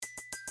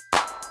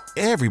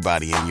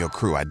Everybody in your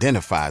crew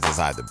identifies as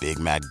either Big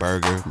Mac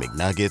Burger,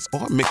 McNuggets,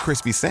 or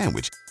McCrispy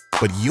Sandwich.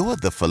 But you're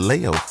the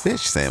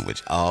Filet-O-Fish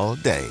Sandwich all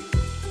day.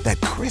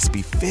 That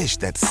crispy fish,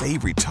 that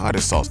savory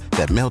tartar sauce,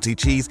 that melty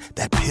cheese,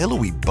 that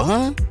pillowy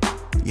bun.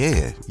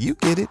 Yeah, you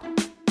get it.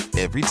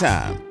 Every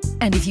time.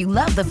 And if you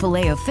love the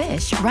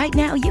Filet-O-Fish, right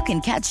now you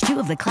can catch two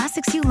of the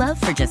classics you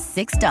love for just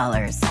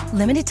 $6.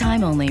 Limited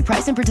time only.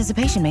 Price and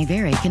participation may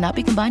vary. Cannot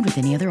be combined with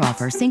any other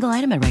offer. Single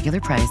item at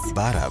regular price.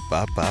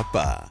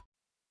 Ba-da-ba-ba-ba.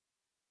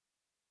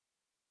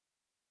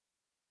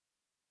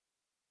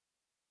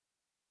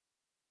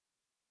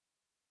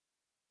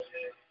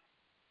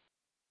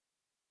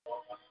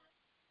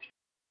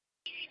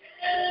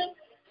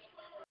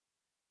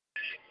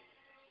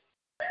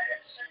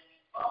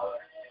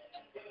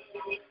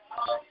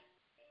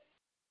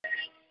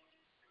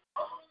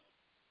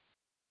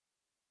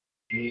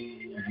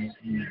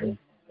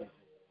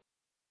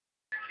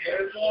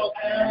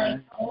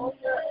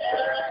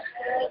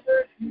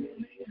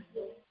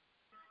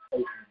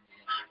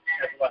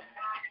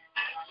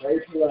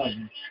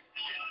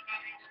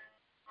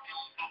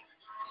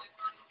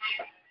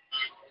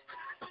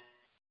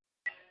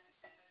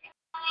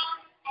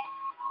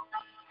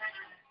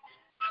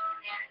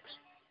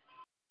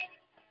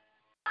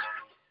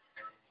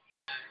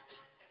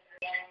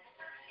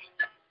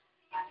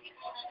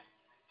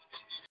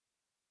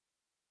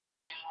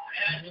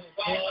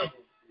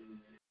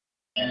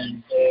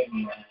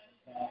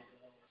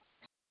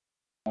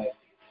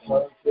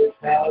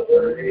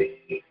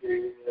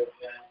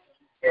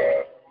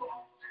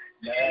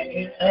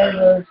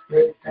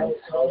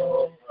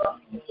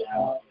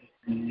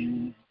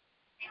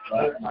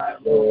 But my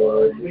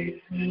Lord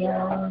leads me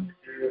on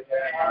to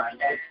my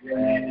next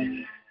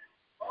friend.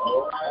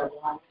 Oh, I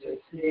want to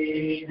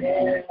see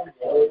him,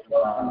 oh,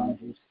 God,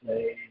 to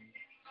say,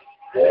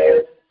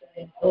 there's a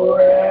thing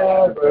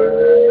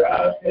forever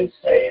of his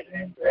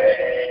saving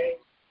grace.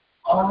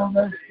 On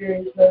the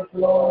streets of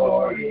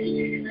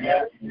glory,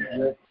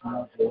 refuge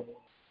my soul.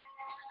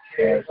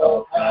 Cares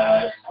all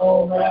past,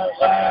 home at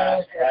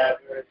last,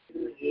 ever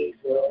to his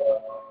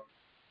door.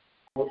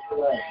 What's the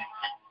last?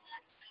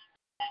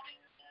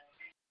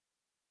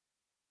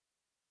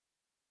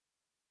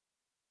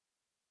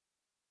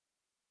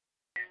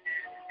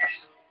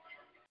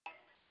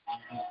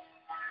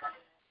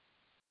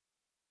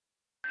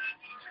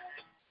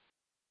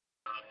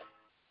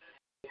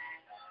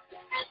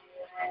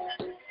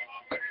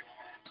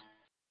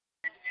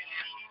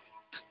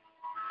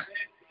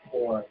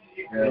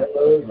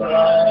 Yellow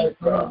rise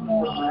from the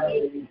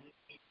mighty,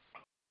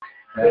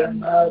 and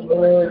my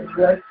Lord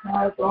rests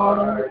my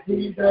heart,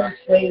 he does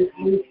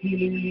safely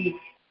keep,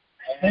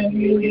 and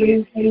he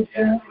leads me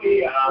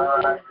gently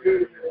on to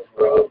his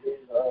broken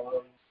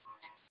love.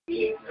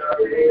 He's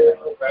a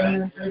real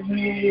friend to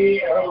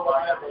me, oh,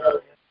 I love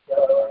him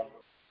so.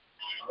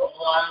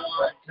 Oh, I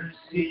want to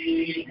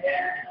see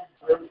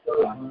him,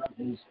 so on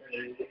his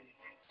face.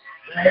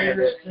 Let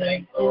us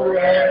sing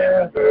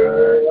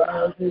forever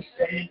of the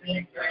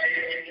saving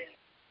grace.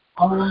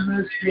 On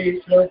the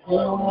streets of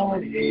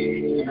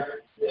glory,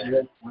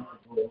 there's my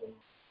voice.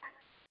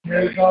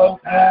 There's all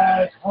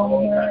past,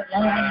 home at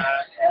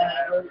last,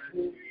 ever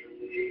to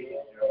be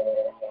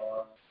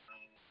yours.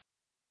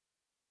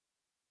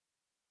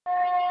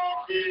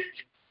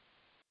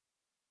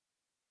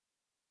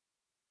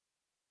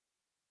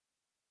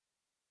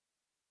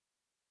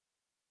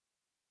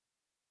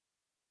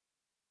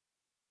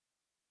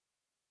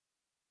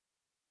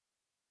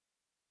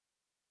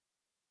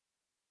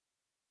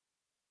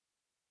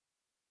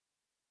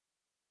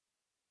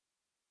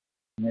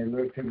 And they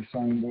look to the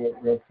songbook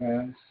real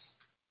fast.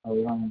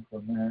 Hold on for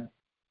a minute.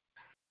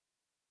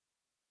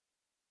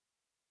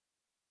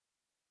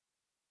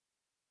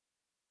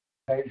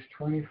 Page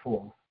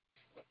 24.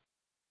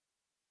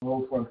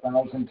 Oh, for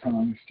 1,000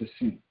 tongues to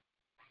sing.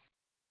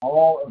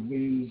 All of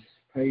these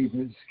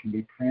pages can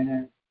be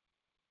printed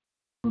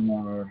from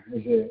our,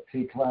 is it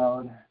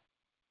T-Cloud?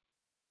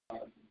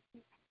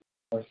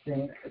 Or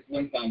seen? It's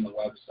linked on the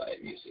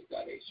website,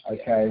 music.html.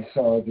 Okay,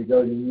 so if you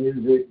go to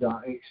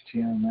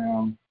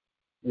music.html,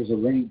 there's a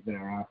link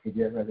there. I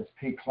forget whether it's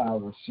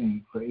P-Cloud or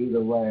Sync, but either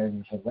way,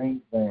 there's a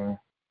link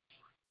there.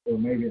 Or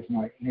maybe it's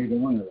not neither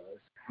one of those.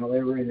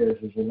 However it is,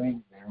 there's a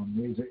link there on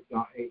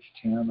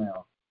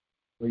music.html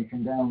where you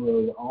can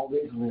download all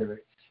these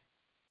lyrics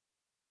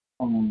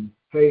on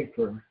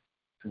paper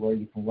to where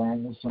you can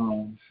learn the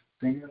songs,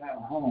 sing them at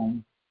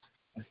home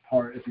as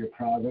part of your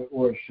private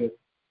worship.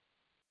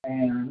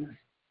 And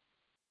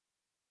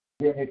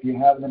then if you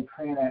have them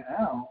printed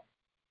out,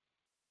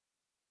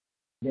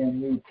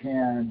 then you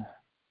can,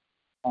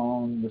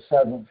 on the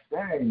seventh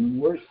day, when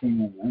we're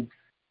singing them,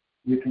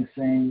 you can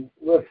sing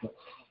with us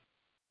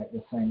at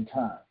the same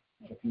time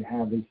if you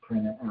have these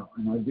printed out.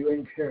 And I do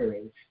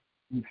encourage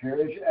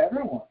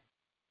everyone,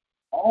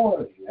 all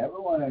of you, every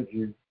one of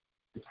you,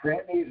 to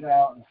print these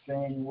out and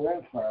sing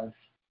with us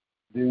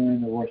during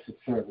the worship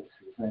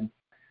services. And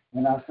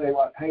when I say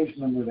what page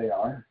number they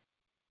are,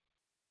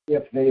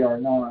 if they are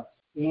not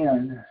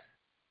in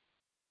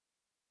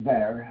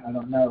there. I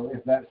don't know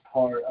if that's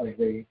part of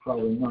the,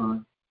 probably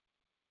not,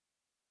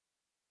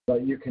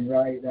 but you can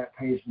write that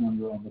page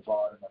number on the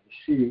bottom of the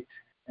sheet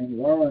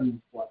and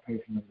learn what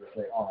page numbers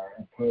they are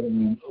and put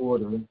them in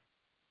order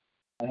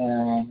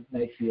and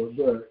make you a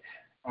book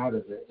out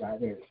of it right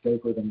there.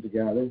 Staple them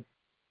together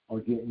or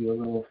get you a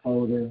little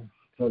folder,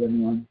 put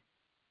them in,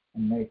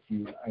 and make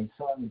you a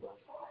songbook.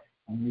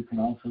 And you can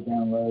also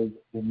download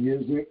the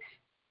music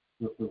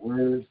with the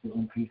words, the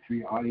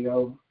MP3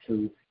 audio,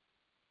 to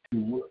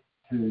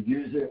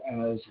use it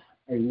as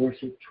a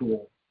worship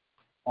tool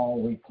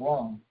all week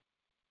long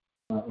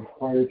as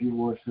part of your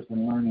worship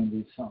and learning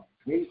these songs.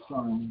 These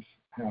songs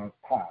have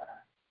power.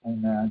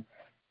 Amen.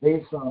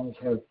 These songs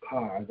have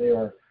power. They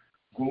are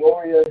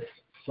glorious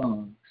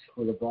songs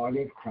for the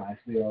body of Christ.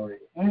 They are an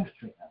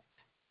instrument,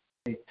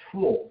 a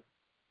tool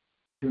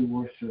to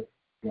worship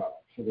God.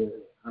 So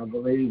I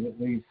believe that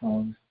these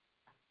songs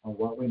are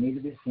what we need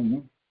to be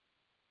singing,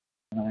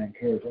 and I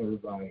encourage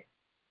everybody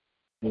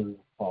to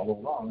follow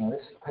along. Now,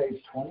 this is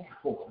page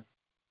 24.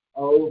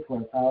 Oh, for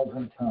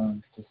 1,000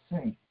 tongues to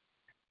sing.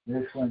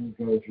 This one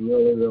goes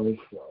really, really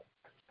slow.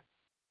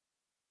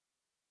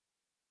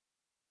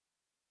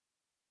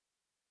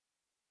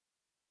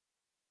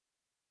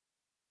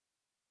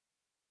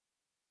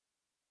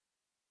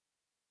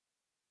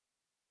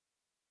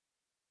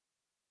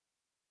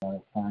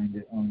 I'll find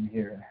it on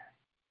here.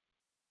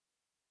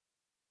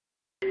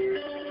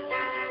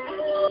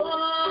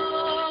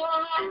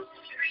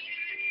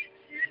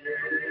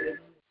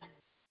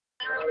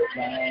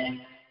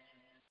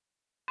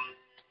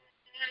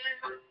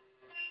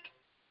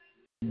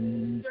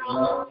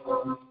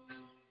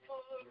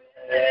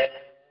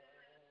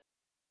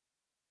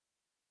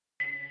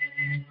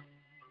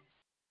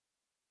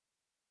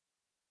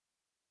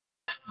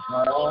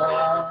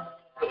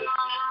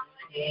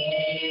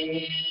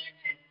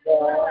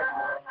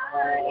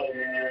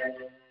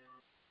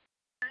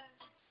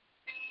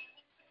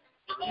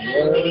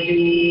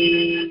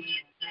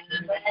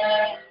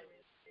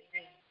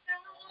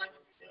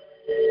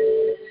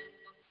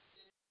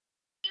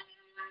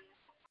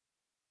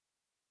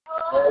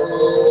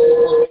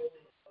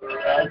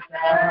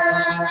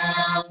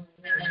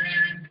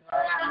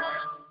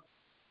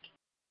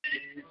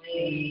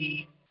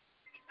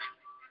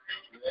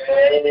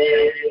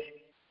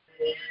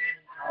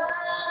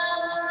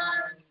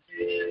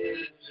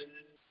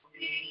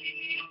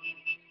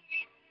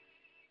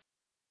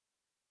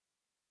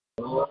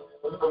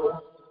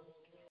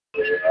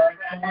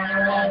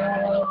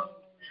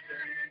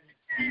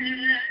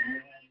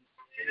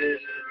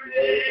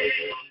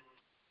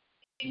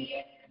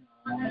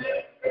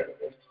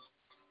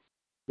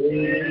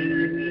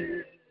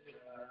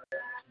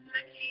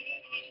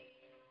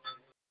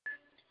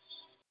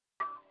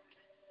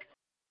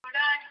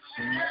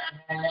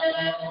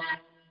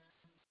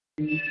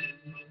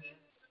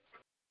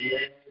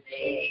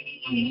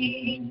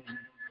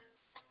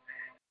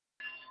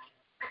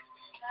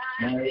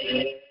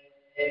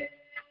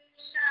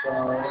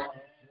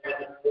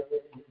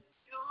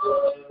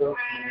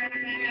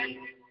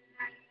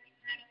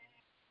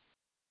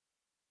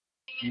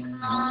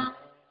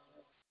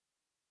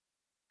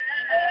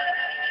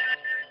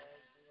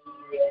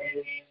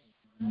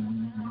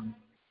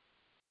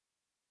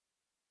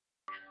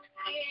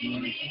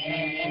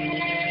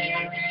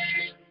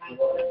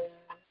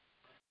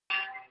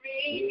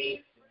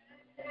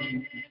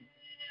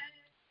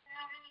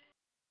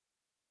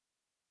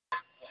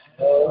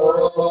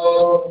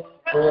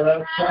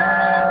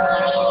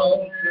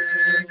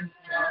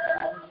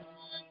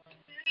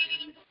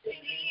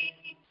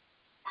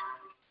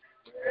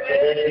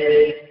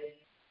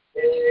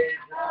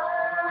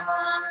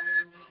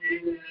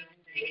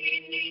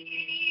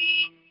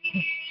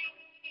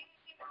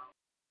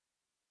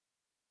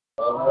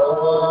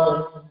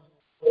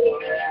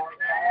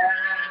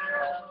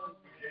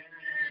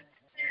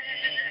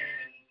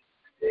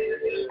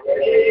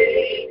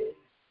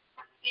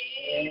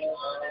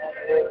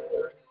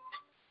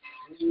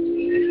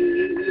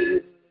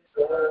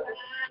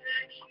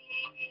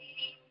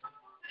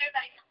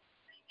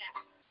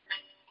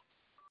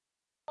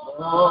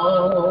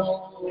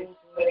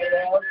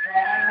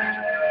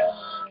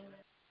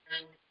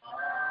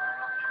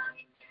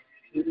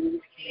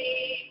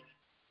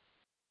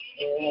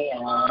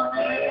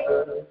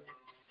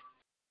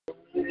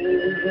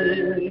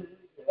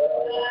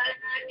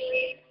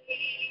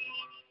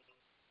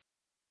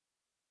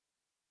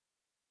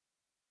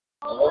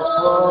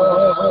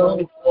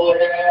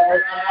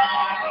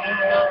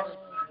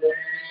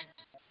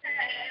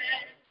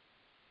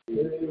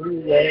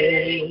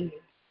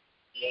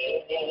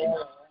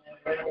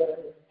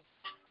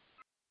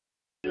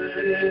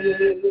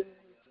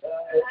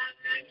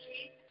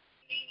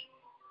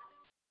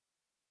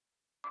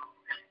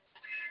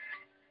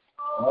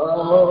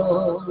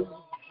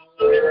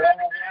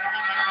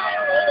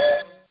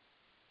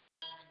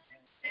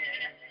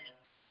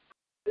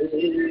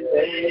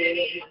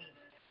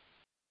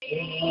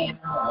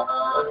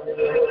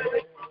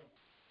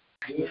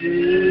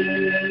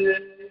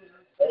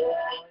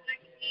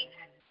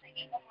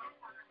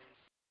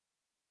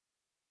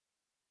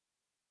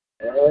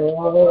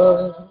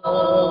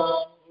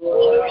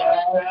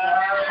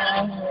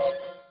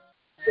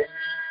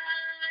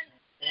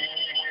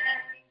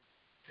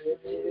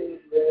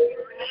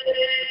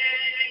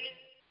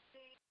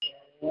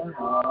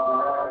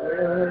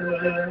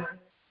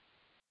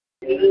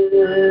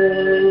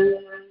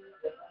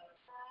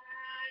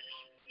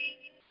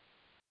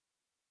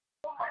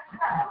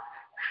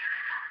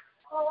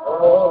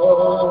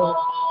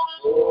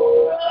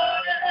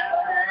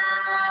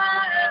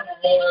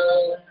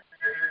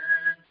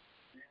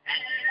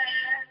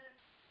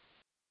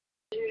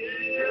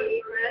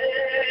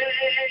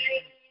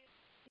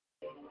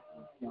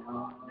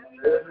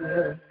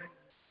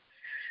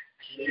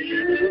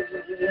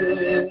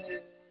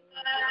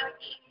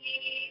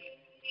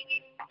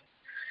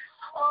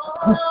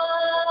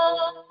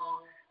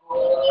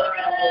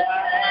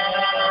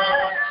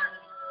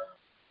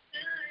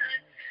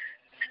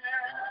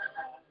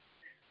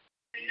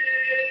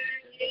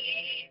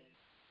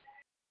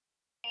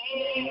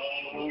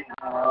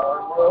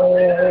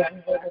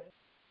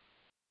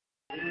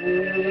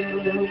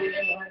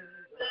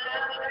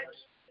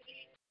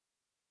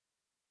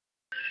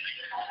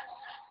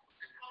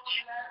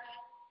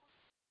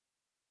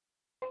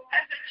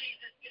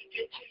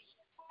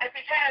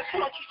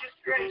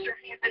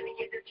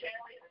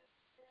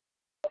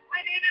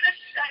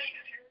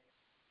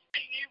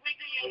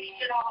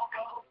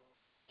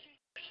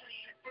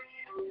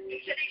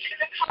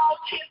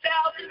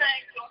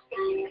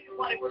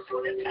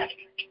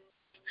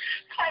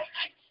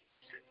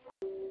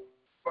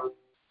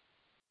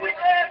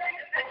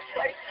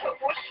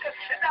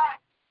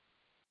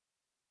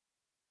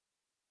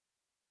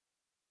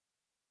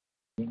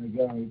 Then we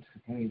go to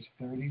page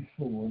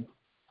 34.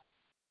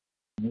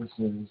 This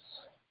is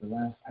the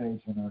last page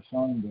in our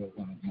songbook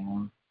right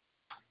now.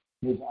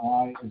 His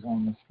eye is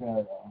on the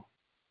sparrow.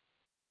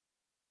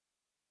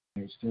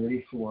 Page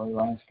 34,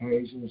 last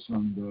page of the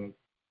songbook.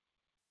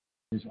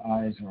 His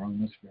eyes are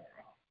on the sparrow.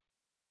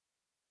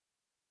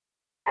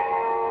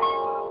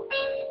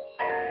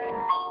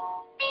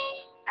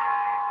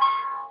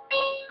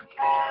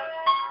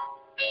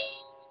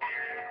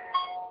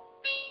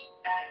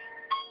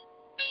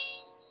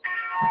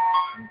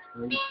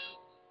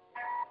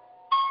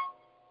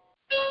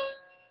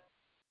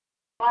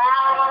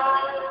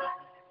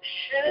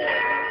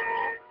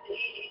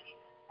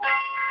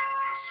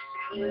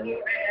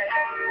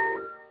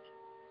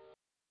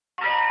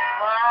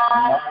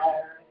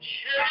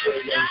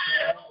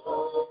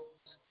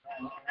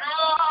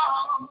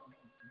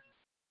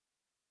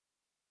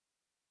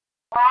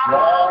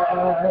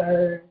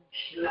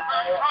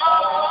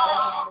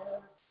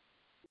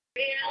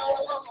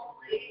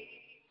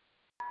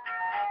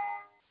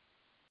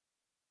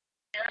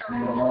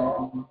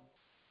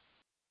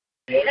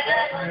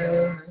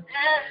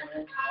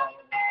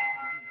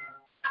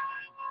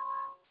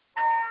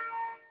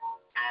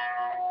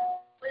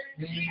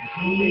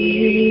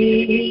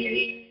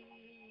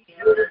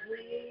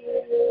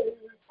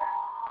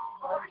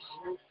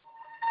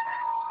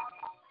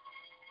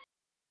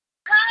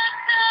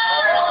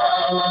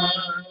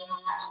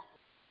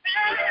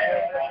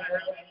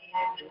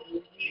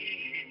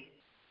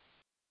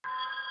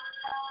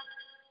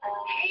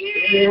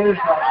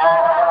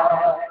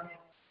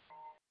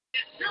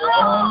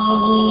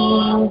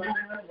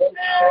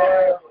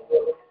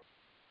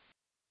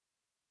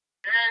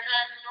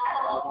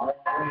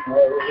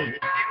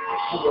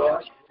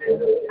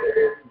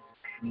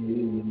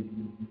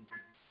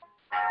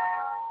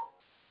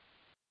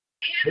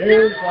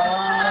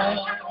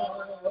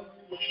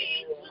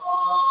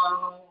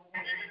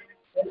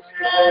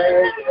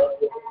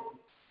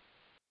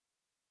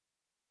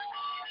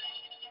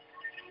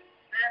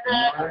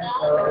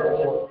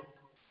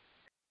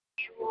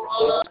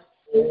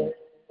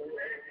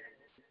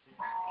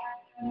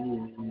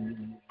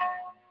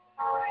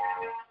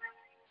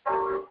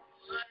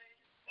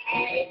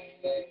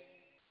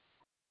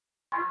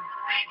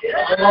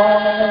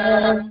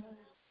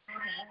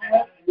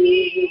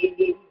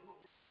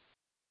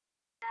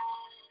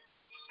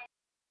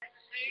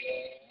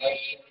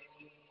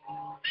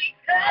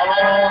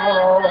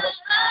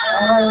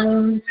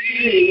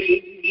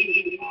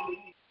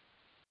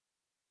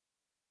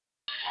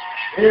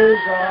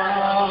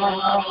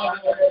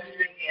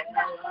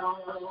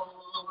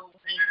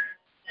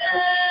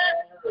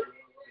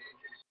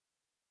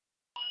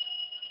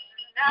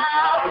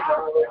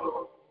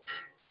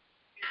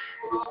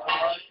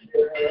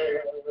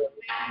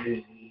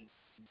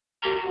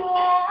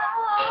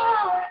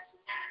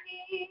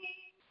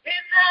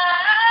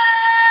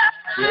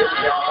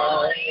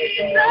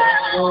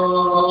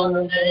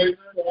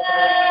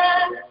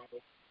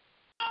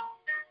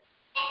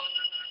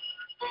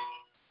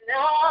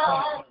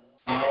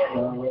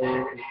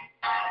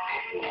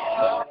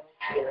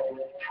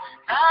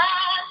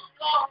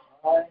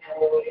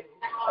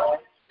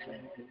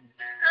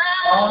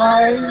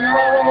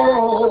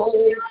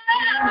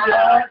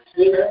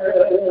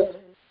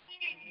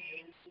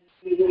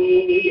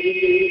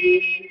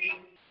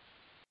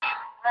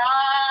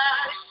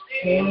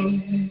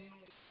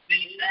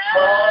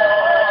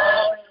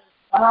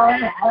 I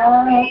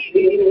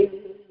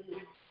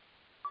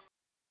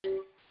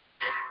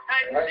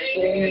I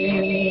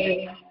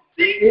sing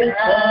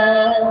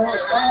because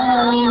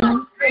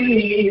I'm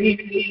free.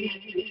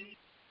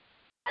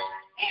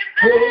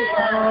 Because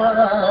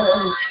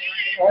all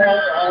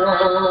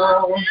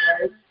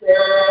my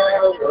sorrow I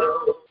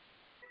was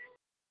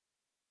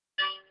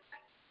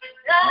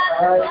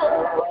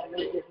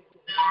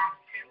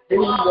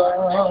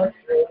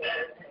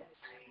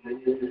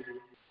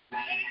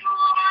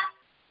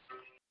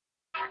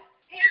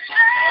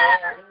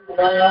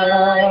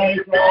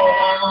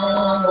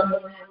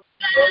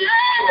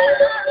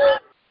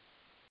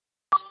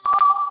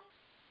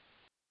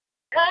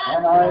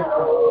and I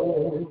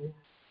know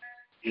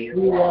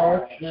you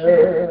are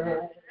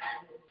sure.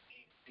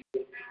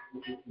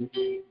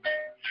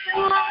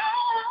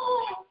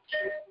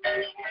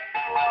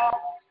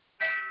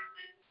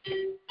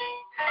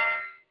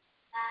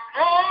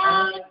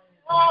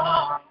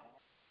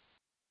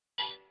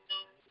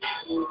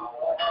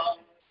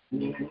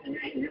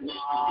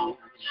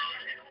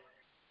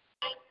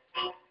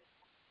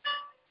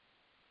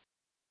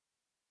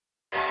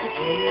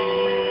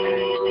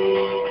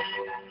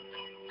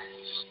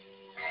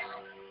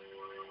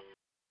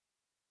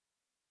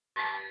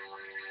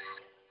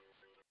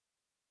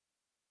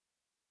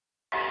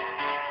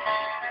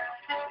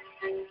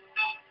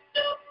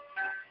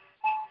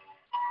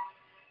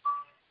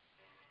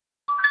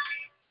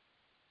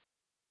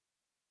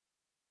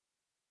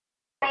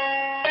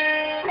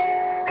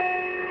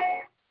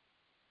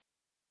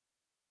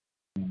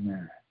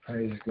 Amen.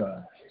 Praise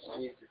God.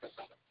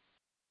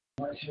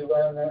 Once you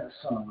learn that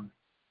song,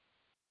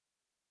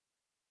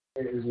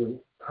 it is a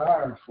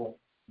powerful,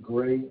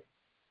 great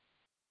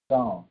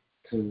song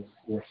to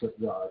worship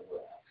God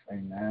with.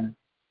 Amen.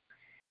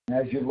 And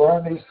as you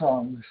learn these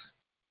songs,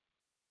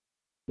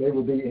 they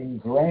will be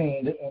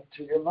ingrained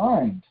into your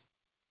mind,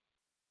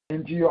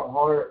 into your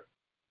heart,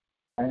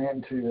 and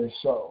into your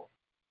soul.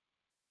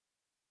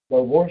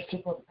 The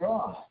worship of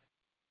God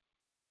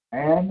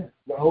and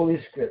the Holy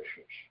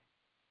Scriptures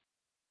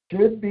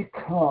should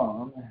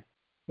become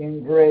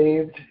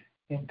engraved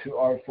into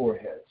our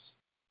foreheads,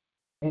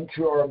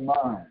 into our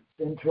minds,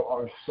 into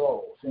our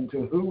souls,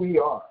 into who we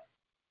are,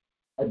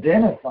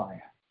 identifying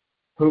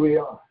who we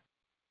are,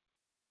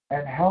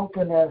 and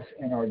helping us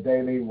in our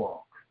daily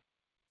walk.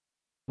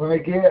 When we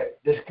get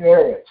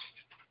discouraged,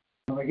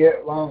 when we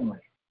get lonely,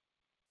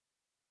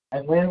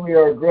 and when we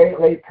are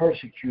greatly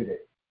persecuted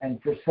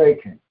and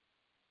forsaken,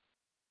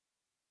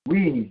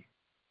 we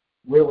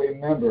will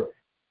remember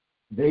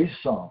these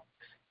songs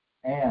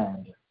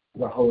and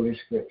the Holy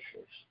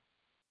Scriptures,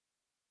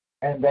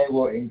 and they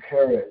will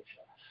encourage us.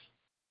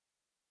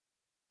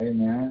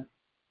 Amen.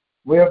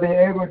 We'll be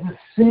able to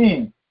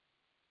sing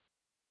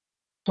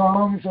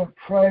songs of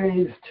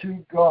praise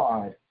to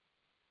God,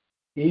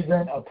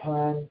 even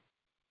upon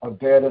a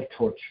bed of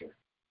torture,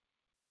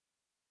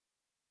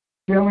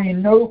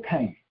 feeling no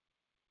pain,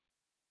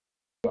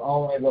 but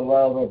only the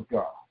love of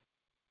God.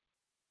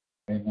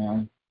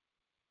 Amen.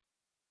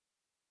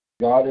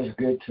 God is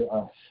good to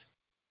us.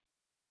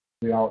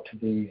 We ought to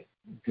be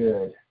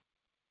good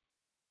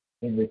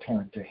in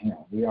return to Him.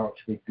 We ought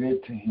to be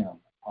good to Him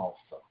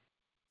also.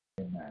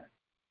 Amen.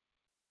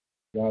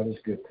 God is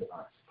good to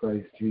us.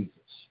 Praise Jesus.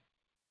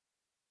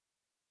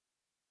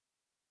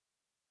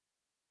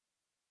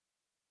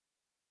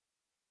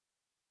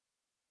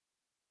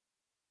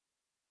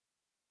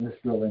 Let's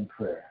go in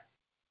prayer.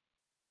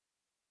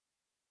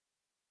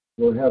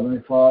 Lord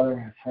Heavenly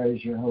Father, I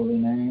praise your holy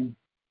name.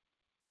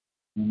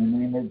 In the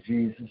name of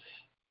Jesus,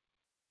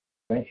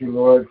 thank you,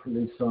 Lord, for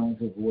these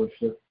songs of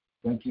worship.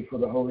 Thank you for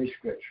the Holy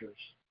Scriptures.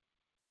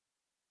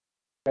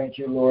 Thank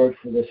you, Lord,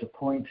 for this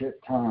appointed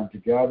time to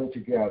gather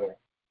together,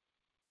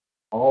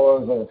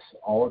 all of us,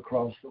 all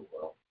across the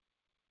world.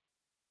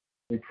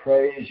 We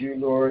praise you,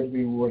 Lord.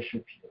 We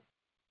worship you.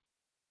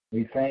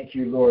 We thank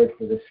you, Lord,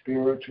 for the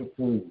spiritual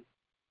food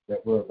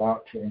that we're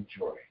about to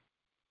enjoy.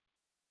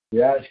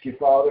 We ask you,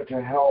 Father,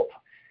 to help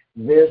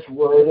this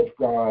word of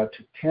God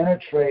to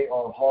penetrate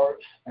our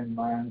hearts and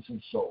minds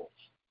and souls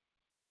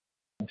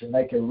and to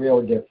make a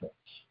real difference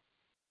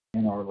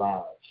in our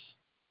lives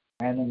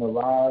and in the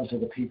lives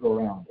of the people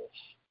around us.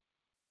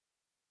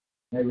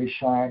 May we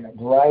shine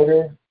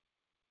brighter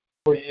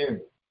for you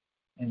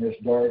in this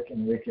dark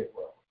and wicked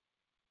world.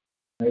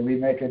 May we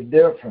make a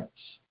difference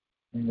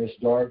in this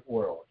dark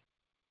world,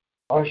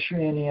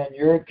 ushering in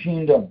your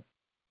kingdom,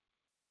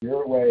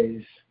 your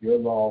ways, your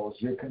laws,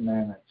 your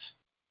commandments,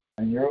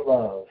 and your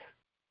love,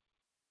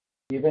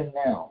 even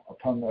now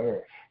upon the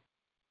earth.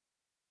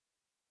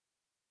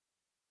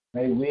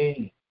 May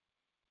we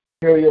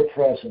hear your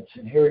presence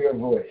and hear your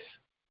voice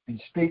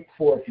and speak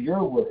forth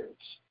your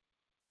words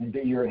and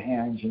be your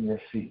hands and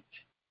your feet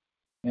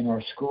in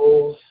our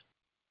schools,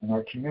 in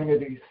our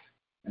communities,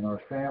 in our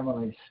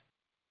families,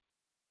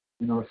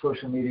 in our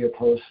social media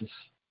posts,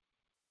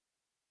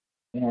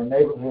 in our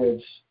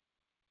neighborhoods,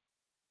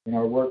 in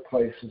our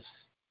workplaces,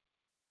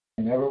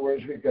 and everywhere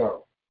as we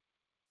go.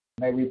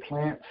 May we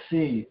plant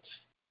seeds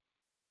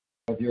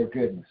of your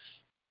goodness,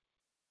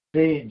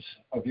 seeds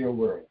of your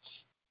words,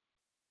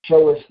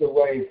 show us the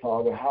way,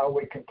 Father, how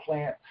we can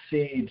plant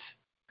seeds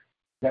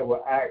that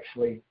will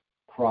actually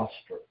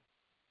prosper.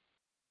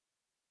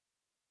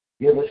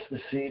 Give us the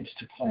seeds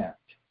to plant.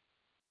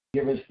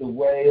 Give us the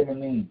way and the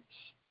means.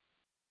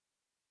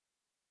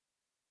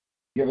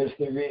 Give us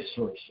the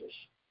resources.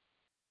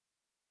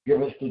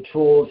 Give us the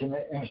tools and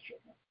the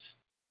instruments,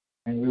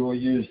 and we will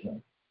use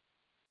them.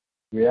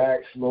 We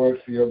ask, Lord,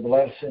 for your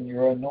blessing,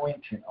 your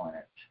anointing on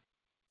it.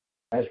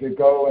 As we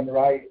go and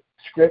write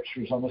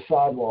scriptures on the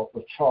sidewalk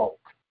with chalk,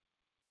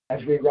 as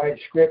we write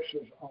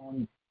scriptures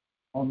on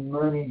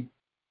money,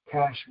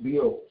 cash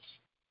bills,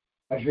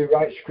 as we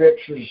write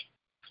scriptures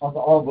on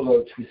the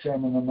envelopes we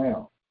send in the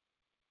mail,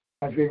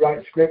 as we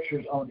write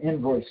scriptures on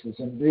invoices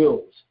and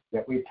bills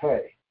that we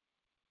pay,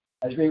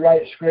 as we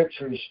write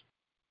scriptures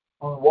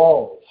on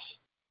walls,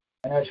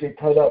 and as we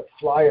put up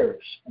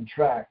flyers and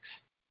tracts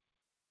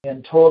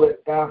in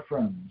toilet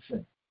bathrooms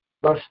and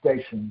bus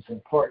stations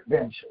and park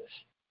benches,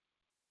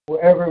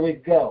 wherever we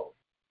go,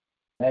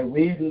 may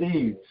we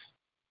leave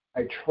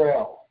a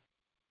trail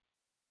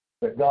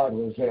that God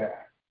was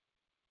there,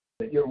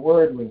 that your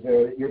word was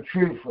there, that your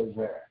truth was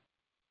there,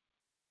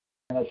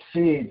 and a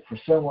seed for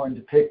someone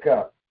to pick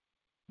up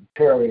and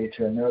carry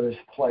to another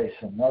place,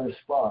 another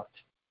spot.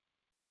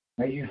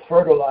 May you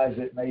fertilize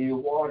it, may you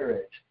water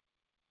it,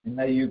 and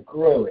may you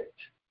grow it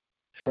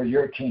for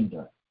your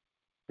kingdom,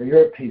 for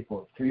your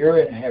people, for your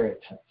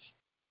inheritance,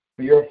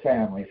 for your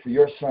family, for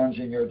your sons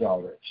and your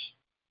daughters,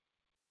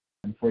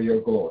 and for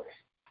your glory.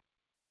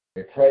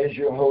 We praise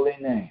your holy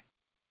name.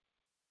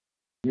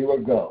 We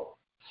will go.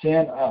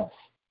 Send us,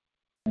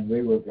 and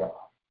we will go.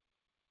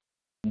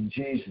 In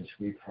Jesus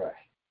we pray.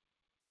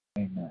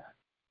 Amen.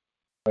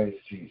 Praise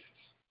Jesus.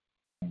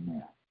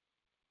 Amen.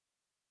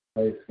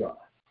 Praise God.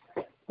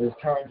 Let's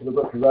turn to the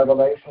book of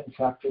Revelation,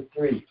 chapter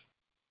 3.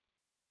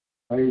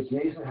 Praise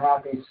Jesus.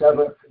 Happy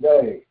seventh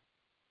day,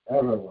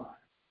 everyone.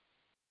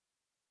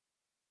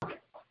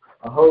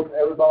 I hope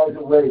everybody's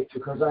awake,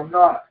 because I'm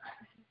not.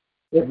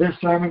 If this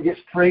sermon gets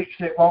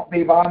preached, it won't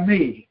be by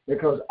me,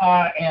 because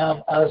I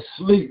am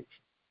asleep.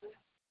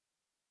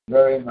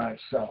 Very much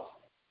so.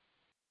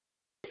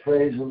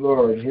 Praise the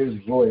Lord. His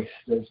voice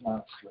does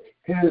not sleep.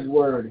 His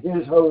word,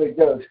 His Holy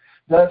Ghost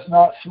does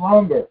not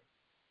slumber.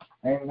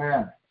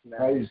 Amen.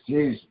 Praise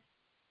Jesus.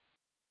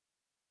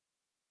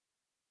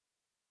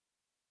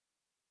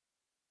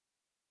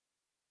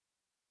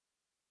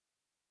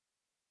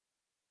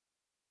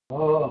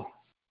 Oh,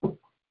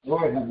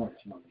 Lord, how much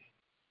money.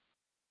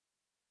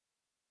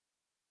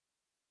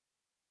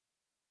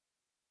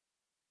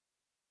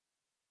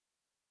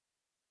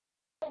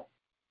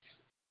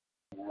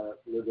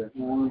 A little bit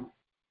more.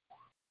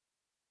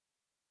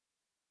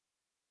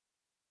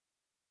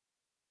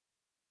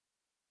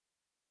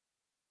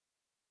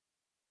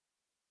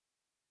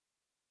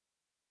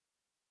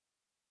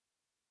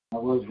 I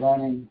was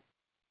running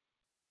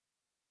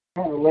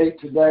kind of late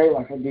today,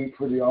 like I do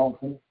pretty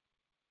often.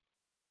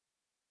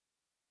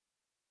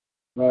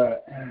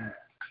 But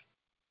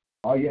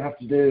all you have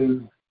to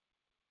do,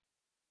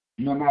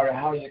 no matter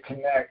how you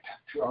connect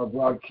to our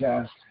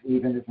broadcast,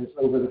 even if it's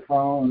over the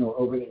phone or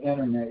over the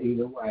internet,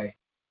 either way,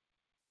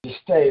 just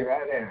stay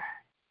right there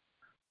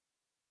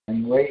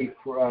and wait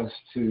for us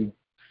to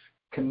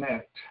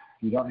connect.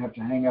 You don't have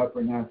to hang up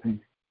or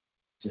nothing.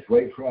 Just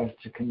wait for us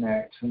to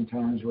connect.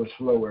 Sometimes we're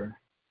slower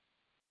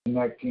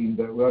connecting,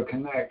 but we'll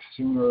connect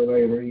sooner or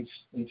later.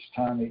 Each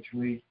time, each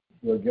week,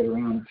 we'll get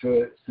around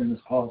to it as soon as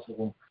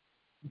possible.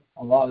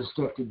 A lot of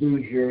stuff to do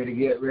here to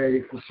get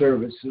ready for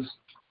services,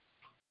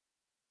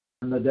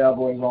 and the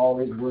devil is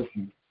always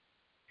working,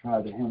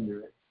 trying to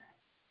hinder it.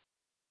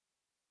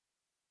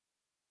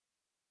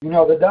 You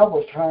know, the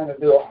devil's trying to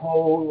do a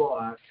whole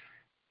lot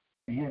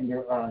to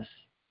hinder us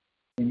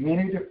in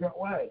many different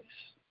ways.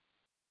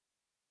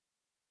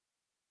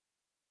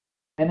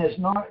 And it's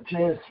not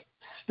just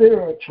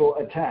spiritual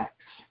attacks,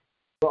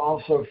 but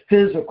also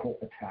physical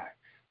attacks.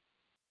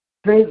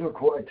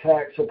 Physical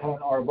attacks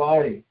upon our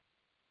body,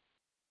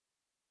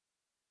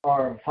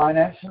 our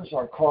finances,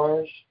 our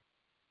cars,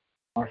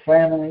 our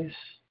families,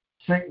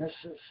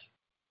 sicknesses,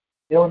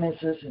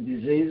 illnesses, and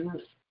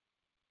diseases.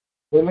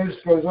 The list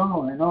goes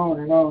on and on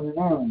and on and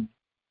on.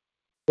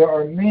 There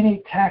are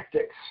many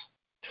tactics,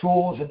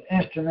 tools, and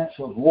instruments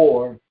of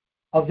war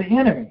of the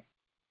enemy.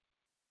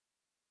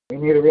 We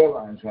need to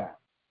realize that.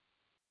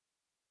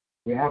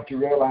 We have to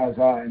realize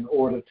that in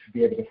order to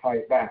be able to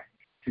fight back,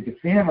 to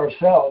defend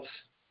ourselves,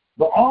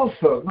 but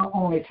also not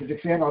only to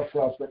defend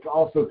ourselves, but to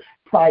also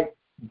fight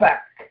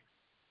back,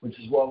 which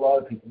is what a lot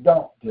of people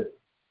don't do.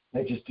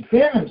 They just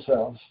defend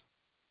themselves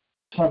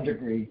to some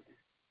degree,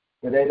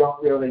 but they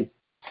don't really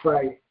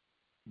fight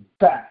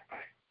back.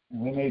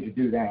 And we need to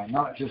do that,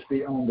 not just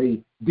be on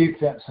the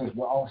defensive,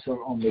 but also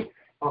on the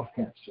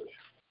offensive.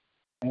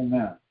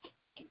 Amen.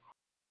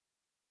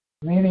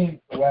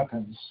 Many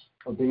weapons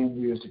are being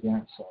used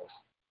against us.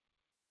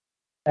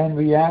 In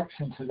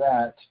reaction to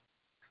that,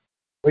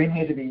 we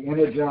need to be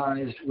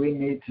energized. We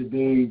need to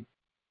be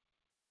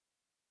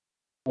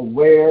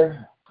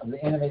aware of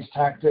the enemy's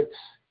tactics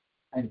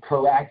and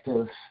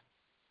proactive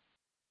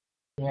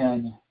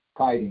in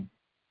fighting.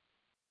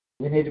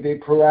 We need to be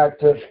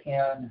proactive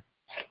in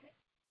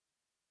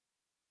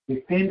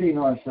defending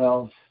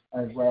ourselves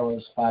as well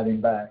as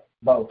fighting back.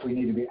 Both. We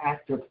need to be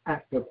active.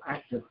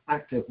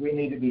 We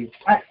need to be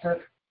active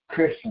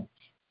Christians.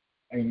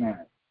 Amen.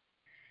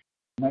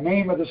 The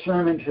name of the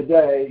sermon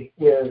today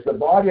is The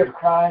Body of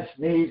Christ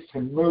Needs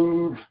to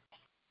Move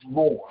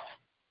More.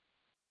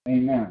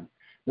 Amen.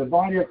 The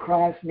body of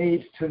Christ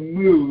needs to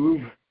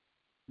move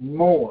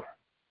more.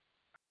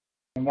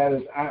 And that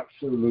is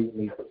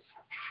absolutely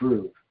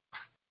true.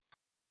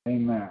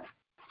 Amen.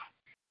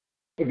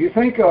 If you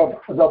think of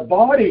the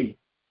body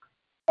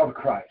of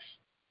Christ,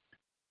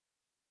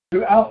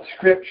 throughout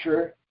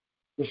Scripture,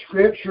 the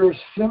Scripture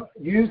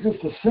uses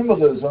the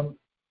symbolism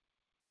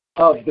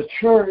of the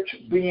church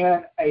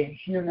being a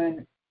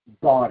human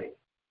body.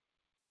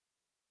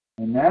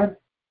 Amen?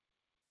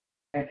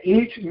 And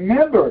each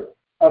member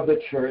of the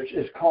church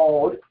is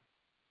called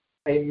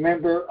a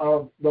member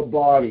of the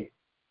body,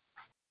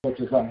 such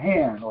as a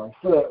hand or a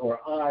foot or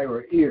eye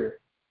or ear.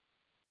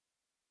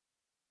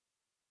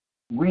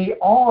 We,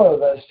 all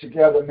of us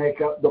together,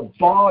 make up the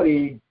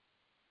body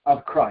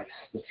of Christ.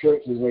 The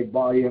church is a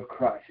body of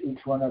Christ. Each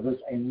one of us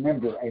a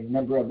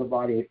member of the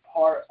body, a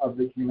part of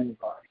the human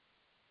body.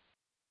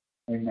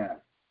 Amen.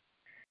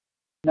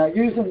 Now,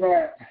 using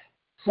that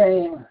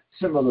same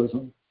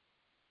symbolism,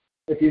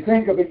 if you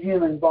think of a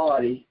human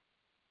body,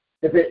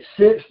 if it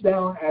sits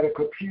down at a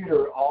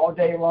computer all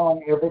day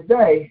long, every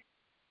day,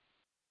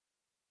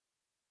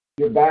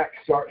 your back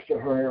starts to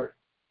hurt,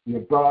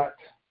 your butt,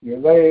 your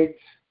legs,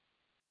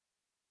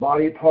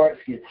 body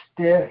parts get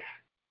stiff,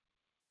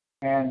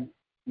 and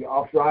your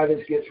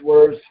arthritis gets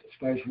worse,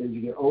 especially as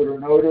you get older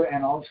and older,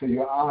 and also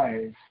your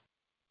eyes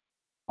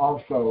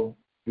also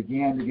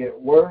begin to get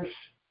worse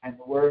and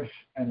worse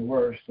and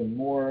worse the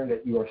more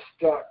that you are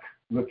stuck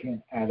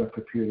looking at a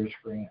computer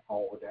screen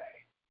all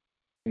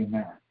day.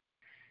 Amen.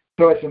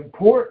 So it's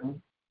important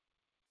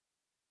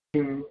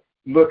to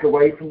look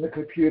away from the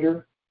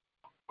computer,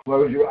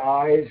 close your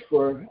eyes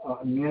for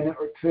a minute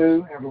or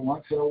two every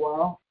once in a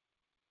while,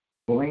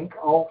 blink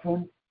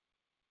often,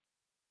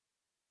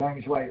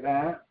 things like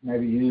that.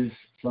 Maybe use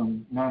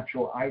some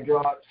natural eye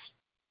drops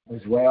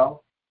as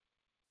well,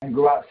 and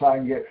go outside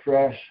and get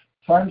fresh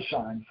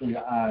sunshine for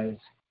your eyes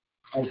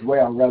as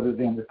well, rather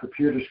than the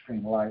computer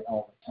screen light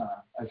all the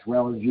time, as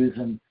well as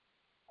using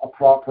a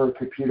proper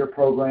computer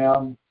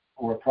program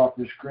or a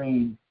proper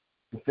screen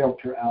to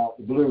filter out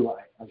the blue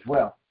light as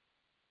well.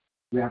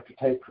 We have to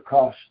take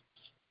precautions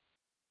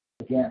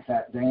against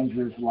that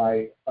dangerous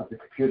light of the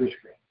computer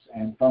screens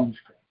and phone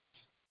screens.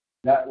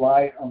 That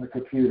light on the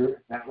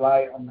computer, that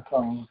light on the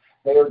phone,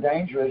 they are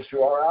dangerous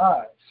to our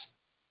eyes.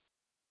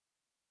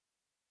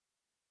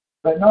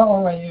 But not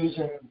only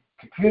using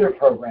computer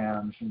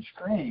programs and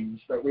screens,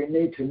 but we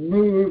need to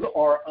move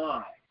our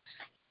eyes.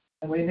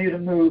 And we need to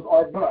move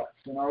our butts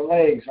and our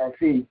legs, our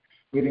feet.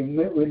 We need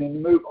to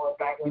move our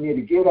back. We need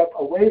to get up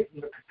away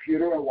from the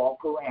computer and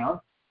walk around,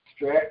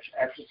 stretch,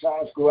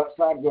 exercise, go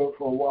outside, go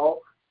for a walk,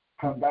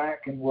 come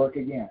back and work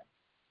again.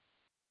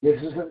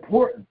 This is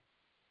important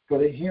for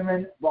the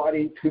human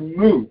body to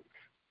move.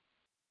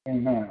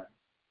 Amen.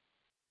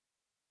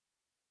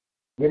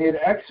 We need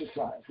to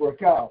exercise,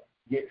 work out,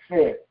 get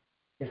fit.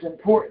 It's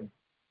important.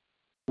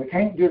 We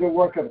can't do the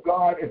work of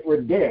God if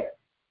we're dead.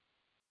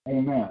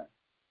 Amen.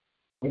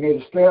 We need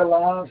to stay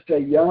alive, stay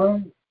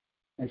young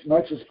as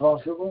much as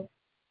possible,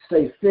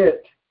 stay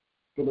fit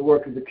for the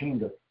work of the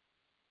kingdom.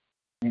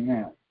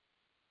 Amen.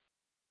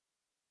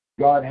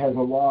 God has a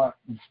lot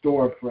in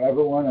store for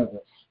every one of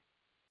us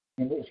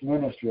in this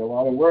ministry, a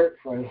lot of work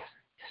for us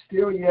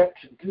still yet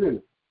to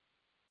do.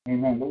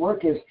 Amen. The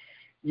work is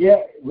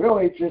yet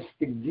really just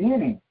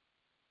beginning.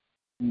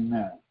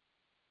 Amen.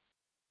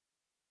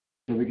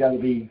 So we got to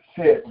be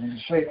fit and in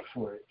shape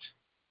for it.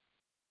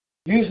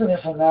 Using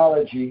this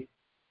analogy,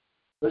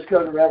 let's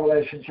go to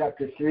Revelation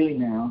chapter 3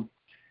 now.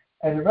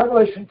 And in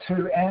Revelation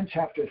 2 and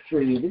chapter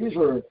 3, these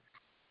are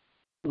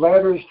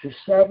letters to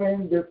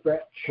 7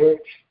 different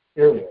church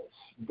areas,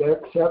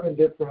 7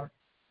 different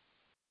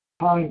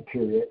time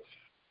periods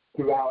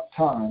throughout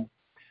time,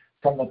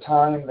 from the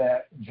time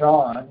that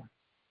John,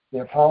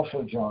 the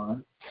Apostle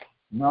John,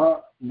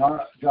 not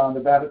John the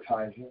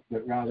Baptizer,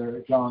 but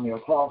rather John the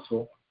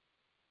Apostle,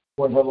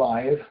 was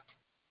alive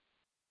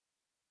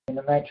in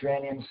the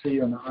Mediterranean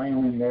Sea on the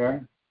island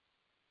there.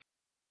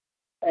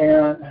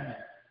 And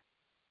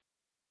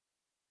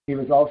he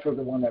was also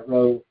the one that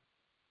wrote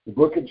the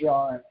book of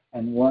John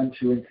and 1,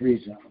 2, and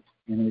 3 John.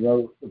 And he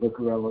wrote the book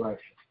of Revelation.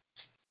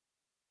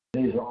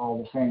 These are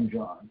all the same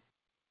John,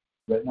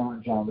 but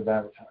not John the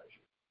Baptizer.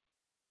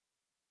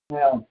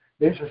 Now,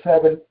 these are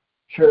 7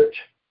 church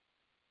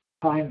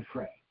time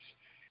frames.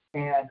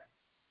 And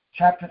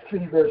chapter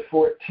 3, verse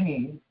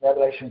 14,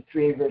 Revelation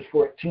 3, verse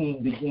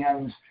 14,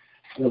 begins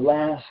the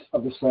last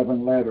of the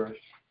 7 letters,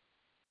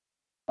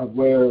 of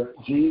where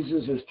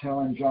Jesus is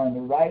telling John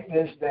to write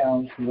this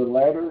down to the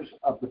letters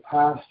of the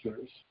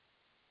pastors,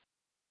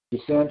 to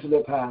send to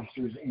the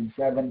pastors in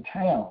 7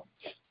 towns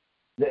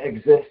that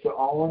exist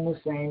all in the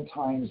same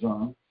time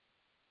zone,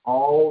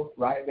 all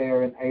right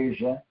there in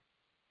Asia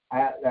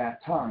at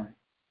that time.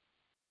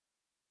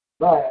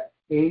 But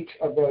each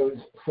of those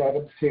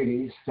 7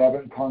 cities,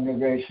 7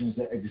 congregations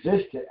that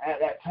existed at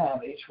that time,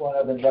 each one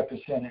of them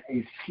represented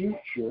a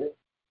future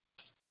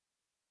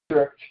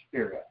church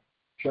era,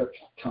 church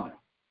time.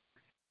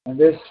 And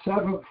this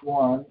 7th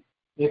one,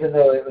 even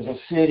though it was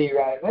a city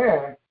right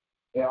there,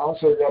 it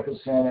also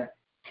represented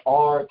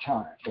our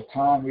time, the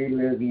time we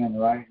live in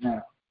right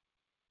now.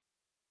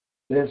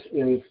 This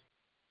is,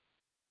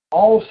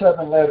 all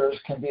 7 letters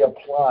can be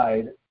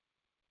applied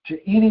to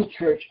any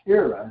church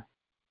era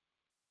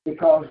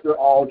because they're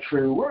all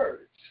true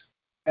words.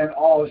 And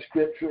all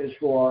Scripture is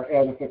for our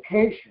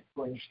edification,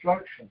 for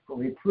instruction, for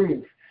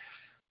reproof,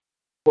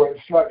 for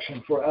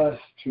instruction for us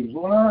to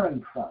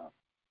learn from.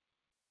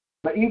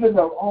 But even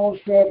though all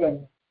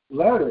 7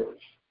 letters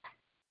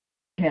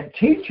can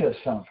teach us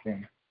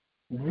something,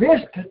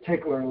 this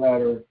particular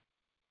letter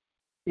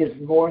is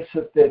more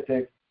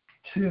specific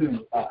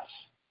to us.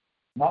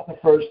 Not the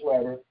first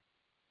letter,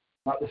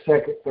 not the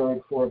 2nd,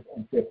 3rd, 4th,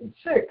 and 5th, and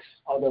 6th,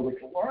 although we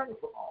can learn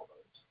from all those.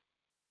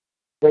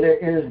 But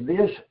it is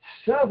this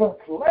 7th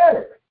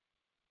letter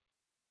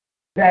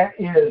that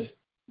is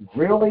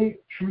really,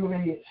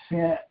 truly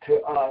sent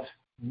to us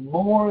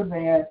more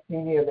than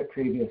any of the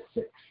previous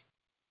 6.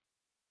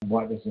 And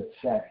what does it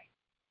say?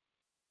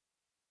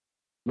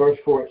 Verse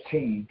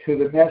 14, to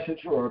the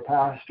messenger or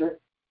pastor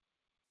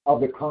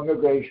of the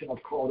congregation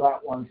of called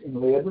out ones in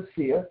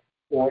Laodicea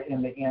or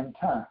in the end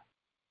time,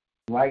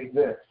 write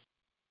this: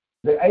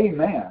 the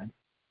Amen,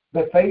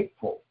 the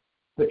faithful,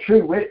 the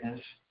true witness,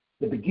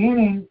 the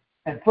beginning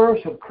and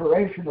first of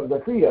creation of the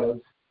Theos,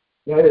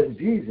 that is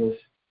Jesus,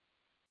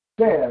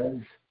 says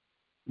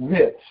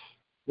this.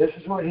 This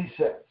is what he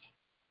says.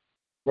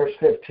 Verse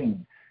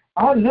 15,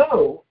 I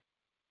know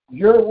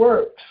your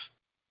works,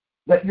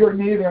 that you're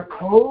neither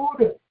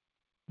cold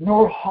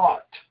nor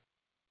hot.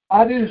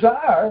 I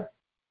desire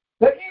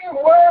that you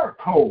were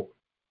cold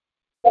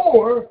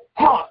or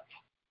hot,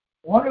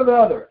 one or the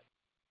other.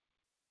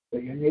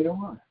 But you're neither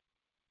one.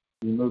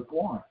 You're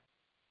lukewarm.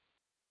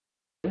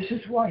 This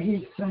is what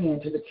he's saying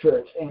to the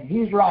church, and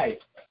he's right.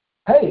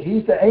 Hey,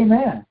 he's the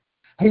Amen.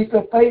 He's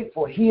the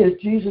faithful. He is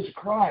Jesus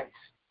Christ.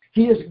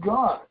 He is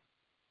God.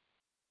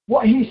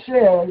 What he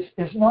says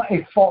is not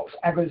a false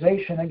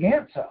accusation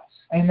against us.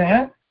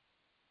 Amen?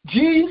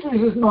 Jesus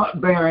is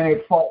not bearing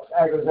a false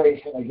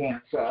accusation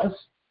against us.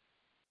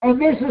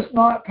 And this is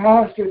not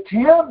Pastor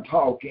Tim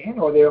talking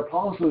or the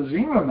Apostle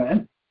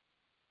Zimmerman.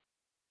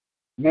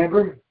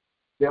 Remember,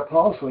 the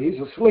Apostle, he's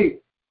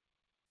asleep.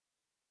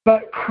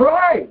 But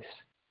Christ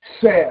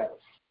says,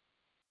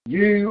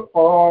 you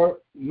are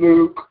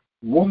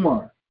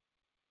lukewarm.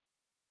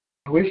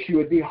 I wish you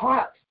would be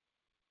hot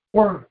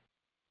or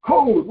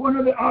cold, one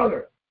or the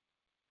other.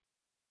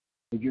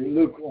 But you're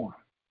lukewarm.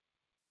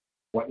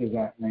 What does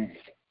that mean?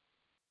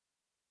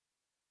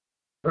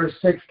 Verse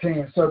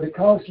 16, so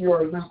because you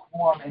are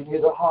lukewarm and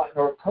neither hot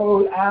nor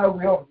cold, I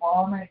will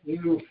vomit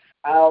you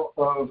out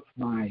of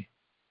my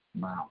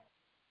mouth.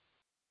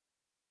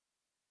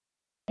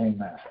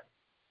 Amen.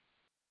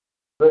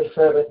 Verse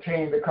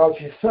 17, because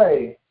you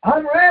say,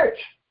 I'm rich,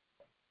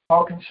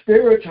 talking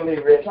spiritually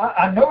rich.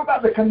 I know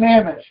about the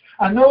commandments.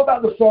 I know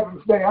about the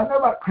 7th day. I know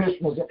about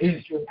Christmas and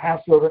Easter and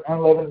Passover and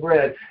unleavened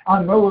bread.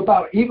 I know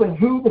about even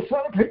who the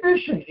son of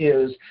perdition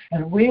is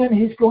and when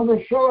he's going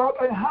to show up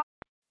and how.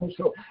 And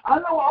so I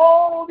know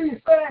all these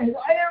things.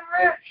 I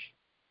am rich.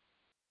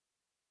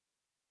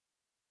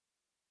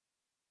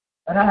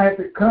 And I have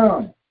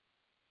become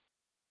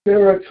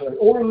spiritually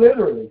or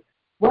literally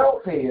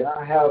wealthy, and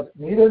I have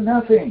neither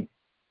nothing.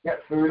 You got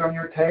food on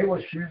your table,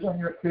 shoes on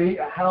your feet,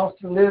 a house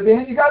to live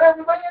in. You got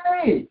everything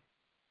you need.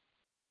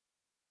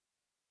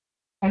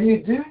 And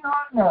you do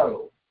not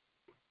know.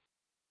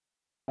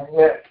 And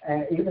yet,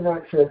 and even though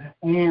it says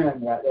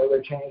and that, they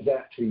would change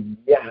that to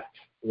yet,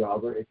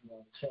 Robert, if you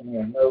want to send me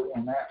a note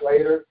on that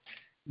later.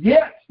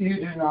 Yet you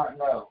do not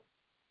know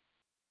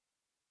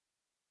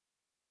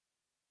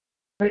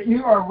that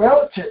you are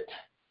wretched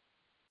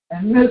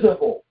and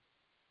miserable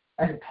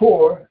and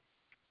poor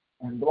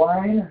and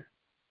blind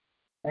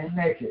and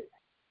naked.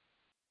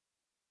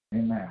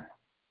 Amen.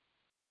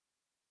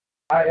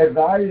 I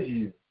advise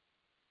you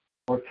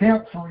or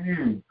counsel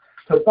you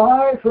to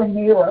buy from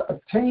me or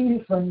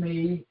obtain from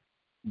me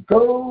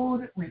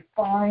gold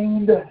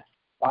refined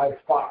by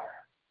fire.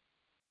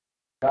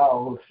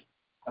 Gold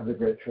of the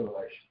Great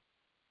Tribulation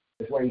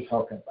is what he's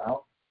talking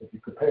about. If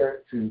you compare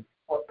it to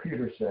what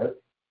Peter said,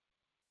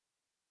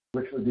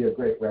 which would be a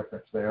great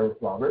reference there,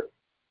 Robert.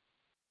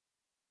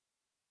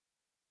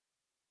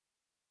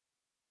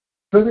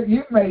 So that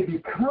you may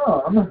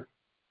become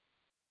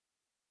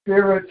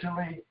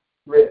spiritually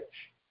rich.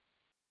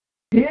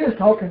 He is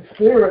talking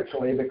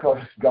spiritually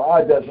because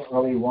God doesn't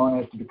really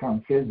want us to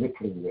become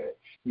physically rich.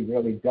 He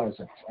really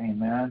doesn't.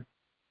 Amen.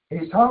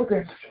 He's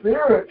talking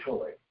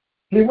spiritually.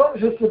 He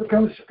wants us to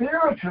become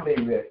spiritually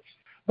rich.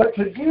 But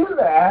to do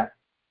that,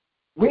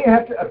 we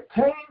have to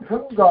obtain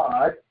from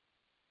God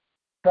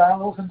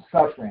trials and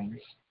sufferings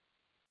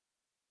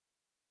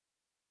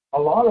a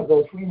lot of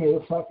us, we need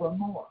to suffer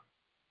more.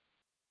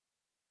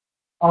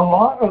 A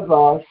lot of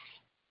us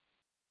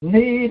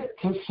need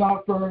to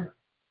suffer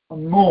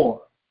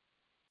more.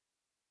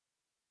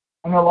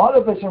 And a lot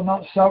of us are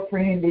not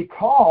suffering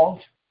because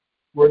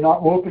we're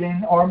not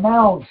opening our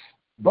mouths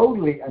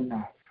boldly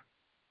enough.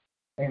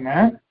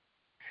 Amen?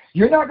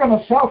 You're not going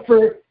to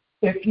suffer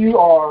if you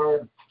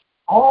are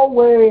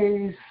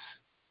always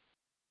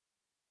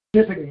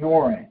just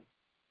ignoring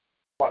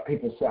what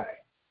people say.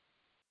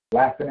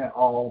 Laughing it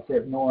off,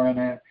 ignoring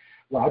it.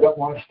 Well, I don't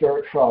want to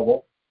stir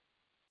trouble.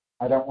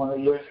 I don't want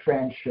to lose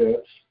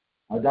friendships.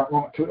 I don't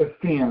want to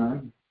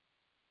offend.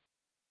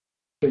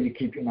 So you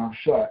keep your mouth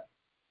shut.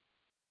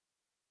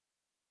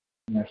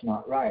 And that's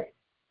not right.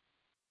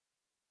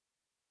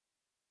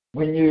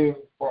 When you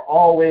are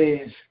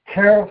always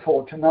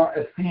careful to not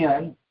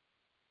offend,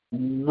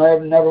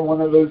 never want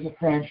to lose a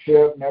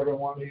friendship, never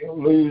want to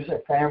lose a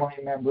family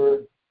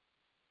member,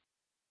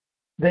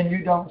 then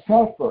you don't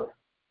suffer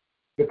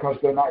because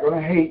they're not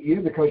going to hate you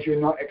because you're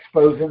not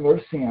exposing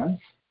their sins.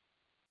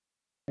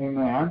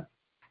 Amen.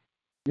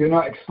 You're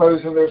not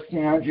exposing their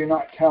sins. You're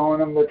not telling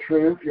them the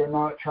truth. You're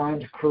not trying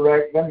to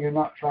correct them. You're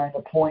not trying to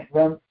point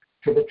them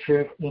to the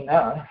truth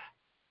enough.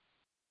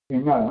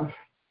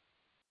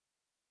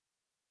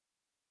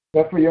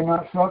 Therefore, you're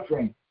not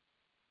suffering.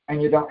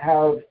 And you don't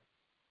have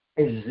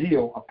a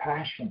zeal, a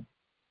passion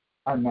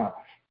enough.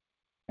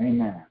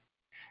 Amen.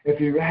 If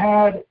you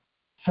had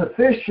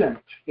sufficient,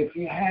 if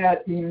you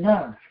had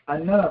enough,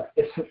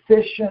 a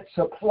sufficient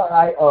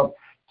supply of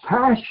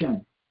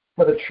passion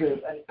for the truth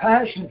and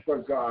passion for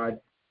God,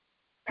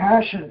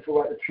 passion for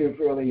what the truth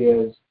really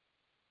is,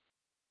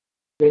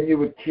 then you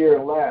would care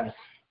less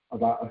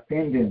about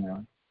offending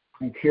them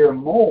and care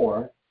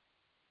more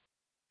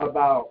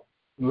about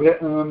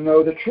letting them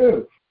know the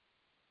truth.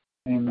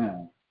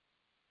 Amen.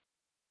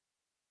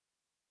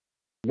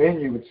 Then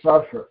you would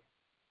suffer.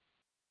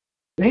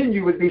 Then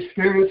you would be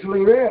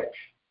spiritually rich.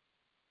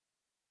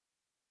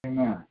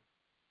 Amen.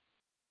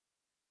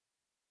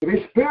 To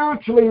be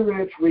spiritually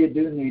rich, we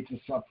do need to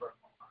suffer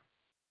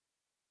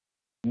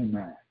more.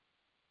 Amen.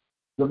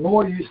 The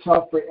more you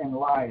suffer in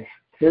life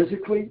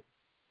physically,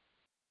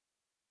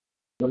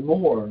 the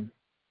more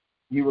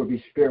you will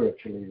be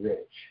spiritually rich.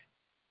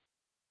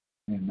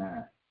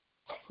 Amen.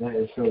 That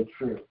is so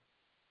true.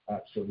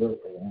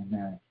 Absolutely.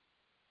 Amen.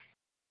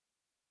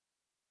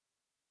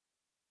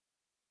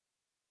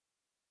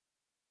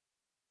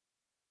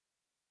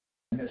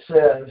 And it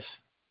says,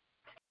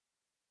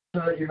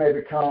 so that you may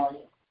become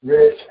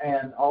rich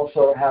and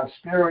also have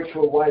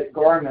spiritual white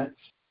garments,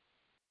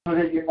 so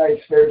that you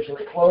may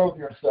spiritually clothe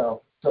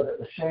yourself, so that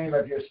the shame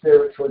of your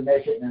spiritual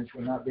nakedness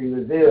will not be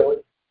revealed,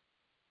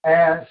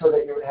 and so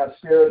that you would have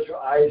spiritual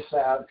eye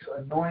salve to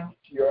anoint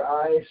your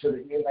eyes so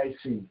that you may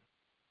see.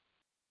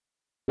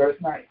 Verse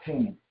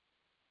 19,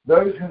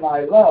 those whom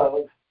I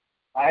love,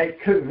 I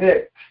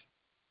convict.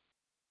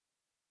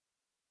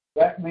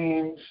 That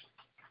means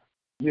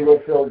you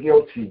will feel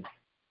guilty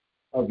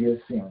of your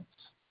sins,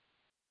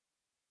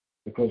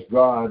 because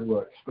God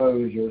will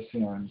expose your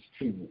sins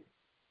to you.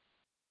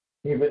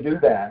 He will do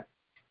that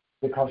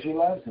because He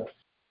loves us.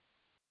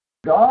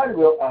 God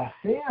will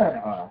offend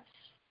us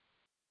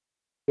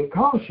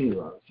because He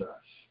loves us.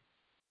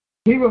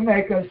 He will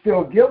make us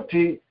feel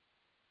guilty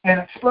and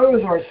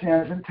expose our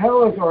sins and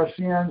tell us our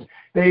sins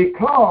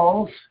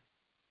because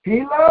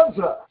He loves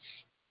us.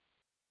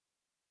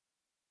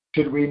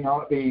 Should we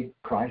not be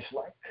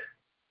Christ-like?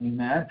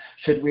 Amen.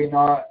 Should we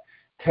not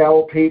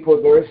tell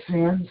people their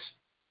sins?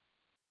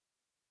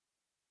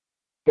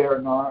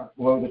 Dare not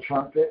blow the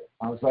trumpet,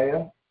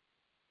 Isaiah.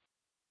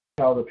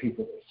 Tell the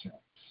people their sins.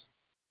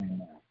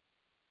 Amen.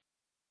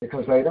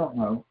 Because they don't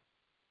know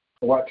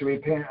what to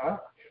repent of.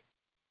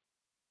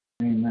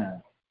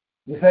 Amen.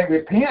 You say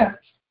repent.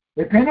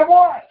 Repent of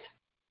what?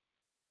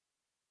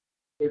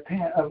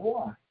 Repent of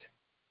what?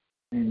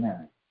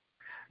 Amen.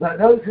 But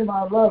those whom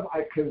I love,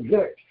 I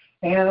convict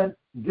and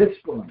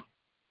discipline.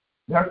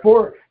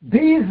 Therefore,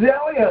 be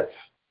zealous.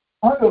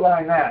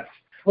 Underline that.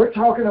 We're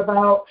talking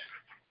about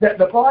that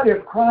the body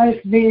of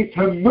Christ needs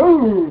to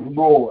move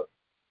more.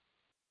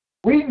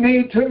 We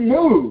need to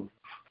move.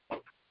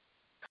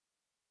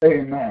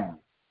 Amen.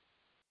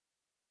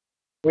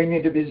 We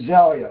need to be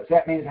zealous.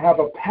 That means have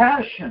a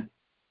passion.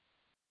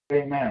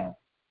 Amen.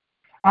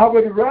 I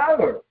would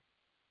rather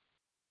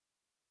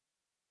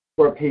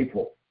for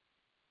people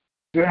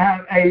to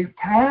have a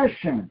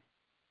passion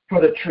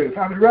for the truth.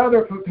 I would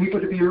rather for people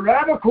to be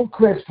radical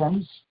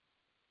Christians.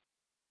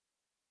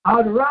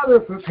 I'd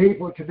rather for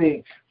people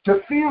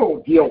to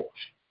feel guilt,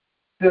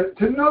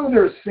 to know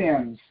their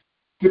sins,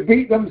 to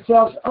beat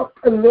themselves up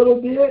a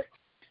little bit,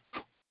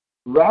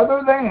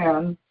 rather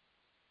than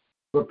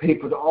for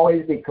people to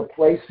always be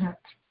complacent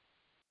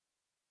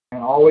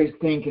and always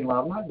thinking,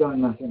 well, I've not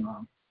done nothing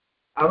wrong.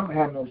 I don't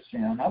have no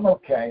sin. I'm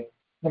okay.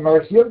 The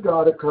mercy of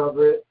God will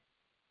cover it.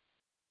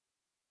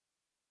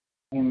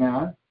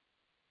 Amen.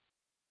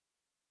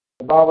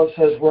 The Bible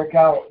says, work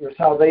out your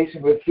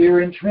salvation with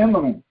fear and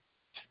trembling.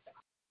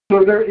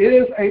 So there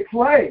is a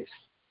place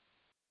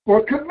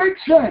for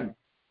conviction.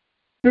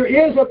 There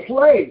is a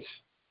place.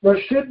 There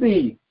should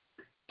be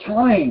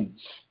times.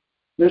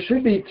 There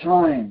should be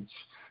times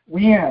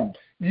when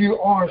you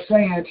are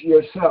saying to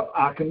yourself,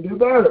 I can do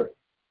better.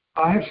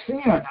 I have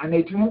sinned. I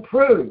need to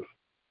improve.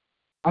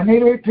 I need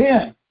to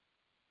repent.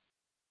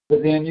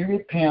 But then you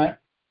repent,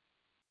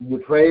 and you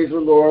praise the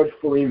Lord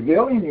for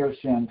revealing your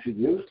sin to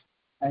you,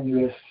 and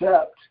you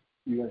accept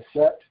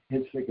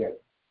His forgiveness.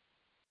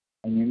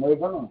 And you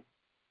move on.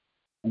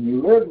 And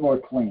you live more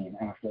clean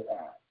after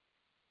that.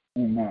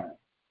 Amen.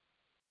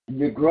 And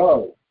you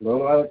grow,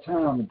 little at a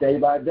time, day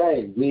by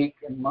day, week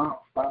and month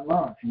by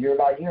month, year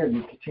by year.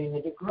 You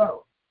continue to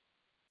grow.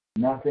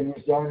 Nothing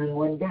is done in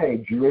one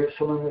day.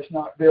 Jerusalem is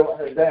not built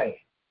in a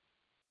day.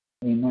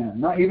 Amen.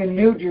 Not even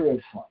New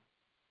Jerusalem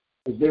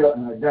is built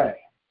in a day.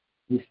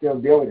 He's still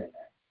building it.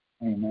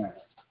 Amen.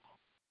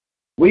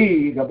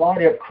 We, the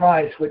body of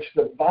Christ, which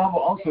the Bible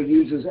also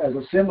uses as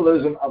a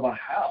symbolism of a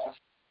house,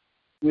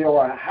 we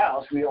are a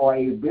house. We are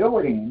a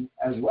building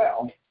as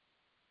well.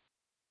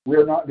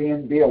 We're not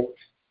being built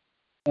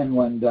in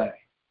one day.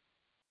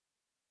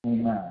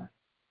 Amen.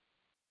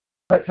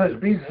 It says,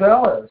 be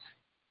zealous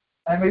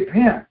and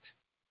repent.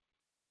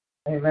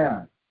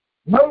 Amen.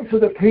 Most of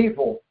the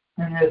people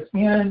in this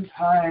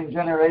end-time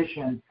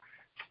generation,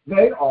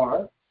 they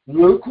are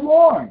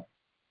lukewarm.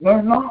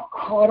 They're not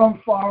hot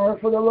on fire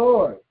for the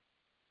Lord.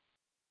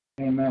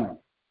 Amen.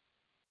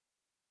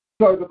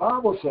 So the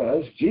Bible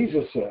says,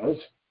 Jesus says,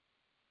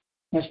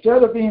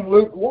 instead of being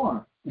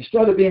lukewarm,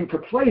 instead of being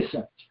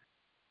complacent,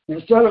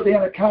 instead of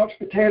being a couch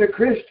potato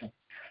Christian,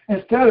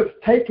 instead of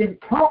taking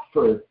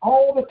comfort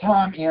all the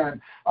time in,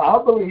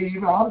 I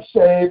believe, I'm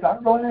saved,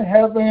 I'm going to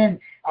heaven,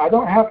 I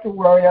don't have to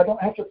worry, I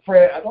don't have to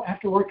pray, I don't have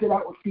to work it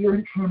out with fear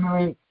and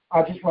trembling,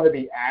 I just want to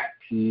be at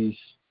peace.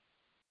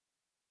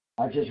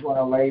 I just want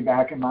to lay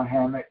back in my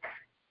hammock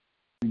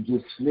and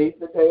just sleep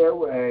the day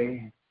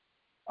away.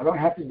 I don't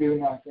have to do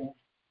nothing.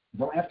 I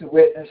don't have to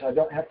witness. I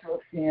don't have to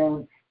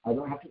offend. I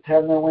don't have to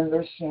tell them when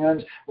their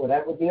sins. Well,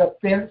 that would be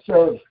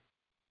offensive.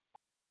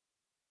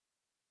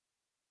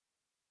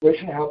 We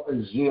should have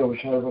a zeal. We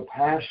should have a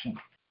passion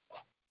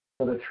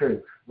for the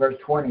truth. Verse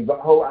 20,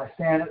 behold, I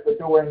stand at the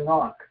door and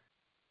knock.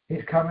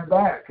 He's coming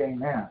back.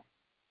 Amen.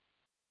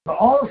 But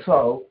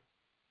also,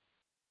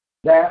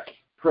 that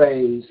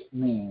phrase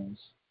means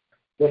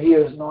that He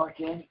is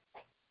knocking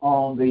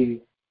on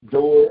the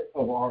door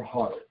of our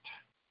heart.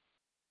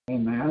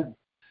 Amen.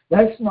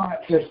 That's not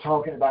just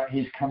talking about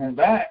He's coming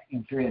back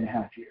in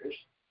 3.5 years.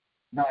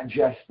 Not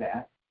just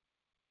that.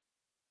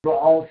 But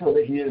also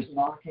that He is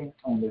knocking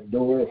on the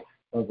door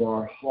of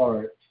our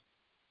heart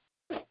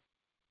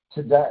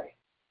today.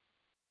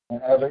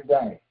 And every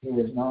day He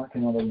is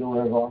knocking on the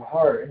door of our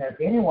heart. And if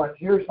anyone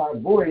hears my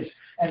voice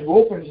and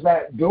opens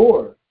that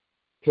door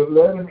to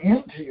let Him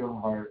into your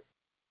heart,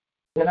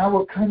 then I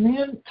will come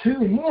in to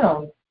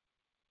Him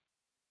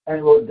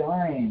and will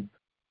dine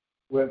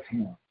with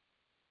Him.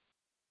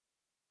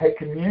 Take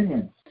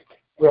communion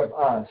with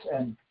us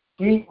and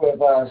eat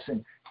with us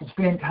and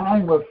spend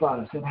time with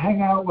us and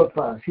hang out with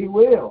us. He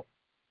will.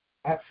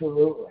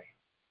 Absolutely.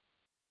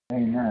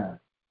 Amen.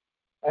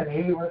 And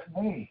He with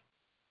me.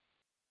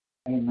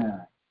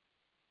 Amen.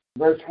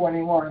 Verse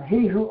 21,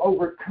 He who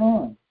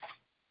overcomes.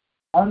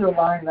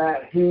 Underline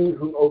that, He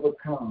who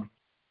overcomes.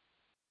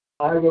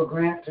 I will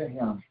grant to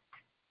him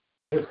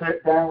to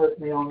sit down with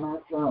me on my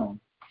throne.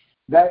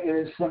 That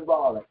is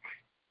symbolic.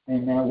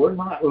 Amen. We're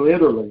not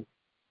literally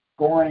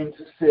going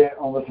to sit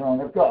on the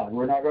throne of God.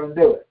 We're not going to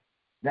do it.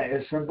 That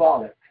is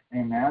symbolic.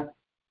 Amen.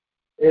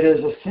 It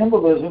is a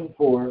symbolism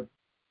for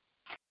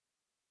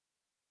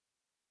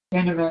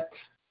intimate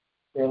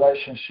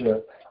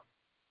relationship,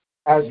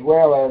 as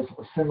well as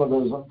a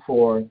symbolism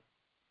for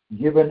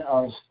giving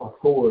us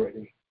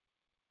authority.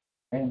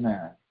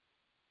 Amen.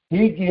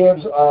 He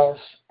gives us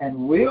and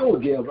will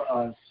give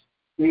us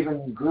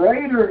even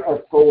greater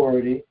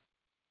authority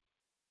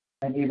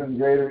and even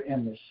greater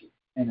intimacy,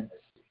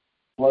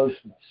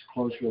 closeness,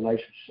 close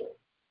relationship.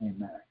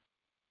 Amen.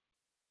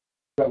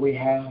 But we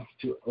have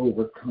to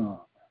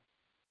overcome.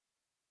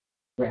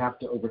 We have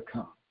to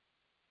overcome.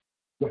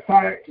 The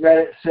fact that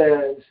it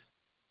says,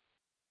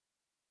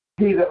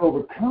 he that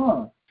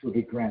overcomes will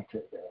be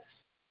granted this,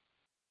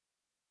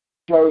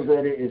 shows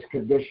that it is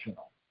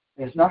conditional.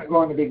 It's not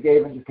going to be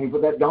given to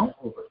people that don't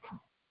overcome.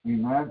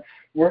 Amen.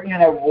 We're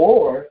in a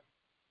war,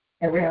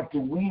 and we have to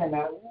win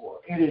that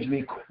war. It is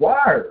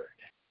required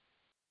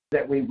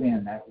that we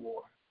win that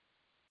war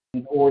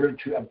in order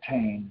to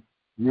obtain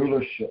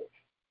rulership,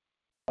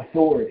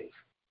 authority,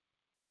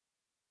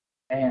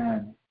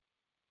 and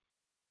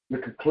the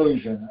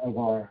conclusion of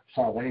our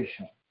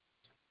salvation.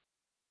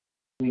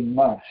 We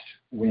must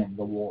win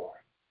the war.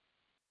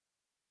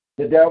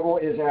 The devil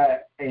is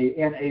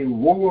in a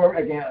war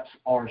against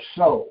our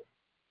soul.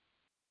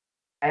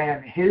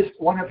 And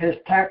one of his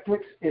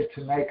tactics is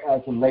to make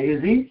us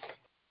lazy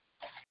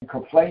and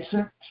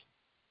complacent.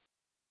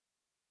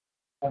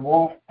 And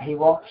he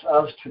wants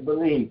us to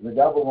believe. The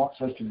devil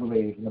wants us to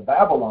believe. And the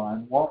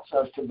Babylon wants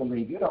us to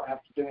believe you don't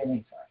have to do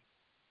anything.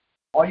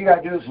 All you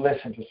got to do is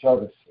listen to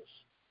services.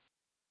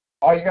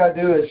 All you got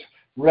to do is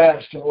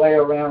rest and lay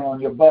around on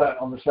your butt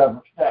on the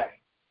seventh day.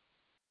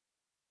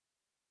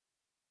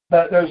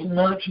 But there's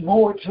much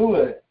more to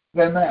it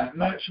than that,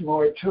 much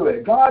more to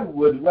it. God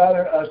would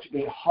rather us to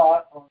be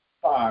hot on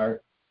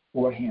fire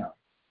for Him,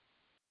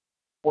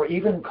 or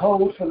even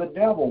cold for the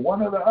devil,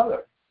 one or the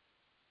other.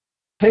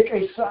 Pick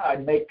a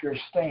side, make your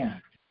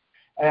stand.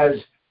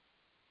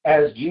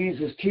 As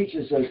Jesus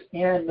teaches us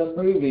in the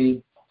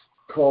movie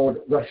called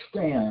The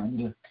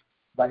Stand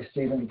by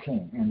Stephen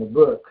King, in the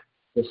book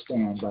The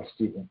Stand by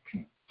Stephen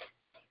King.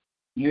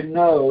 You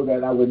know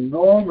that I would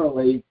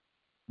normally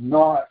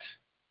not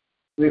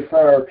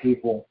refer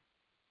people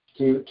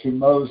to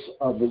most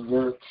of the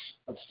works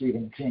of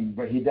Stephen King,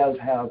 but he does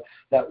have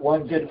that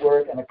one good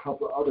work and a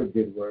couple of other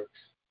good works.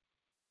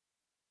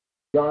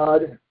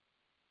 God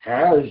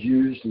has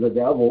used the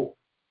devil.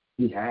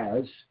 He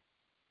has.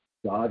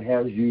 God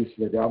has used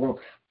the devil.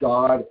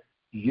 God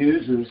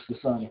uses the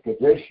son of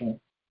perdition.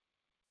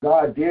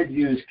 God did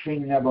use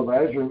King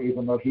Nebuchadnezzar,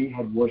 even though he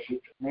had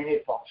worshipped many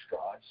false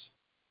gods.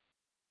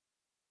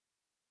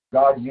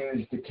 God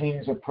used the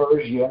kings of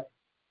Persia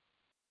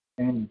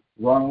and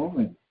Rome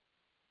and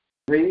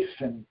Greece,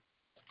 and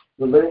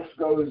the list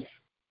goes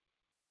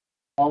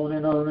on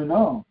and on and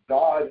on.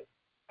 God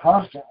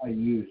constantly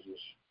uses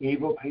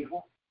evil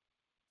people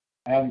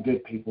and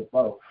good people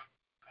both.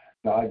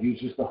 God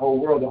uses the whole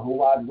world. The whole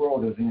wide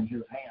world is in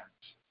His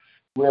hands.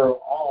 We're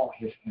all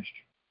His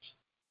instruments,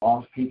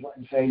 lost people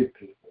and saved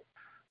people.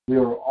 We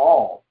are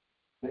all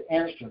the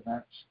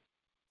instruments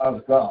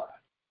of God.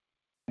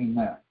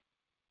 Amen.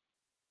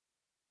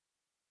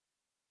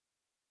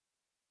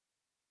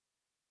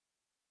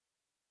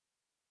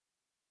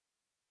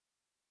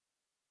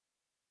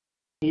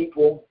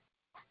 People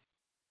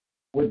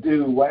would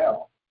do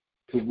well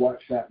to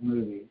watch that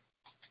movie,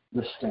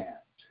 The Stand.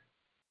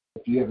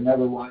 If you have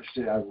never watched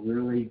it, I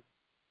really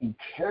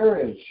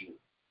encourage you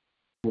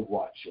to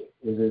watch it.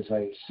 It is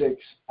a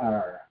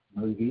 6-hour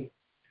movie.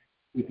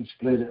 You can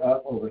split it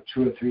up over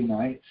 2 or 3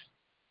 nights.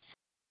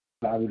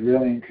 But I would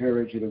really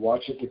encourage you to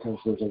watch it because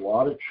there's a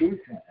lot of truth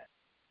in it.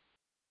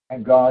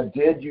 And God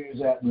did use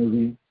that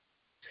movie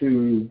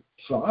to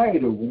try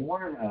to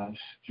warn us.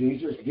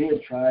 Jesus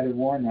did try to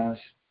warn us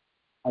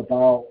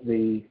about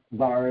the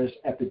virus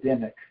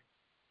epidemic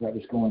that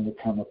was going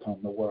to come upon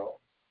the world.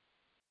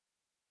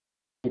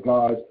 So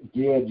God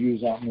did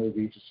use that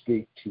movie to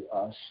speak to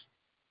us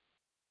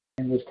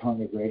in this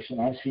congregation,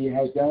 as He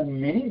has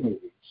done many movies.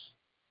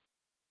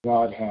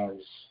 God has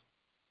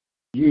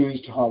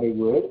used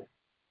Hollywood.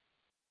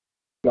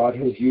 God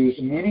has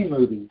used many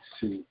movies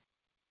to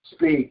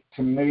speak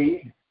to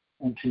me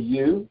and to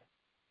you,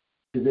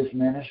 to this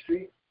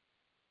ministry.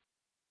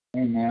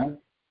 Amen.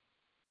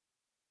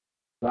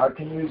 God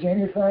can use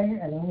anything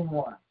and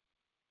anyone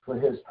for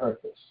His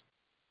purpose.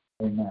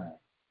 Amen.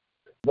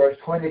 Verse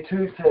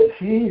 22 says,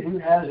 He who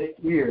has an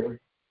ear,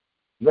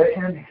 let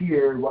him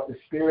hear what the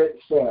Spirit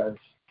says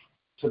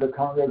to the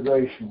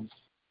congregations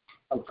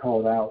of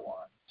called out ones.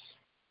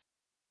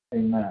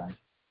 Amen.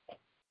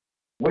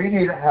 We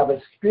need to have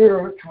a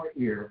spiritual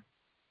ear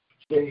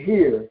to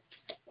hear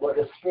what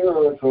the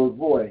spiritual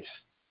voice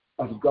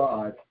of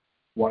God,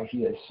 what He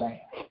is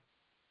saying.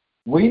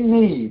 We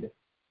need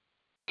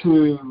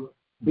to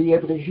be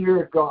able to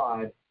hear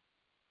God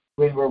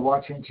when we're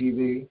watching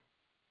TV,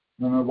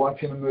 when we're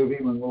watching a movie,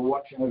 when we're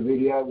watching a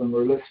video, when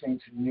we're listening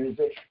to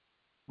music,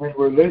 when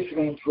we're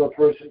listening to a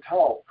person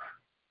talk.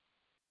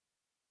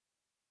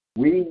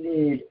 We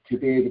need to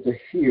be able to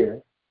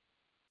hear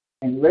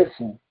and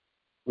listen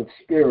with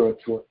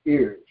spiritual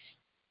ears.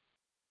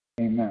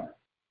 Amen.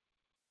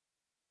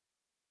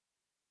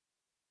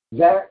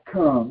 That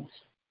comes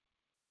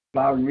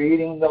by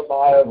reading the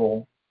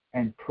Bible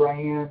and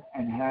praying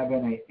and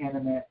having an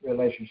intimate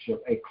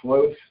relationship, a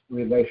close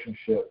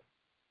relationship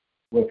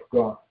with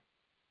God.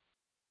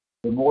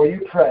 The more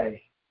you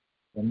pray,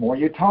 the more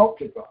you talk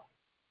to God,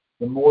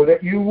 the more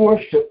that you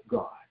worship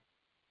God,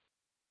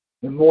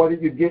 the more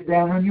that you get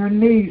down on your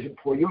knees and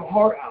pour your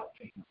heart out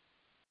to Him,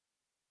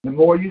 the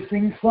more you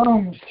sing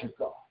songs to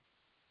God,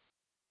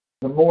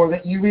 the more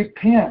that you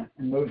repent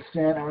and move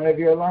sin out of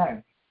your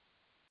life.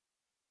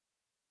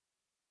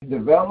 To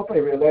develop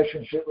a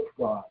relationship with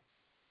God,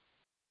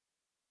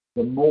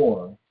 the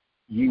more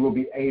you will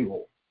be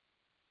able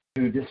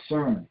to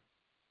discern,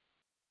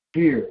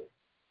 hear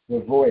the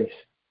voice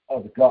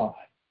of God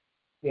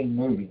in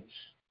movies,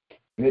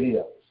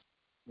 videos,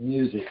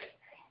 music,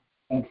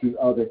 and through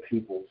other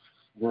people's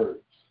words.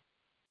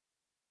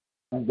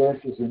 And this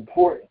is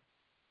important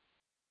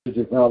to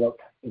develop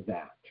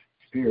that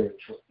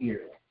spiritual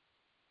ear.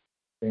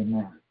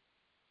 Amen.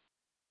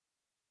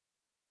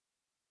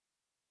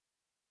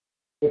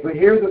 If we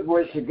hear the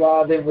voice of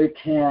God, then we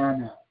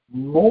can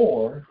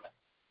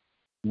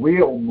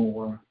will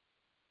more,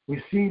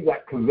 receive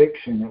that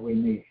conviction that we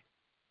need.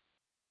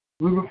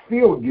 We will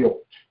feel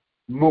guilt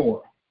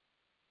more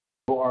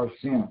for our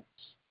sins,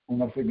 and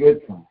that's a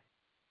good thing.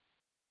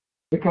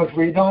 Because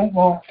we don't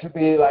want to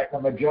be like the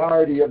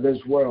majority of this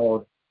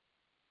world,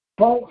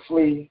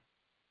 falsely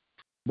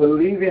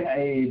believing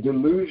a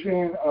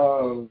delusion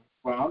of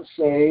well, I'm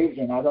saved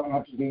and I don't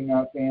have to do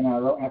nothing. I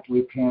don't have to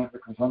repent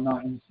because I'm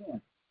not in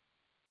sin.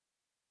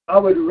 I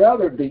would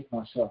rather beat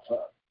myself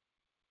up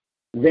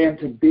than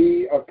to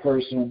be a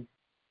person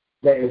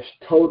that is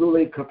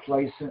totally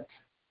complacent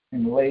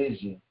and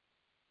lazy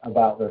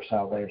about their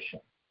salvation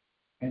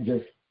and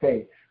just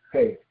faith,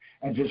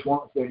 and just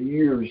wants their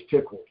ears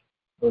tickled.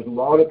 There's a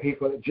lot of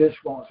people that just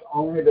wants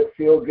only the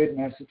feel-good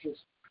messages,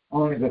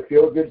 only the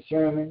feel-good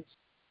sermons,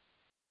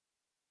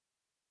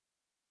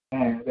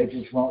 and they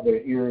just want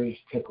their ears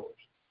tickled.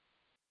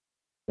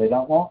 They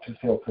don't want to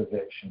feel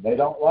conviction. They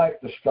don't like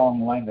the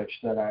strong language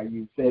that I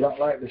use. They don't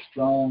like the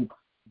strong,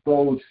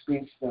 bold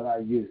speech that I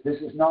use.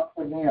 This is not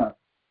for them.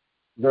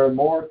 They're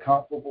more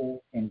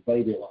comfortable in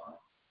Babylon.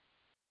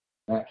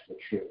 That's the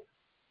truth.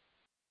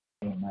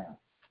 Amen.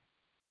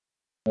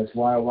 That's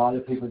why a lot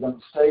of people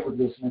don't stay with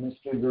this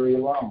ministry very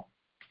long.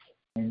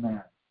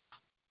 Amen.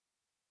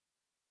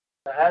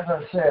 As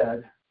I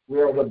said, we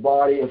are the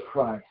body of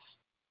Christ.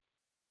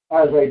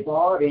 As a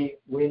body,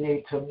 we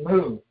need to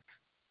move.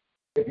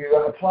 If you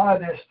apply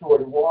this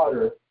toward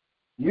water,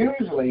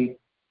 usually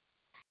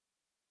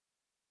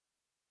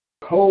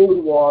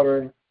cold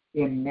water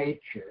in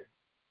nature,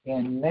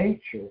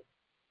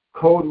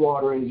 cold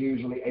water is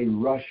usually a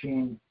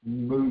rushing,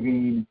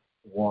 moving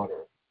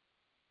water.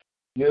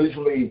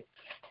 Usually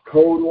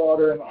cold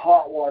water and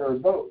hot water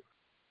both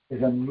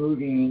is a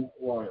moving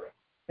water.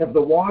 If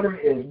the water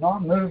is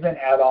not moving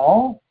at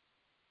all,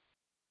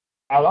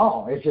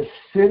 it's just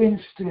sitting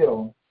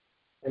still,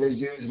 it is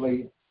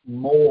usually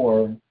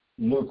more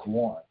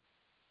lukewarm,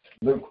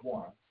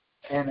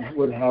 and it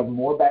would have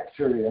more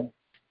bacteria,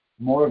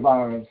 more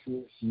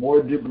viruses,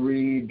 more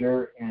debris,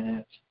 dirt in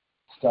it,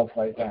 stuff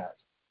like that.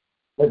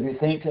 But if you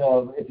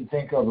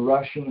think of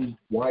rushing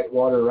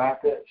whitewater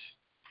rapids,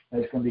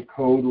 it's going to be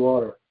cold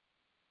water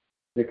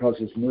because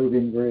it's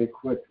moving very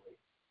quickly.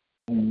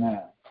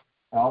 Amen.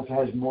 It also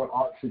has more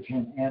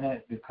oxygen in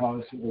it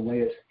because of the way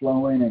it's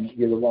flowing, and you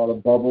get a lot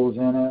of bubbles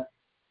in it.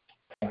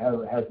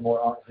 It has more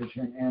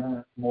oxygen in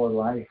it, more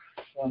life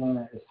in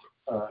it. It's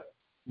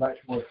much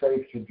more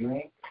safe to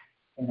drink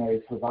in a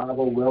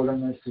survival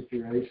wilderness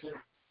situation.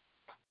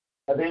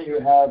 And then you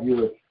have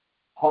your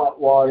hot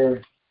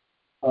water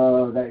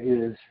that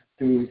is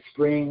through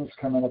springs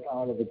coming up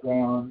out of the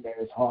ground.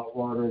 There is hot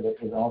water that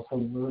is also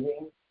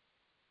moving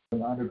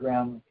from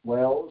underground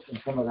wells, and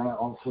some of that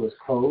also is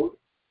cold,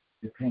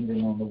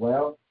 depending on the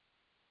well.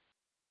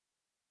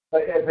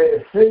 But if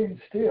it is sitting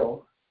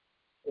still,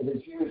 it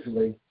is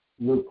usually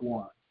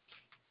lukewarm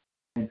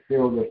and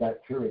filled with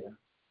bacteria,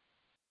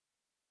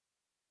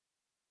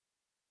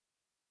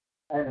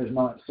 and is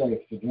not safe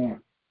to drink.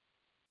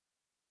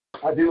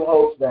 I do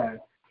hope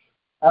that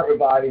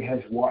everybody has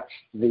watched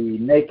the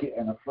Naked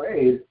and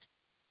Afraid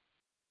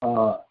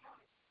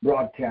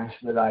broadcast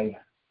that I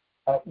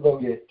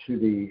uploaded to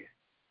the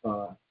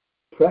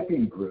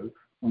prepping group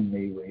on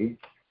MeWe.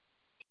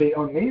 See,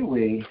 on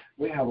MeWe,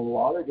 we have a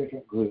lot of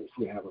different groups.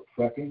 We have a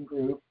prepping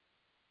group.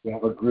 We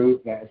have a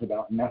group that is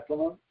about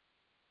Nephilim.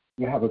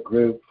 We have a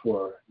group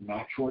for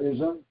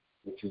naturalism,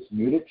 which is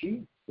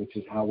nudity, which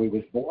is how we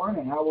was born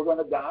and how we're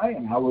going to die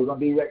and how we're going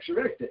to be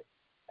resurrected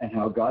and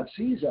how God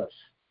sees us.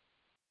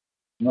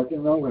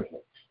 Nothing wrong with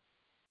it.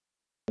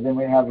 And then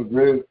we have a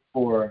group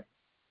for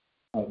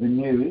the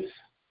news.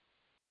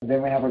 And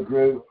then we have a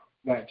group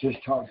that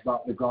just talks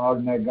about the Gog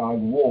and Magog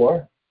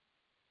war.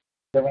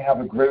 Then we have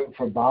a group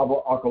for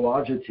Bible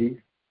archaeological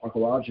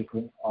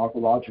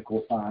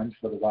signs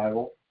for the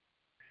Bible.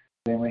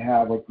 Then we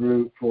have a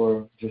group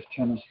for just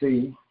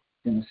Tennessee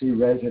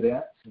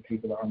residents, the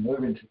people that are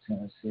moving to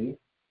Tennessee,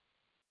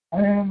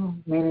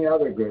 and many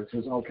other groups.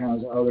 There's all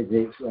kinds of other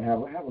groups we have.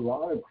 We have a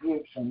lot of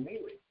groups on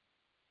MeWe.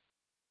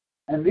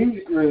 And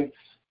these groups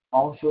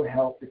also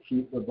help to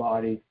keep the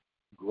body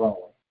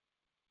growing.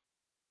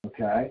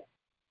 Okay?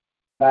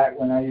 Back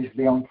when I used to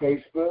be on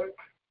Facebook,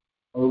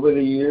 over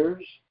the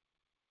years,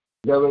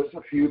 there was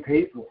a few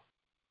people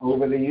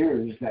over the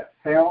years that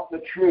found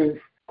the truth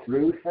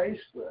through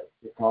Facebook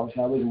because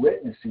I was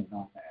witnessing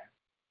on that.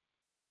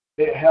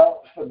 It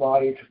helps the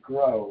body to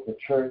grow, the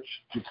church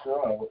to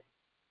grow.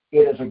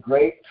 It is a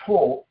great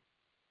tool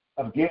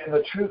of getting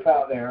the truth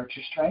out there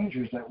to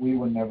strangers that we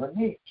will never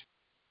meet.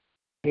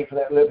 People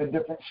that live in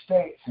different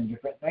states and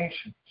different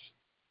nations.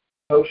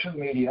 Social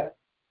media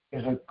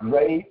is a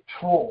great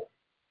tool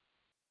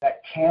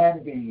that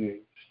can be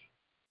used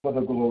for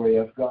the glory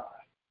of God.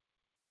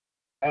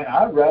 And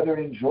I rather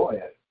enjoy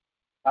it.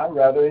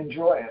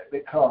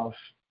 Because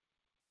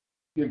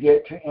you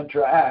get to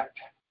interact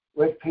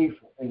with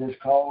people. It is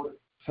called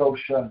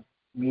social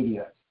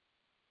media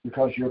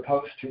because you're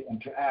supposed to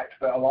interact.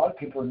 But a lot of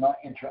people are not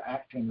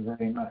interacting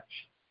very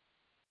much.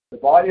 The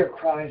body of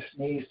Christ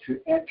needs to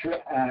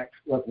interact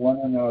with one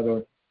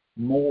another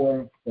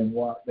more than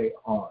what they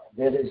are.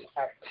 That is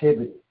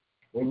activity.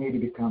 We need to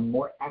become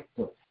more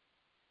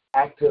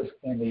active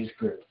in these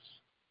groups.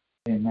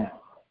 Amen.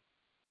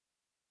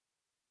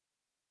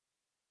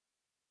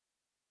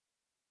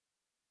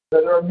 So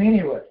there are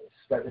many ways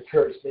that the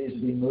church needs to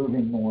be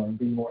moving more and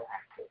be more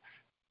active.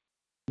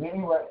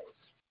 Many ways.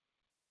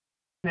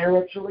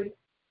 spiritually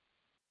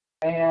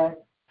and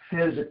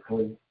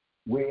physically,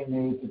 we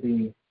need to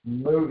be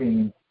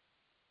moving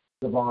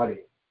the body,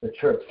 the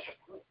church,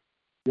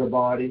 your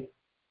body.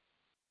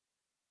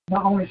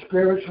 Not only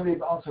spiritually,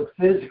 but also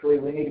physically,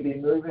 we need to be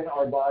moving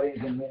our bodies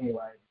in many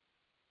ways.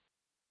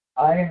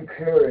 I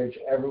encourage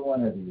every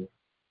one of you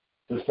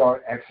to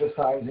start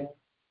exercising,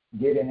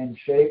 getting in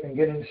shape, and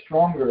getting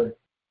stronger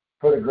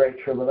for the Great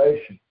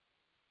Tribulation.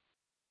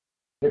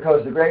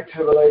 Because the Great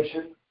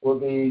Tribulation will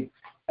be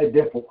a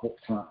difficult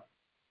time.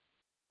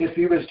 If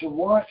you was to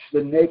watch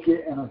the Naked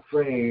and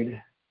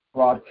Afraid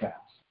broadcast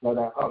that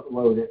I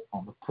uploaded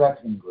on the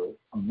Prepping group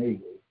on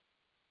MeWe,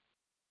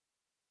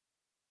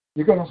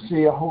 you're going to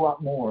see a whole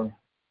lot more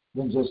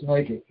than just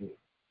naked people.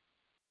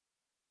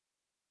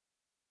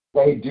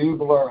 They do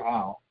blur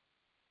out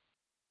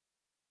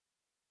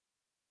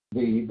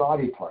the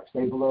body parts.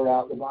 They blur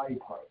out the body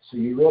parts. So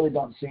you really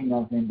don't see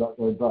nothing but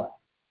their butt.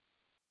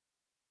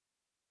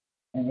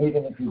 And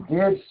even if you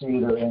did see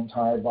their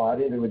entire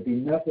body, there would be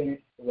nothing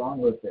wrong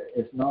with it.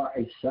 It's not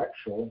a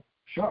sexual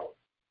show.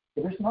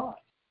 It is not.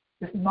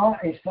 It's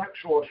not a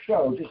sexual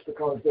show just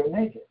because they're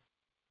naked.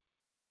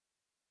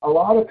 A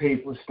lot of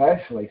people,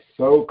 especially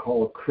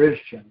so-called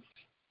Christians,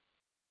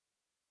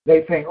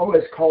 they think, oh,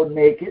 it's called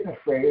Naked and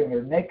Afraid, and there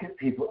are naked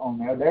people on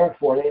there,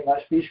 therefore they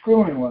must be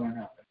screwing one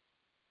another.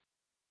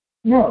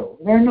 No,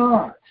 they're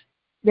not.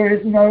 There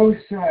is no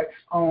sex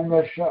on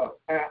the show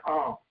at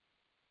all.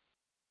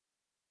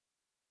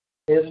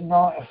 It is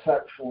not a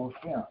sexual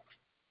film.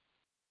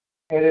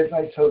 It is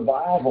a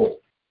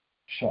survival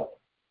show.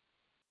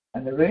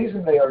 And the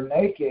reason they are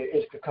naked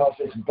is because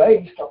it's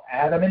based on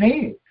Adam and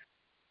Eve.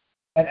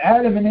 And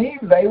Adam and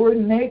Eve, they were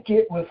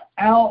naked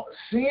without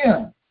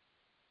sin.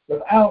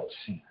 Without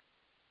sin.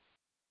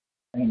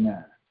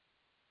 Amen.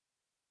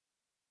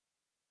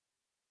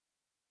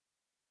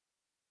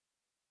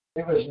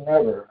 It was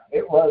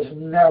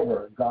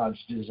never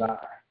God's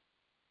desire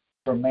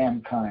for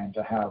mankind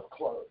to have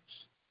clothes.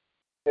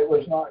 It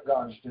was not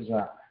God's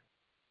desire.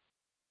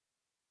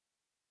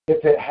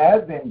 If it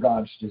had been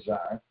God's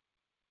desire,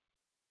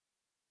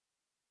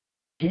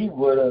 He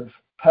would have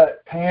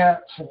put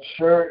pants and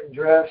shirt and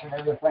dress and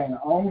everything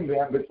on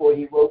them before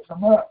He woke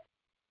them up.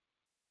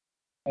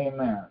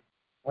 Amen.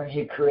 When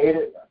He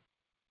created them.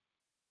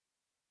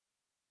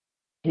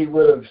 He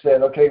would have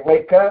said, okay,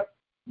 wake up,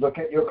 look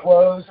at your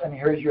clothes, and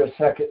here's your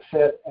second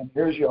set, and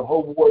here's your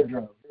whole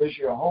wardrobe. Here's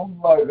your whole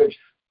luggage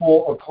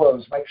full of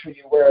clothes. Make sure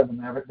you wear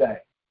them every day.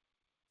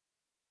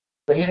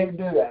 But He didn't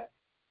do that.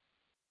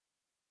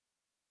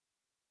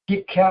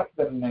 He kept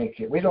them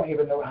naked. We don't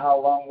even know how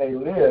long they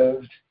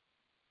lived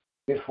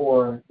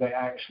before they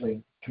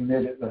actually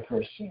committed the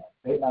first sin.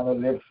 They might have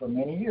lived for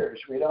many years.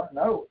 We don't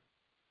know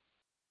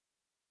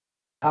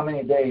how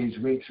many days,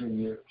 weeks, or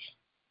years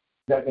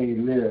that they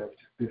lived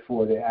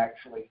before they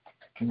actually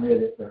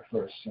committed their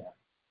first sin.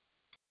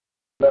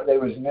 But they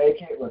was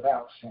naked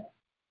without sin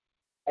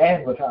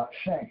and without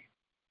shame.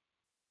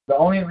 The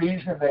only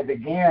reason they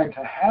began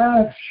to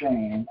have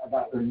shame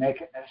about their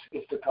nakedness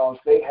is because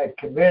they had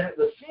committed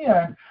the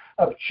sin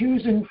of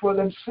choosing for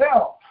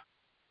themselves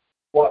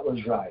what was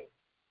right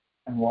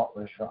and what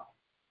was wrong.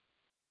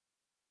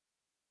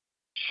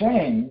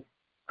 Shame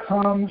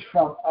comes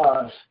from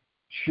us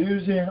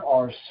choosing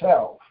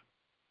ourselves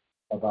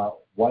about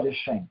what is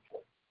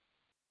shameful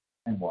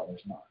and what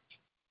is not.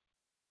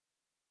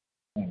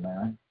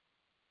 Amen.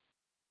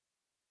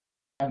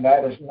 And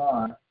that is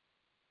not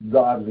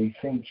godly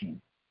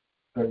thinking,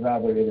 but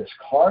rather it is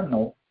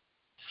carnal,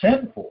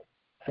 sinful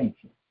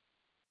thinking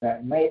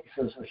that makes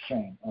us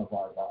ashamed of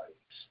our bodies.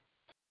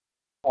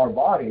 Our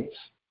bodies,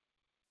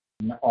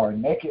 our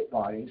naked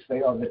bodies,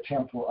 they are the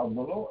temple of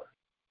the Lord.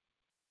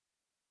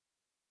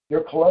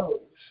 Your clothes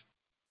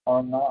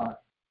are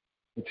not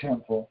the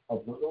temple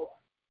of the Lord.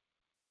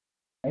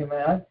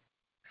 Amen.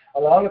 A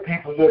lot of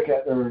people look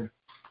at their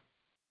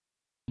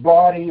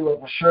body with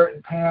a shirt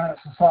and pants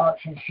and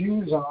socks and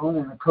shoes on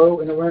and a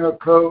coat and a winter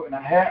coat and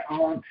a hat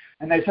on,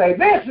 and they say,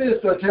 this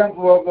is the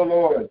temple of the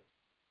Lord.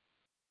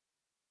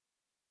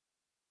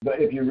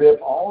 But if you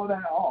rip all of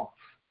that off,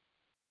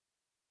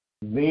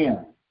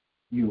 then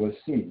you will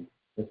see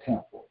the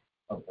temple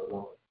of the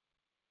Lord.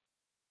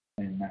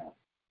 Amen.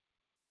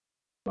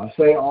 I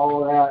say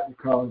all that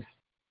because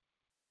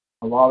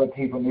a lot of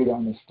people need to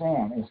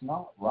understand it's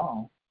not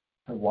wrong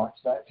to watch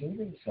that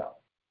TV show.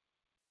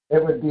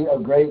 It would be a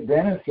great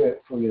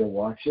benefit for you to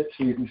watch it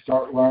so you can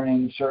start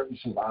learning certain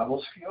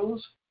survival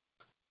skills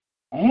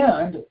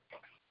and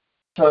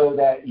so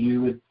that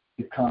you would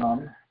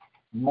become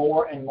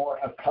more and more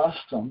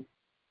accustomed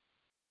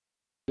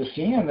to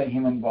seeing the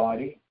human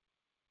body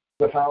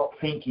without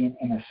thinking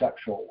in a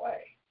sexual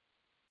way.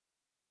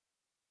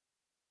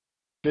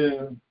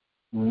 To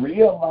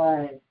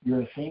realign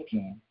your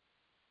thinking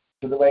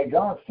to the way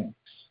God thinks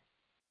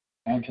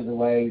and to the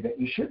way that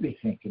you should be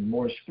thinking,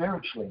 more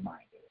spiritually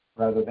minded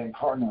rather than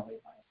carnally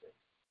minded.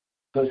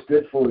 So it's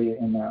good for you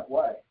in that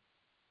way,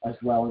 as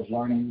well as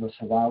learning the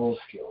survival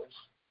skills,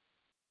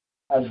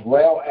 as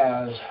well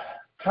as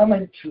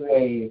coming to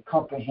a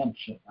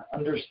comprehension, an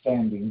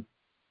understanding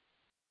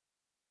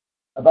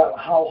about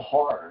how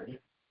hard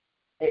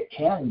it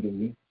can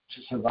be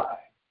to survive.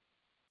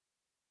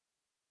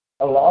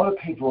 A lot of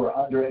people are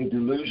under a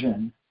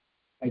delusion,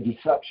 a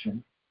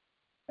deception,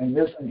 a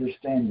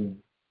misunderstanding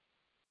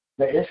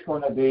that it's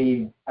going to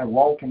be a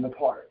walk in the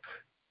park.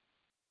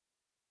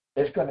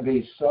 It's going to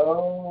be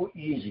so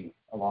easy,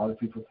 a lot of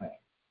people think.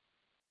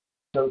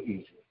 So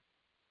easy.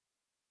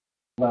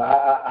 Well,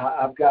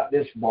 I've got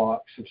this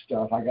box of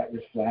stuff. I got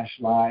this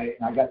flashlight,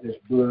 and I got this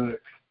book,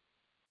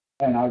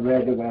 and I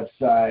read the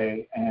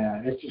website,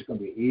 and it's just going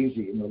to be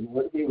easy. And the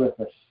Lord will be with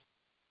us.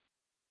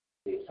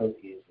 It's so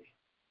easy.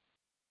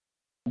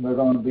 And we're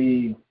going to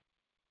be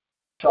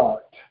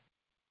shocked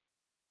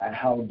at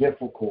how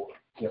difficult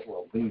it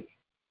will be.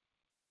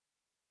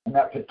 In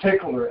that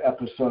particular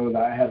episode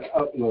I had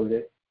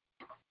uploaded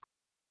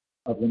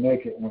of The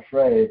Naked and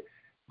Afraid,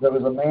 there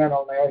was a man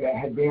on there that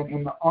had been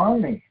in the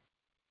army,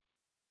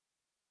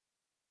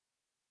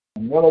 a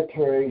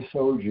military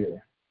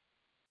soldier,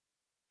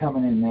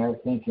 coming in there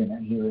thinking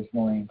that he was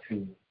going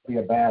to be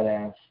a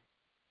badass,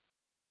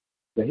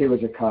 that he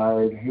was a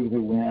coward, he was a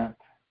wimp,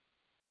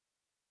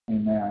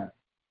 and that.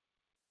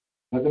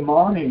 But the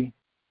mommy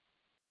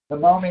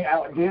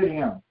outdid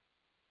him,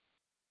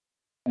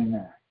 and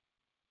that.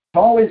 It's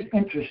always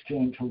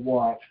interesting to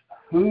watch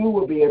who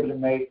will be able to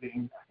make the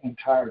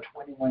entire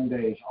 21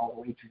 days all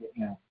the way to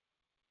the end,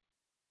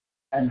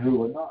 and who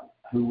will not,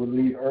 who will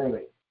leave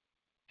early.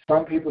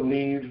 Some people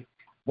leave,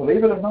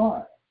 believe it or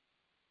not,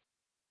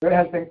 there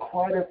has been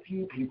quite a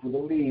few people to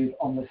leave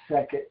on the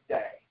second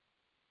day,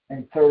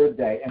 and third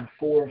day, and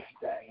fourth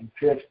day, and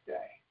fifth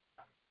day.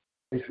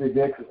 It's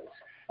ridiculous.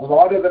 A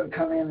lot of them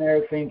come in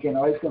there thinking,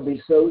 oh, it's going to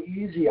be so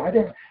easy. A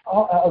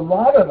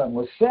lot of them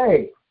will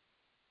say,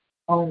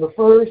 on the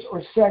first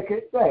or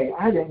second day,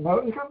 I didn't know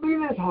it was going to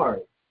be this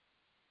hard.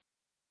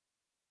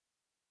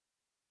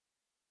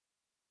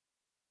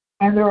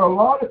 And there are a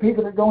lot of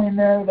people that go in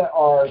there that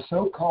are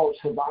so-called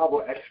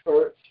survival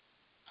experts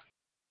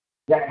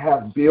that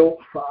have built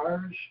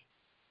fires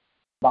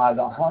by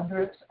the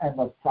hundreds and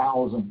the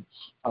thousands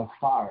of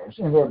fires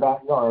in their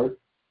backyard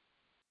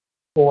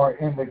or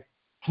in the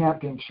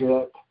camping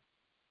trip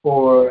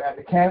or at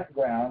the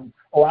campground.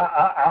 Oh,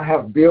 I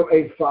have built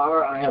a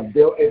fire. I have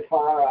built a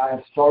fire. I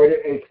have started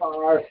a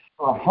fire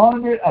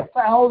 100,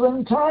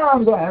 1,000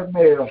 times. I have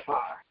made a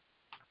fire.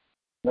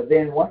 But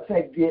then once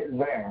they get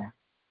there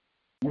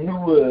in the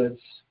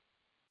woods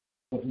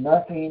with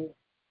nothing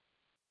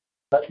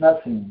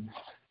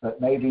but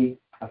maybe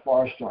a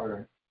fire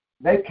starter,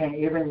 they can't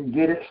even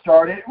get it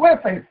started with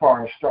a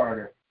fire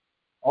starter.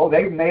 Oh,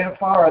 they've made a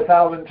fire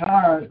 1,000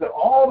 times, but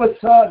all of a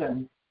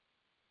sudden,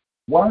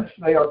 once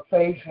they are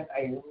facing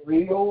a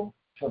real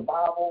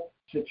survival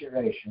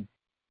situation,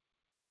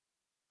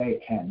 they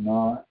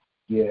cannot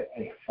get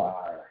a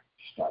fire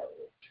started.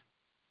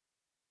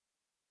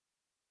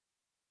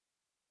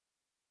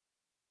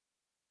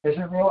 It's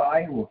a real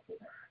eye-opener.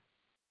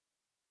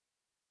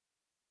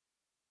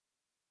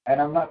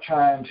 And I'm not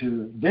trying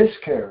to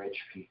discourage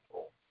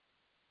people.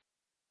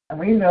 And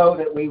we know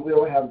that we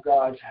will have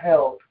God's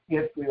help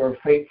if we are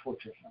faithful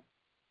to Him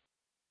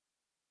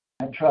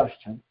and trust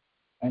Him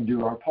and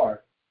do our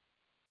part.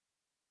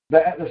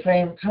 But at the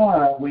same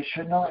time, we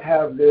should not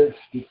have this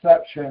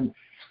deception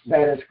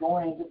that it's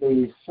going to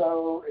be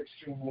so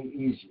extremely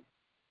easy.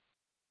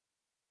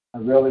 I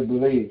really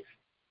believe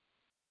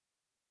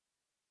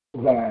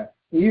that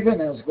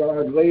even as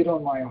God laid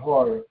on my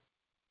heart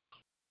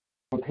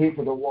for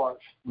people to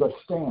watch The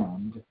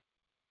Stand,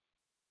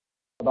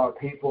 about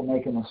people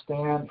making a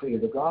stand for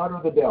either God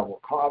or the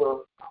devil, hot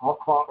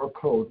or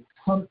cold,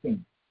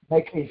 something.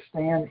 Make a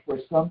stand for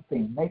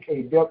something. Make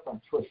a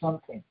difference for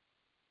something.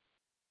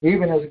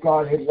 Even as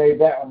God had laid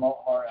that on my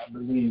heart, I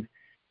believe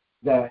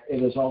that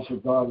it is also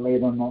God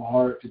laid on my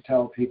heart to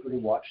tell people to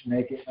watch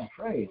Naked and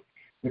Afraid,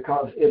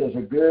 because it is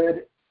a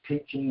good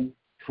teaching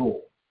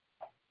tool.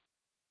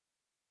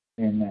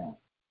 Amen.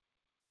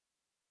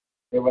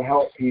 It will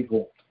help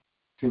people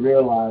to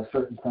realize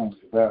certain things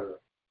better.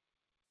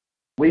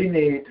 We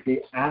need to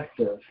be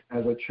active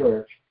as a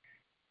church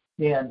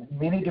in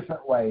many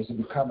different ways of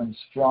becoming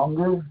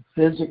stronger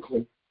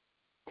physically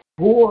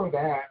for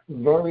that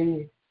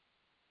very,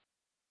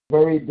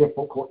 very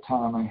difficult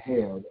time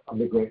ahead of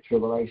the Great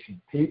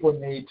Tribulation.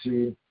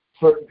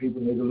 certain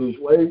people need to lose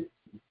weight,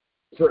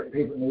 certain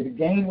people need to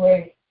gain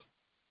weight,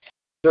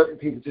 certain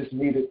people just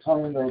need to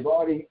tone their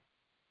body,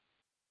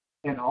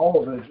 and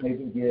all of us need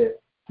to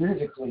get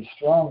physically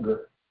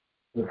stronger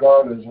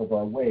regardless of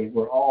our weight.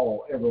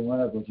 Every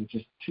one of us is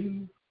just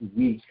too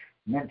weak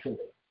mentally,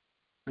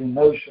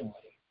 emotionally,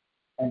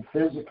 and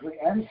physically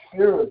and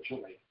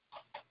spiritually.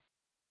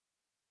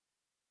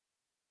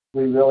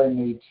 We really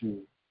need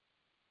to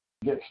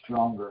get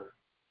stronger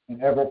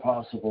in every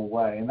possible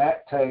way, and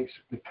that takes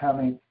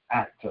becoming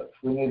active.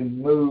 We need to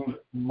move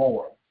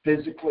more,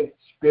 physically,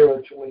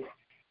 spiritually,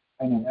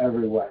 and in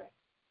every way.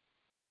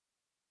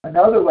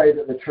 Another way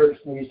that the church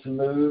needs to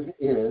move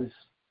is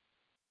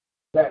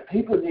that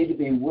people need to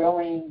be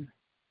willing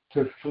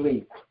to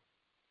flee.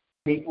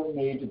 People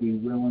need to be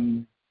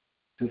willing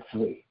to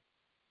flee.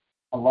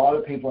 a lot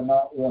of people are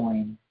not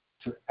willing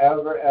to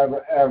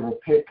ever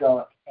pick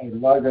up a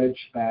luggage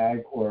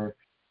bag or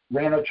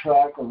rent a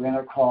truck or rent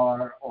a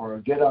car or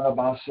get on a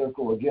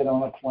bicycle or get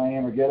on a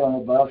plane or get on a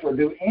bus or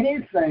do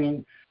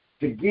anything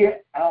to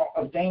get out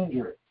of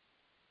danger.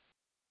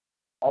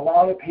 A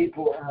lot of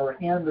people are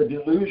in the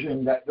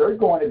delusion that they're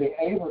going to be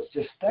able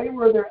to stay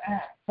where they're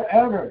at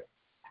forever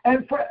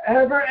and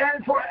forever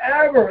and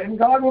forever, and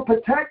God will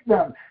protect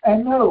them.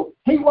 And no,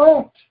 He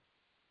won't.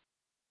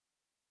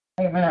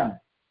 Amen.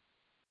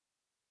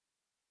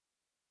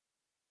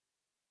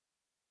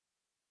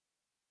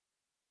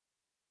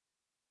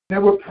 There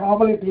will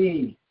probably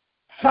be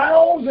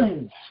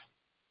thousands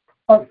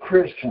of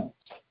Christians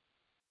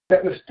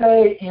that will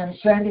stay in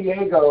San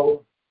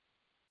Diego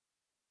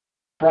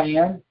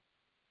praying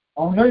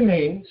on their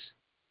knees,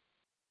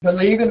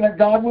 believing that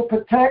God will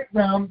protect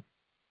them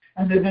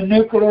and that the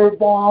nuclear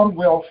bomb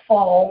will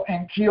fall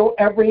and kill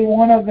every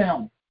one of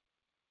them.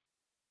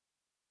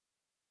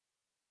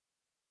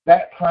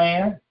 That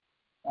praying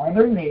on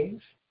their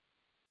knees,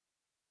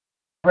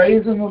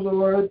 praising the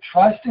Lord,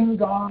 trusting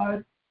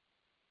God,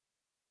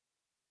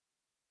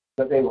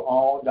 but they will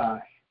all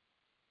die,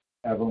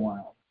 every one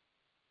of them,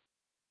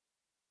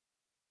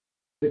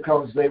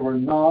 because they were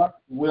not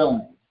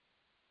willing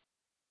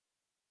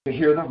to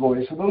hear the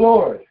voice of the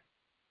Lord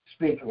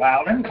speak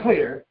loud and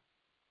clear,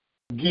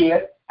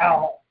 get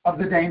out of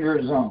the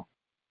danger zone.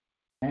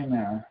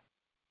 Amen.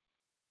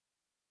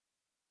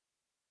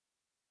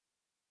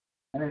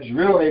 And it's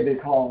really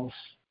because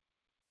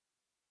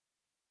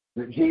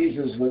that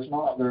Jesus was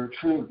not their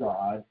true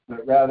God,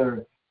 but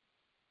rather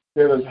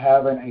they was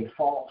having a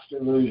false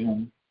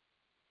delusion,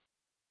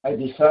 a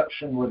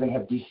deception where they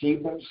have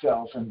deceived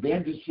themselves and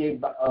been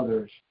deceived by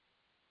others,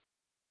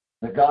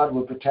 that God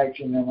will protect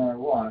you no matter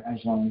what,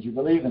 as long as you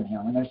believe in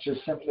Him. And that's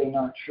just simply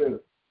not true.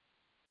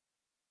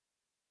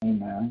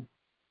 Amen.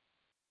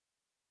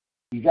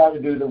 You got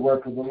to do the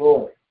work of the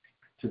Lord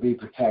to be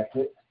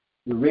protected,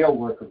 the real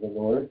work of the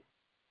Lord.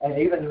 And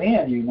even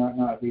then, you might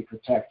not be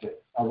protected.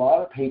 A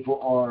lot of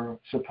people are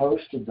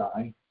supposed to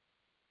die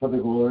for the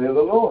glory of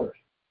the Lord,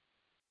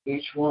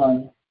 each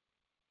one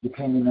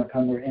depending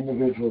upon their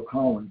individual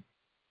calling.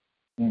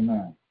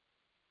 Amen.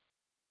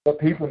 But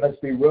people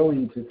must be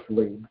willing to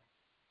flee.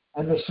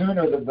 And the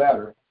sooner the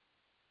better.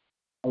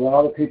 A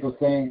lot of people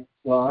think,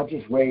 well, I'll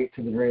just wait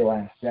to the very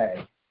last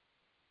day.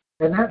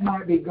 And that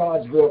might be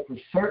God's will for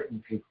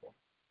certain people.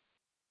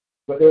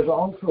 But there's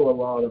also a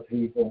lot of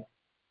people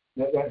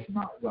that that's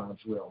not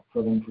God's will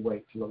for them to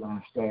wait to the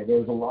last day.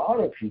 There's a lot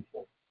of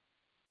people,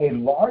 a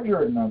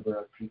larger number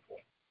of people,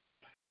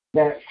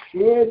 that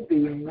should be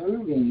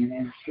moving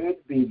and should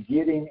be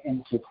getting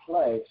into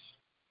place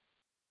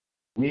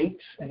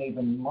weeks and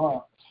even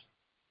months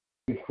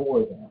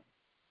before them.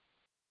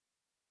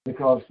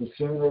 Because the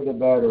sooner the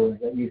better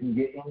that you can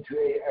get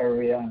into an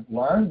area,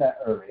 learn that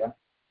area,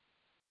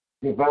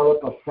 develop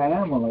a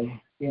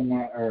family in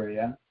that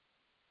area,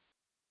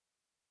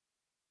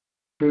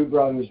 true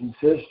brothers and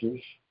sisters,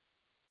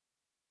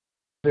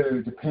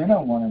 to depend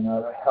on one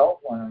another, help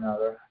one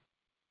another,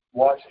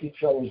 watch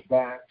each other's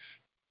backs,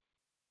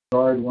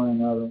 guard one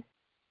another,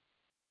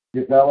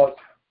 develop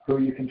who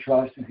you can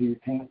trust and who you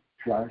can't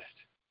trust,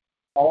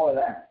 all of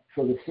that.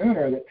 So the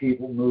sooner that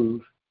people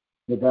move,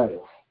 the better.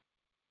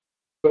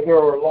 But there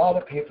are a lot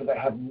of people that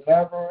have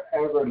never,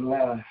 ever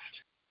left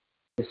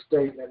the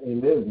state that they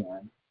live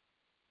in,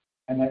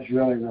 and that's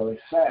really, really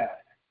sad.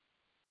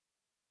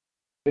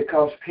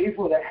 Because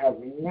people that have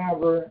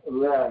never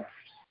left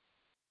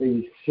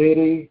the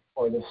city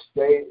or the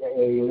state that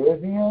they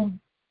live in,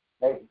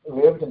 they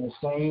lived in the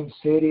same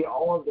city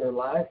all of their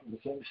life, in the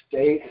same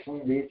state, the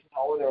same region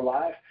all of their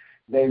life,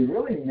 they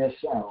really miss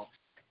out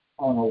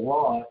on a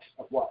lot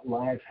of what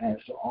life has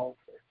to offer.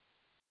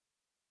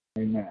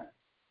 Amen.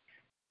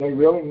 They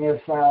really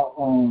miss out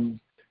on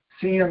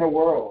seeing the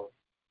world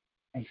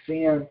and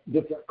seeing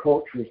different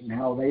cultures and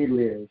how they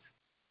live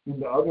in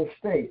the other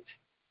states.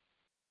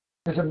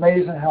 It's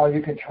amazing how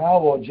you can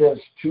travel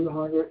just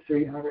 200,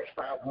 300,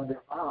 500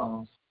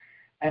 miles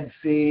and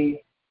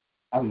see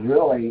a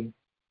really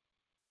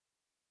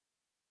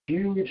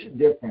huge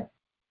difference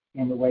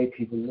in the way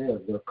people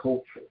live, their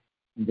culture,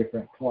 in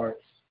different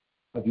parts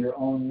of your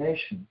own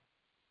nation,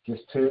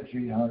 just 200 or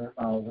 300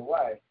 miles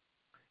away.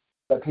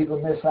 But people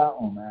miss out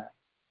on that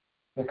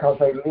because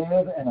they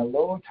live in a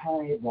little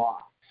tiny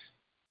box.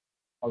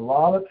 A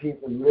lot of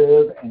people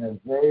live in a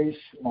very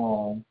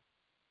small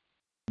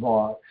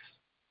box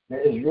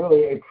that is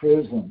really a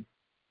prison.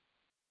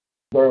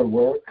 Their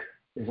work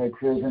is a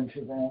prison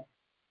to them.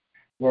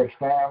 Their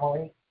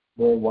family,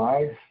 their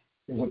wife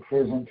is a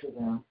prison to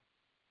them.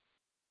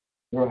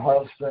 Their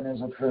husband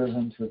is a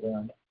prison to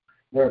them.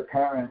 Their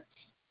parents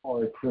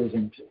are a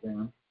prison to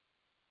them.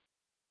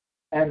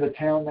 And the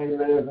town they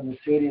live and the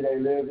city they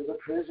live is a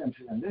prison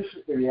to them. This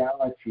is the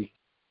reality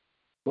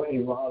for a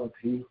lot of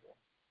people.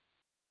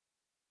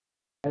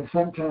 And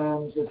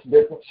sometimes it's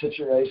different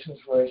situations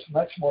where it's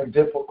much more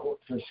difficult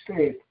to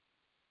escape.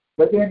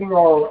 But then there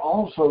are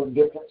also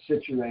different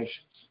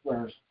situations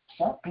where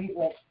some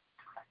people,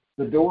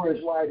 the door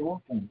is wide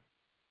open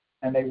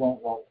and they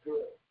won't walk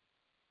through it.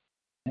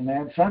 And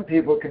then some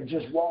people can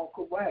just walk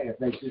away if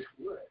they just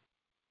would.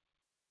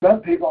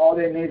 Some people, all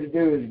they need to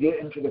do is get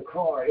into the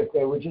car if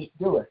they would just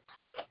do it.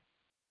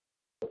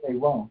 But they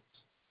won't.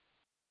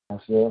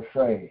 Because they're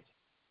afraid.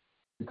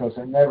 Because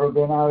they've never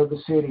been out of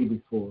the city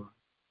before.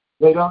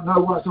 They don't know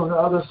what's on the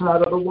other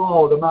side of the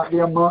wall. There might be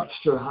a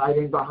monster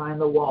hiding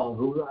behind the wall.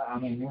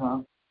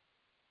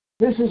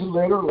 This is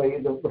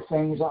literally the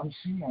things I'm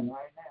seeing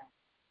right now.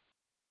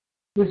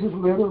 This is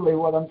literally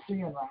what I'm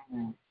seeing right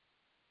now.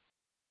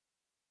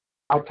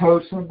 I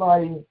told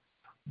somebody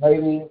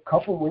maybe a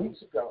couple of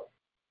weeks ago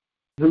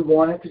who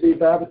wanted to be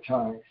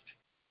baptized.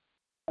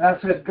 And I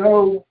said,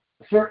 go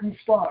a certain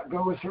spot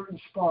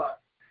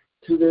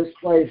to this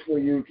place where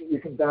you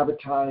can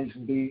baptize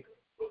and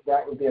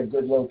that would be a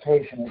good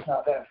location. It's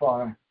not that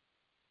far.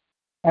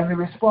 And the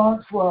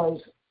response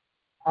was,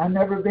 I've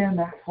never been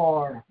that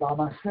far by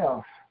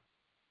myself.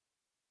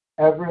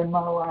 Ever in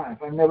my life.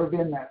 I've never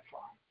been that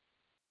far.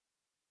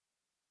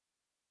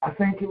 I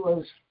think it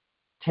was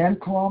 10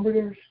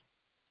 kilometers,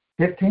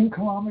 15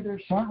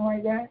 kilometers, something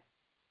like that.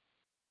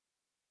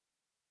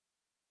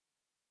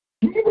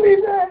 Can you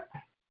believe that?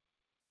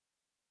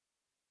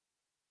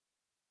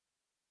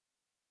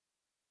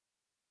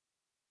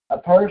 A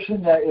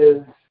person that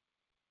is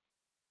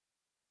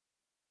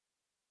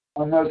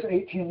almost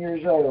 18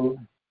 years old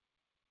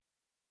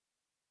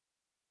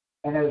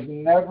and has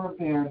never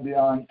been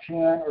beyond 10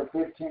 or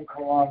 15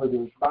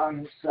 kilometers by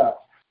himself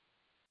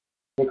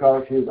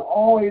because he's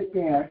always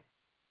been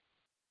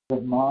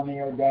with mommy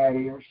or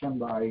daddy or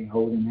somebody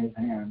holding his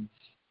hands.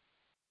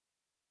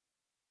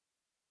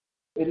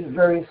 It is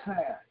very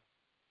sad.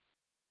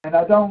 And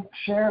I don't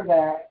share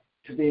that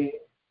to be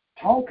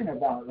talking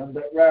about them,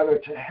 but rather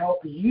to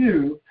help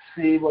you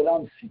see what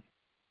I'm seeing.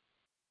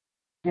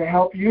 To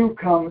help you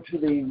come to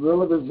the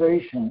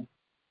realization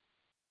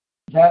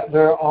that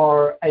there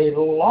are a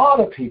lot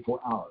of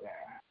people out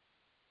there,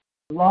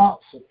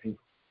 lots of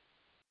people,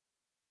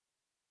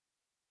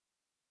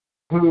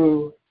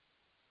 who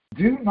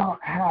do not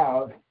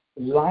have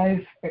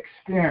life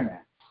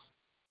experience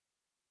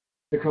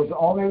because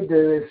all they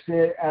do is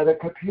sit at a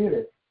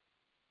computer.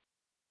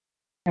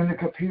 And the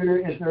computer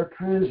is their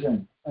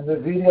prison, and the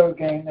video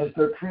game is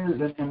their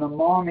prison, and the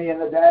mommy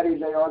and the daddy,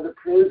 they are the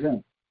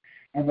prison.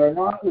 And they're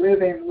not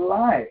living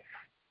life.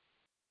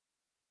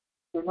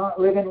 They're not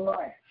living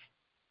life.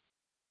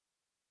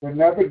 They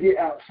never get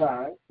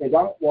outside. They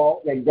don't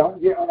walk. They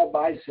don't get on a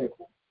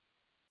bicycle.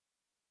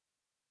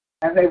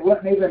 And they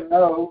wouldn't even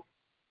know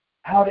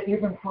how to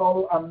even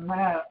follow a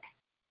map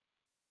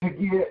to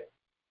get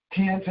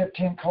 10,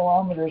 15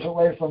 kilometers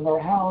away from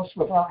their house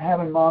without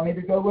having mommy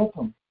to go with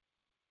them.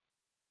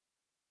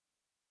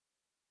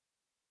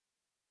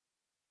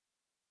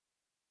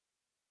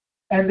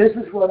 And this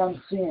is what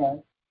I'm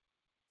seeing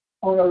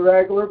on a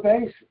regular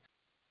basis.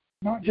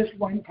 Not just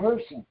one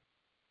person.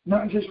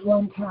 Not just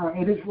one time.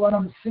 It is what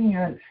I'm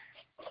seeing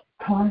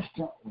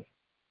constantly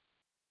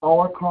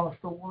all across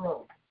the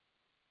world.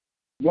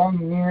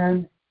 Young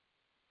men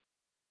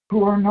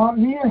who are not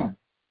men,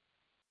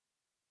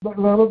 but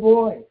little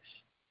boys.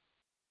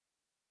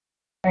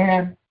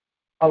 And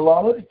a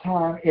lot of the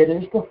time it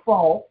is the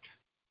fault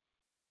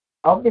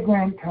of the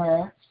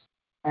grandparents,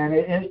 and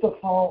it is the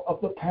fault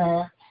of the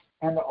parents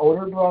and the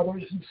older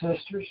brothers and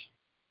sisters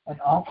and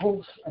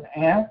uncles and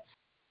aunts.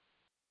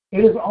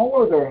 It is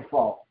all of their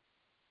fault.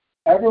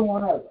 Every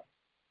one of them.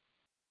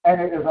 And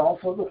it is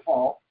also the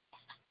fault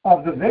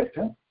of the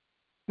victim,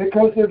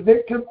 because the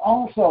victim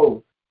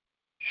also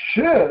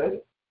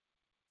should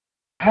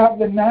have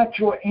the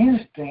natural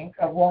instinct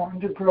of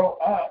wanting to grow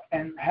up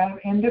and have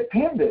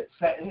independence.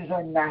 That is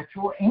a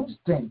natural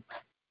instinct.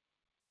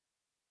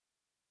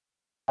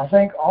 I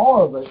think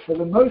all of us, for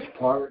the most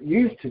part,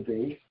 used to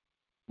be,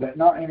 but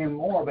not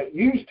anymore, but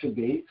used to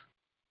be.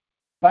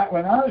 Back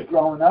when I was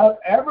growing up,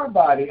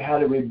 everybody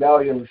had a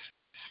rebellious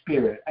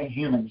spirit, a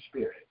human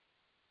spirit.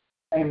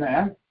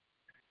 Amen.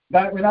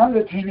 Back when I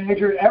was a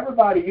teenager,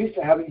 everybody used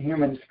to have a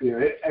human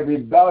spirit, a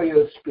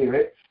rebellious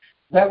spirit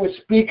that would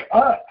speak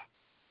up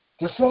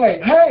to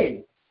say,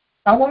 hey,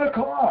 I want a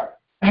car.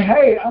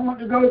 Hey, I want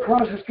to go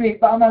across the street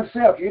by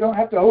myself. You don't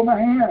have to hold my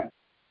hand.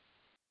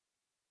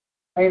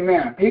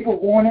 Amen. People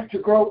wanted to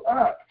grow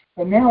up,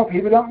 but now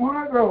people don't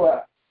want to grow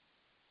up.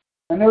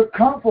 And they're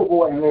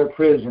comfortable in their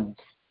prisons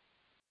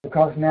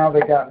because now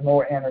they got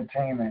more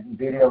entertainment and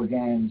video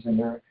games, and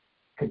they're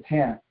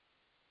content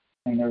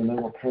in their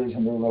little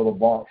prison, their little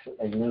box that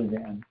they live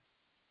in.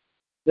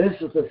 This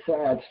is the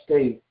sad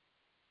state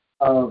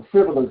of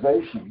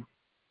civilization,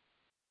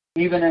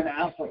 even in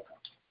Africa,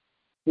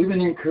 even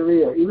in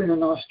Korea, even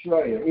in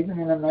Australia, even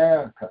in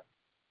America.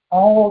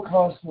 All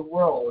across the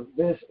world,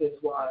 this is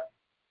what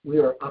we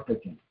are up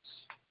against.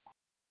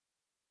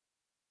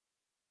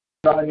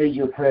 So I need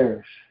your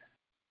prayers,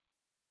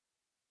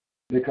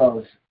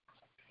 because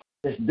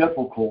it's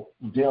difficult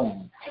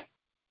dealing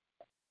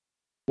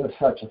with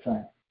such a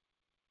thing.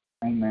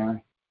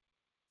 Amen.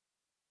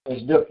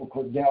 It's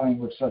difficult dealing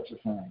with such a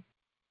thing.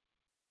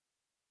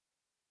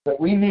 But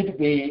we need to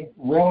be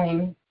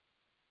willing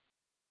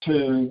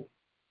to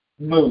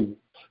moved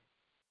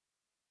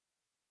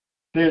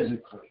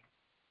physically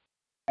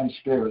and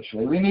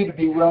spiritually. We need to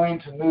be willing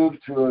to move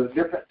to a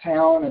different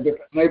town, a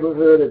different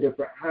neighborhood, a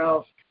different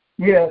house.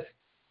 Yes,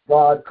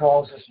 God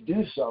calls us to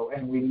do so,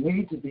 and we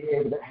need to be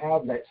able to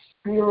have that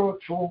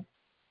spiritual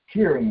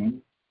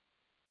hearing,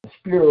 a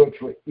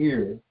spiritual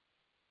ear,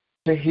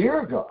 to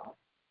hear God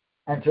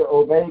and to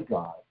obey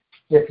God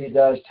if He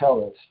does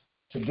tell us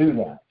to do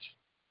that.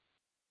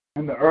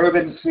 And the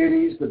urban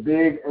cities, the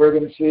big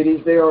urban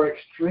cities, they are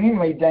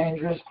extremely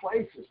dangerous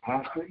places.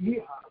 Pastor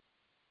Ehud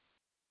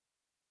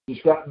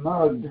just got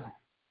mugged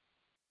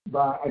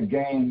by a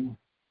gang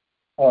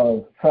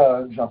of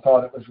thugs. I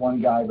thought it was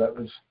one guy, but it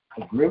was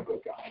a group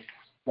of guys,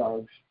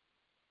 thugs.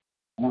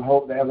 And I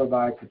hope that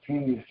everybody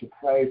continues to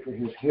pray for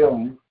his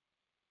healing.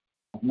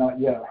 I've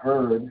not yet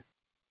heard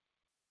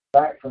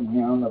back from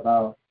him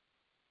about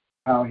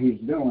how he's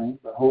doing,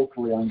 but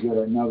hopefully I'll get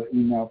another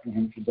email from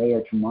him today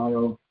or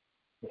tomorrow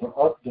with an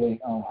update,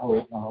 I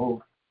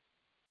hope.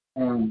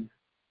 And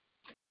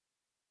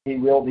he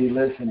will be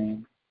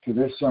listening to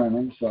this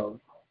sermon, so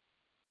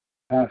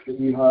Pastor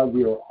Ehud,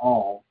 we are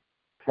all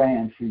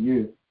praying for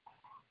you.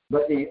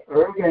 But the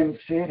urban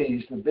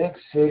cities, the big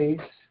cities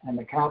and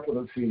the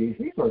capital cities,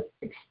 these are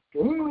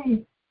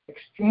extremely,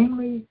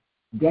 extremely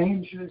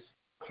dangerous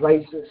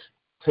places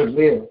to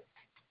live.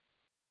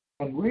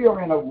 And we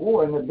are in a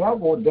war, and the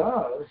devil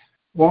does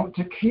want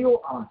to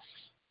kill us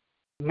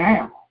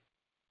now.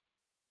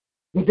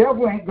 The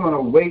devil ain't going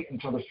to wait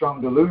until the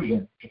strong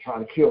delusion to try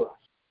to kill us.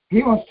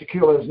 He wants to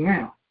kill us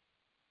now,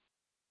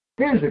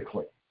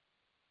 physically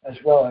as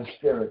well as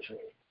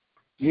spiritually.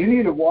 You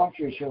need to watch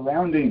your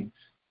surroundings.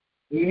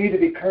 You need to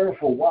be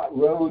careful what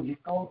road you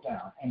go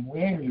down and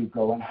when you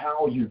go and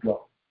how you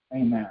go.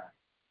 Amen.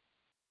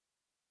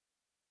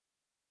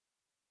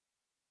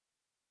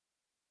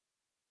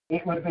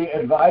 It would be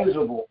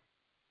advisable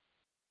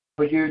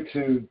for you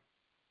to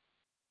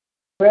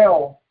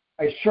sell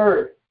a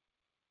shirt,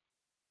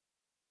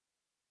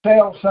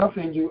 sell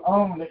something you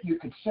own that you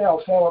could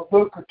sell a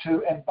book or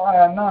two, and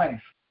buy a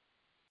knife.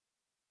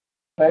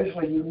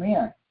 Especially you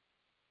men.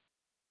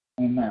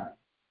 Amen.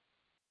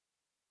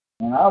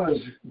 When I was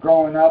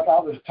growing up, I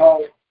was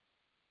taught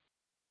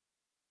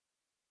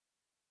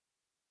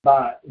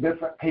by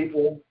different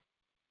people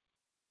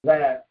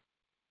that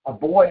a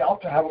boy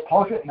ought to have a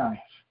pocket knife.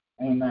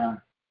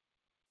 Amen.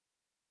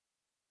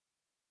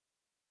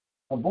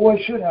 A boy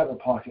should have a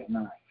pocket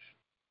knife.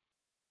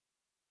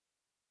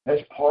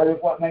 That's part of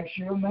what makes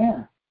you a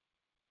man.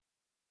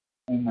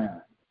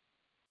 Amen.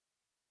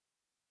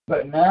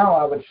 But now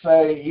I would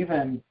say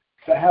even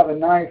to have a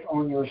knife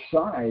on your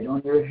side,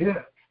 on your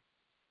hip.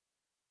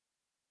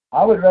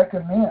 I would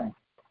recommend,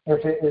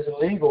 if it is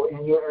legal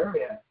in your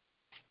area,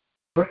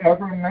 for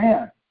every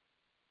man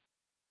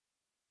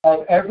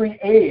of every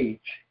age,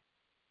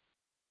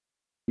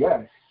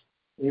 yes,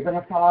 even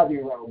a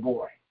 5-year-old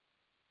boy,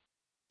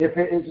 if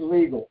it is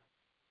legal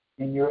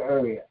in your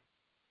area,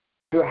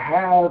 to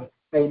have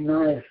a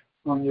knife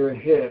on your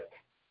hip,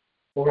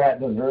 or at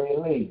the very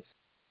least,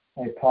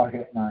 a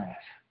pocket knife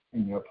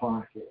in your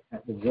pocket,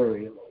 at the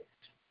very least.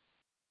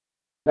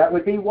 That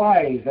would be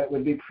wise, that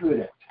would be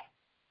prudent.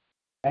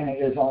 And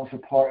it is also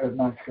part of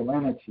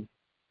masculinity.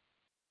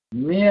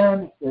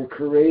 Men were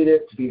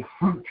created to be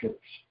hunters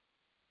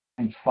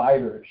and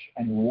fighters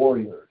and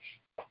warriors.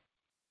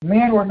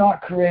 Men were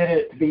not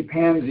created to be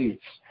pansies.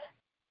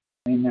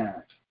 Amen.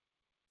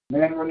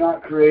 Men were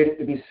not created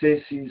to be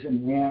sissies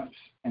and nymphs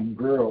and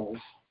girls.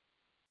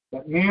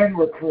 But men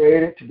were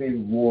created to be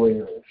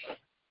warriors,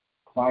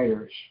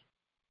 fighters.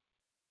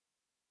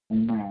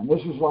 Amen.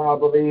 This is why I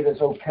believe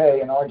it's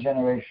okay in our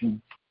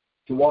generation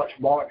to watch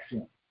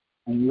boxing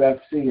and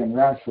UFC and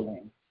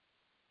wrestling,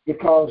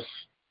 because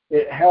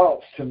it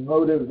helps to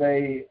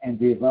motivate and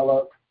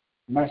develop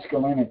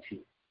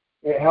masculinity.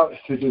 It helps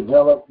to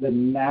develop the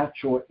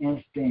natural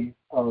instinct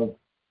of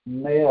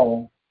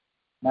male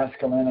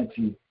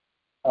masculinity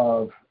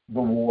of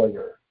the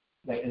warrior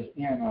that is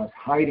in us,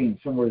 hiding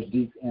somewhere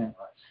deep in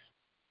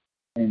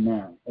us.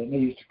 Amen. It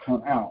needs to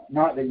come out.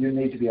 Not that you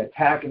need to be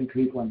attacking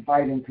people and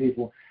fighting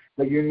people,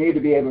 but you need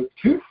to be able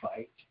to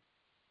fight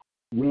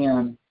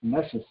when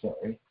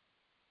necessary.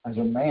 As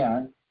a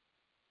man,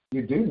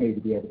 you do need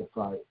to be able to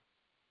fight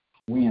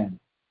when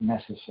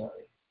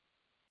necessary.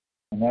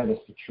 And that is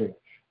the truth.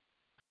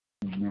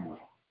 Amen.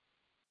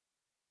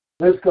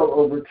 Let's go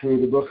over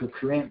to the book of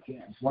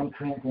Corinthians, 1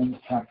 Corinthians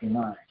chapter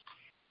 9.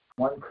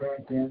 1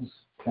 Corinthians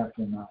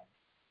chapter 9.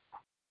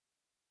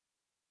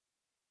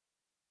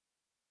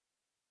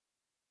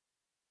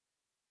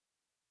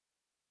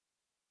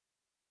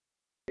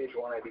 Page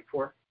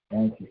 184.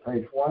 Thank you.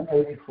 Page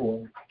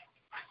 184.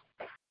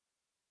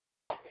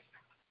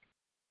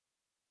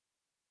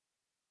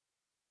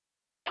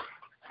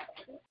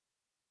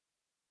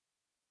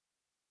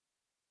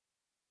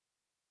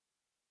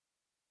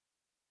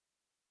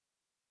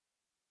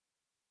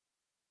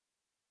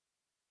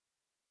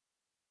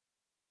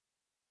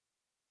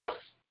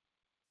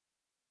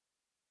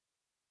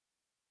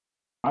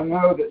 I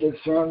know that this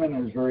sermon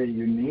is very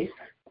unique,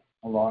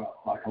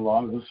 like a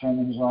lot of the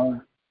sermons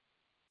are.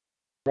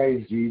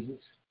 Praise Jesus.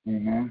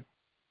 Amen.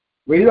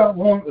 We don't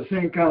want the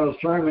same kind of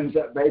sermons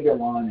that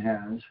Babylon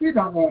has. We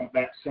don't want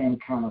that same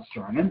kind of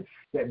sermon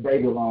that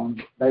Babylon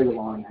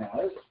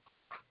has.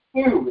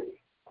 Do we?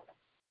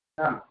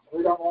 No,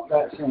 we don't want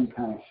that same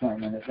kind of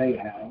sermon that they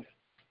have.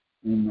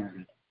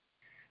 Amen.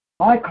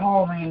 My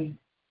calling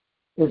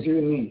is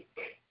unique.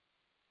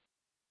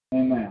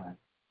 Amen.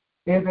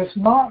 If it's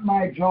not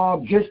my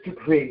job just to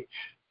preach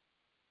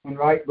and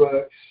write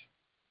books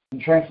and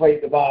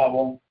translate the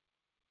Bible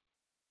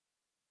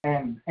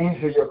and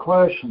answer your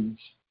questions,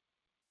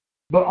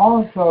 but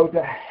also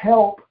to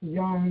help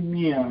young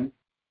men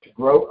to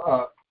grow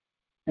up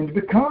and to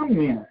become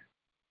men.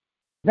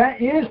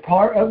 That is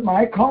part of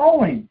my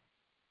calling.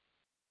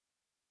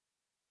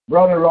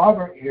 Brother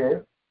Robert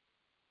here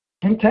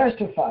can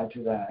testify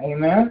to that.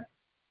 Amen?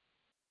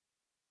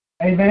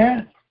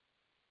 Amen?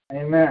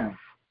 Amen.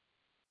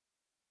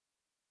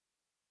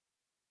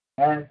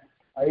 And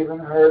I even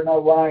heard my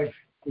wife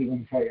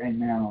even say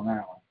amen on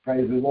that one.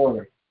 Praise the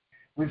Lord.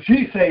 When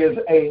she says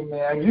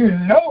amen, you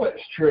know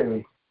it's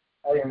true.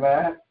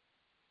 Amen.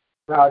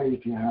 Proud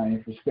of you,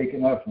 honey, for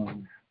speaking up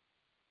on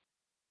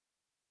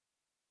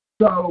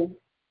that. So,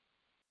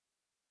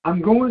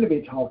 I'm going to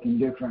be talking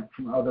different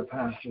from other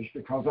pastors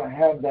because I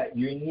have that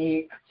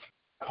unique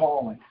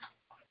calling.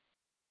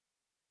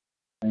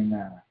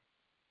 Amen.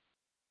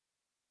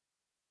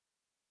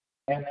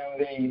 And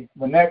in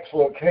the next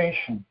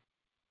location,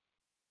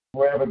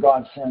 wherever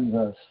God sends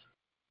us,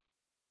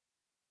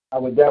 I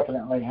would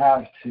definitely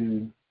have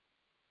to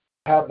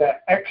have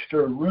that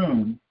extra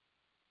room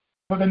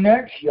for the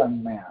next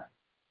young man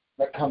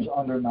that comes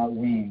under my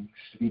wings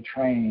to be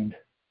trained,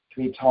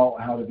 to be taught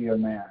how to be a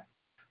man.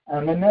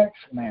 And the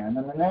next man,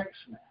 and the next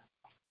man.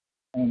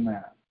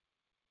 Amen.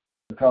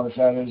 Because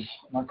that is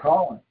my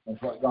calling.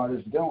 That's what God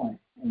is doing.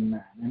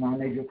 Amen. And I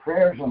need your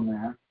prayers on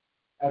that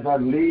as I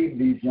lead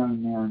these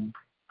young men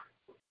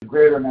to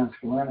greater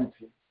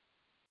masculinity.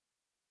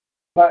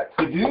 But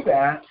to do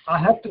that, I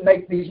have to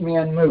make these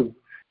men move.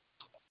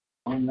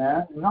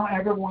 Amen. Not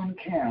everyone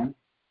can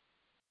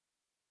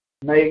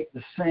make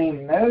the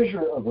same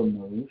measure of a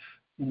move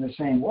in the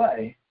same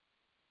way,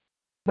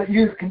 but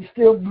you can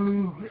still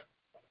move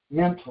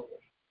mentally.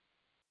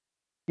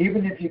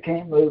 Even if you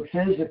can't move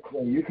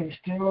physically, you can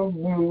still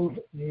move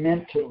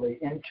mentally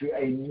into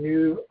a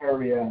new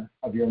area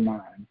of your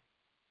mind.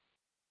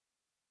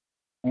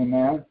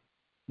 Amen.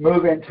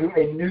 Move into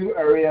a new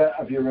area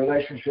of your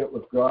relationship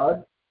with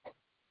God.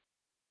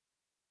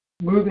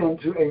 Move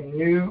into a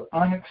new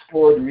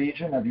unexplored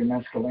region of your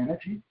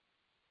masculinity.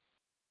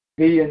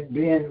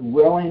 Being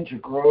willing to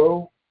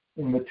grow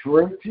in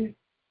maturity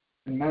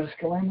and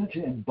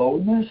masculinity and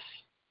boldness,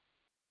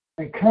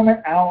 and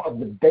coming out of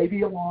the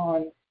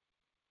Babylon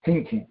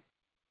thinking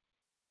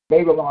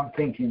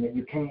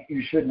that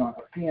you should not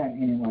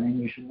offend anyone,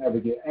 and you should never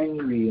get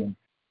angry, and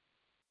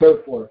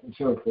so forth and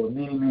so forth.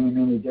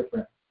 Many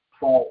different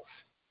false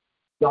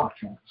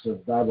doctrines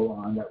of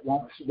Babylon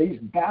these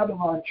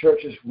Babylon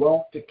churches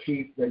want to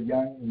keep the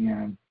young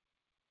men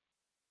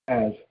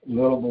as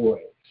little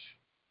boys.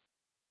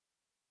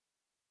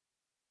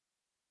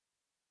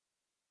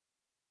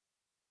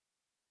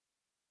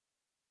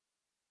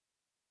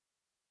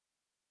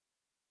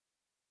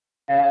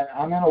 And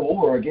I'm in a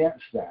war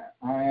against that.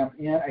 I am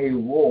in a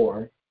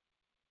war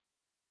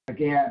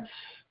against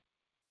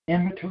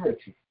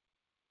immaturity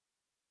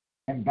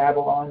and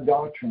Babylon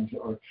doctrines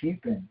that are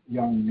keeping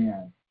young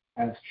men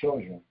as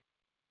children.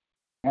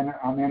 And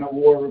I'm in a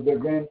war with their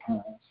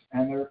grandparents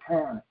and their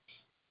parents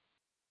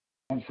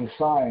and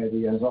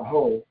society as a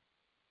whole.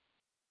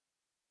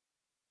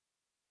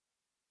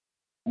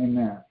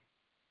 Amen.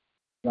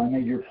 So I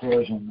need your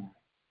prayers on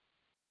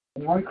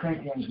that. In 1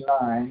 Corinthians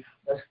 9,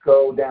 let's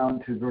go down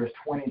to verse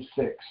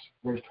 26.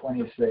 Verse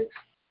 26.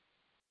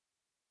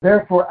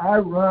 Therefore I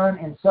run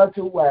in such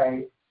a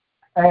way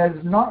as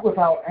not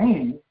without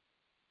aim.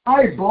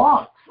 I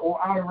box or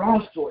I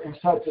wrestle in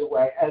such a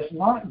way as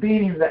not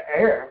beating the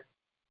air.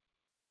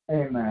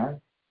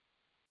 Amen.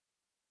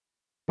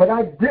 But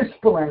I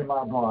discipline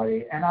my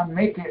body and I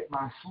make it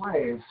my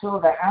slave, so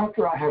that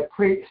after I have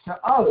preached to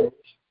others,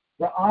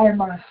 that I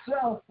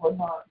myself will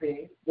not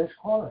be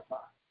disqualified.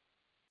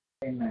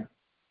 Amen.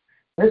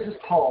 This is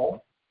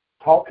Paul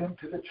talking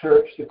to the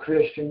church, the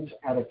Christians,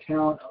 at a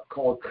town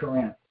called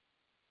Corinth,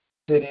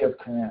 city of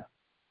Corinth.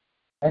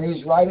 And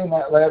he's writing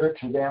that letter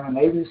to them, and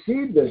they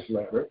received this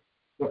letter.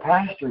 The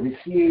pastor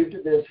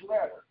received this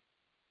letter.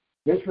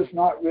 This was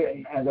not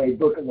written as a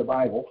book of the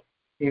Bible,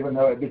 even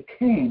though it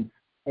became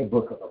a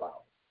book of the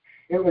Bible.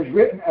 It was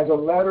written as a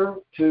letter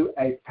to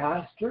a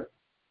pastor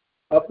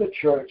of the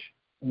church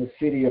in the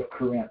city of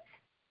Corinth.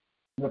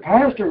 The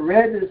pastor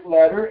read this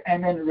letter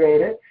and then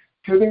read it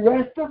to the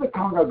rest of the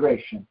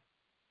congregation.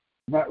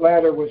 And that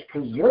letter was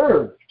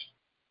preserved.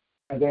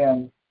 And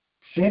then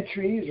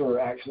centuries, or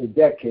actually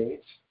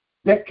decades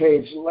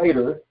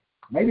later,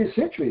 maybe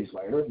centuries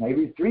later,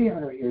 maybe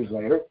 300 years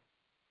later,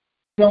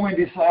 someone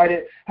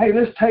decided, hey,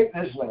 let's take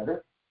this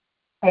letter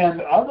and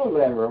the other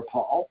letter of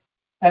Paul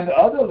And the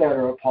other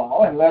letter of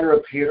Paul and letter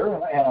of Peter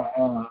and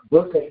a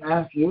book of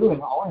Matthew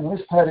and all, and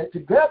let's put it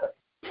together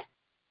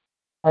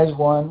as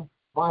one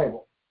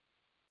Bible.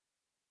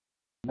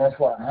 And that's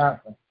what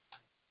happened.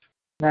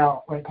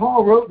 Now, when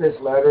Paul wrote this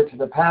letter to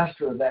the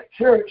pastor of that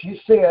church, he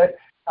said,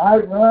 I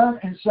run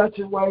in such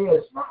a way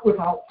as not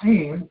without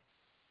aim,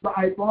 but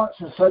I box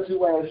in such a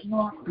way as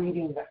not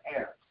beating the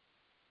air.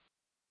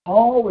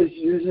 Paul was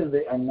using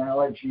the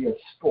analogy of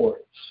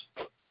sports,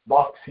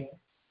 boxing,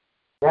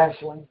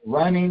 wrestling,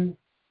 running,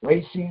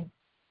 racing,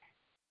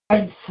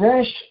 and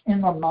fresh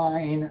in the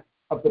mind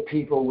of the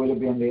people would have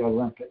been the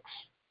Olympics.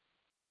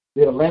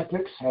 The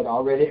Olympics had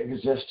already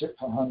existed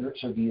for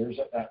hundreds of years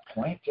at that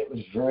point. It was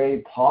very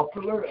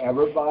popular.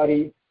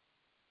 Everybody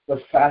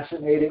was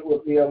fascinated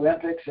with the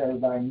Olympics.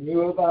 Everybody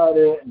knew about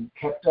it and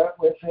kept up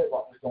with it,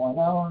 what was going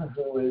on,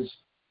 who was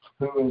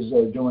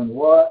doing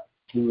what,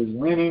 who was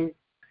winning.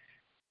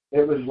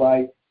 It was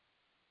like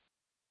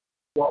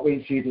what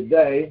we see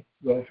today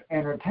with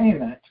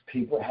entertainment.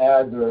 People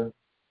had their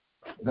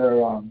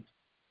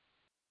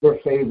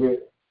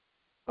favorite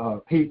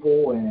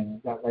people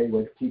and that they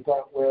would keep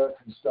up with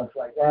and stuff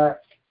like that.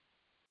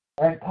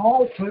 And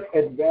Paul took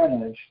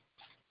advantage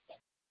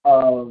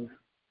of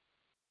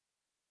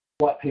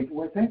what people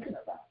were thinking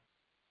about.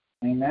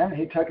 Amen.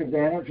 He took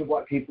advantage of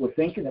what people were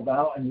thinking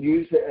about and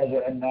used it as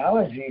an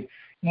analogy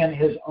in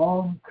his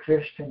own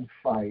Christian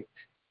fight,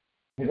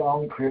 his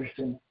own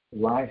Christian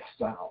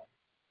lifestyle.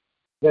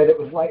 That it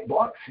was like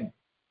boxing,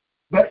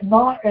 but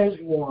not as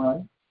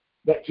one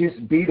that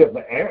just beat up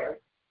the air.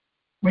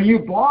 When you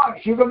box,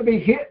 you're going to be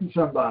hitting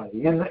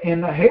somebody in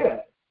the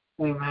head.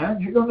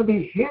 Amen. You're going to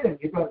be hitting.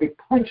 You're going to be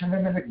punching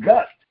them in the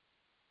gut.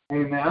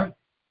 Amen.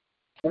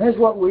 And that's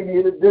what we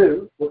need to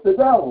do with the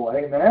devil.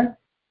 Amen.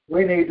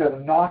 We need to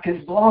knock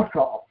his block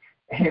off.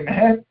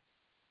 Amen.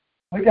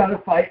 We got to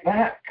fight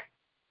back.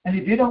 And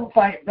if you don't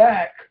fight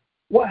back,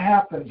 what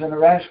happens in a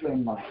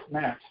wrestling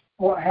match?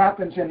 What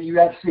happens in the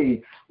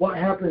UFC? What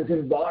happens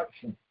in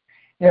boxing?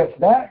 If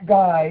that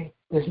guy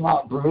is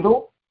not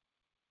brutal,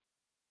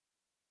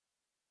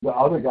 the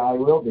other guy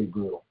will be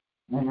brutal.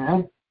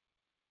 Amen.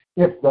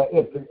 If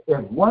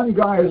one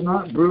guy is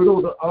not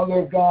brutal, the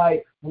other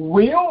guy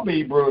will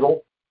be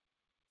brutal.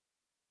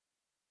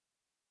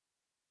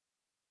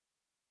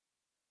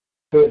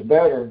 So it's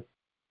better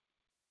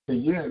for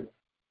you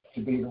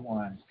to be the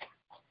one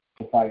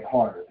to fight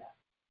hard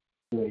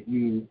so that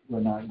you will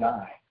not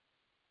die.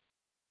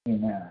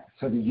 Amen.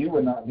 So that you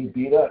will not be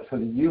beat up, so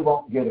that you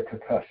won't get a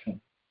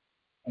concussion.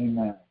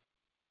 Amen.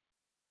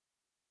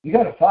 You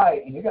got to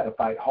fight, and you got to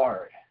fight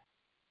hard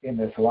in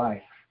this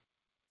life.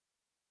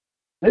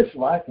 This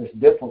life is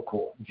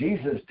difficult.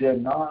 Jesus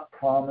did not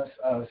promise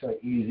us an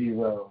easy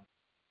road.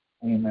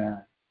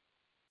 Amen.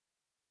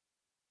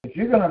 If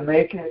you're going to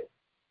make it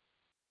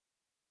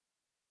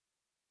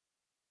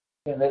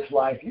in this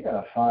life, you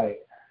got to fight.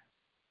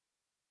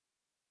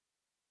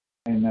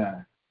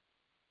 Amen.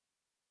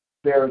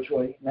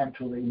 Spiritually,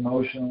 mentally,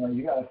 emotionally,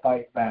 you got to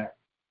fight back.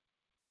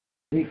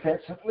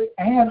 Defensively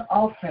and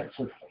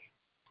offensively.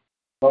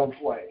 Both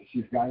ways.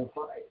 You've got to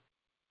fight.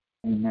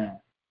 Amen.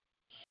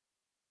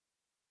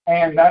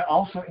 And that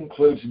also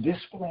includes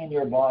disciplining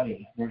your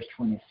body, verse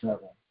 27.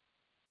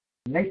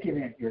 Making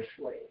it your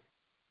slave.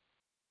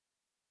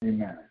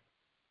 Amen.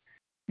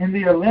 In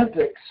the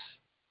Olympics,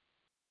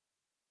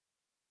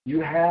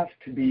 you have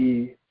to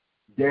be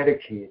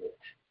dedicated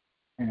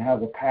and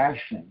have a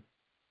passion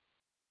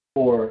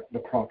for the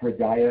proper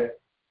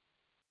diet,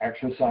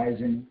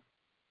 exercising,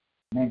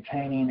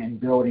 maintaining and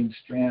building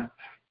strength,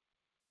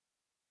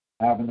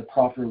 having the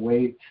proper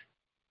weight.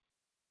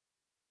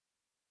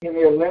 In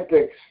the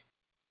Olympics,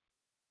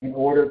 in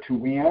order to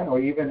win, or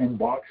even in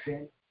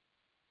boxing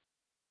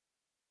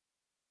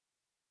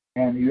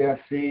and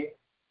UFC,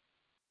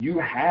 you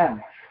have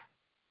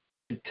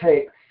to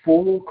take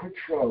full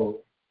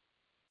control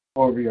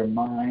over your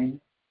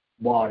mind,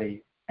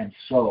 body, and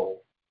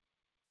soul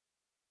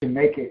to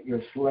make it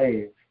your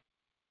slave.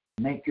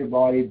 Make your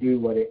body do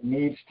what it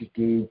needs to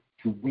do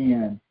to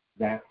win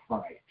that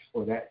fight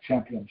or that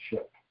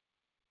championship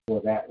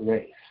or that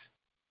race.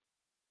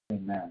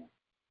 Amen.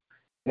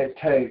 It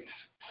takes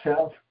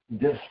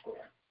self-discipline.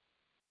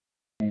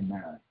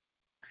 Amen.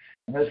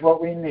 And that's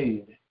what we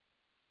need,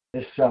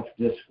 is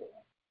self-discipline.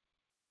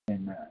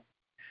 Amen.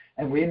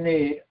 And we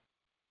need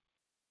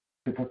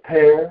to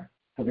prepare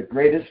for the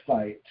greatest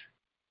fight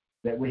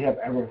that we have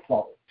ever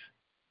fought,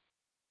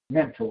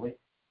 mentally,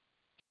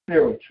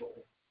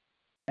 spiritually,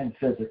 and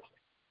physically.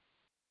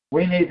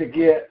 We need to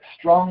get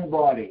strong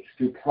bodies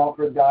through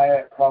proper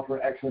diet,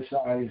 proper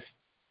exercise,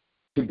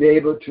 to be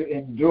able to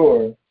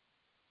endure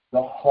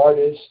the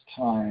hardest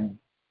time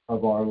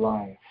of our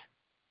life,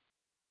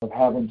 of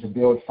having to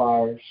build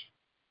fires,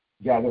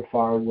 gather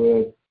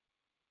firewood,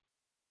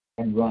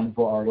 and run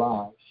for our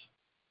lives.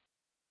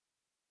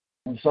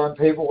 And some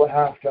people will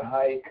have to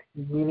hike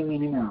many,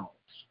 many miles.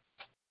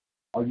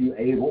 Are you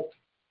able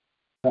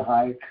to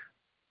hike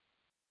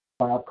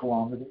 5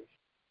 kilometers?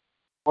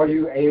 Are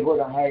you able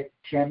to hike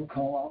 10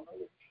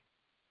 kilometers?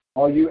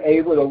 Are you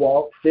able to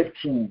walk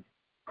 15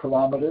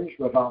 kilometers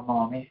without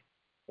mommy,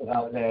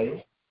 without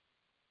daddy?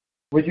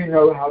 Would you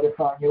know how to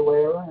find your way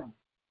around?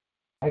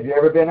 Have you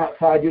ever been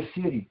outside your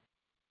city?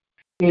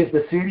 Is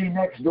the city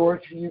next door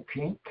to you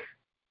pink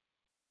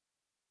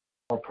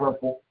or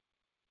purple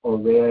or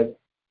red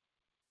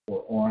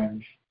or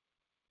orange?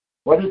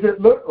 What does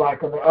it look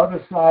like on the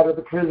other side of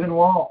the prison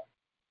wall?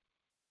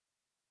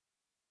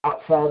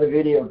 Outside the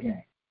video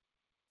game?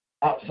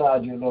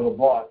 Outside your little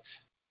box?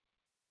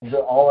 Is it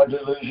all a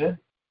delusion?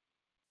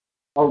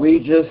 Are we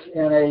just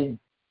in a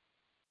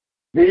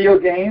video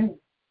game?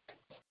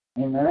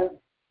 Amen?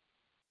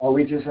 Are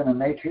we just in a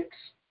matrix?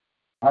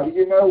 How do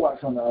you know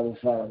what's on the other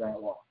side of that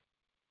wall?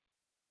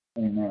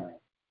 Amen.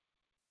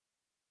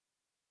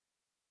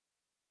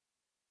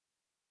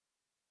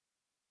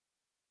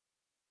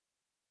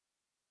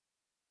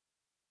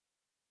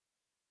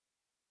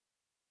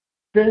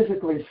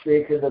 Physically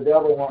speaking, the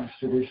devil wants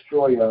to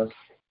destroy us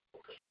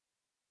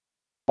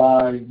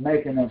by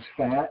making us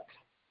fat,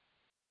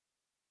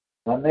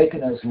 by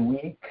making us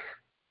weak,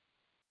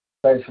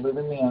 especially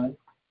the men,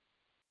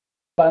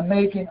 by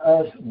making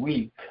us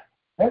weak.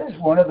 That is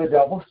one of the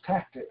devil's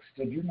tactics.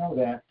 Did you know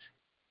that?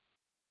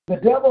 The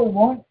devil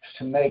wants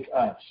to make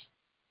us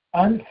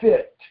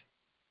unfit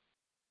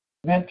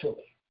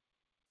mentally,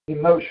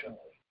 emotionally,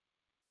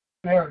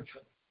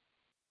 spiritually,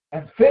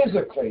 and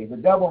physically. The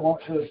devil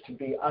wants us to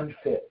be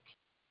unfit,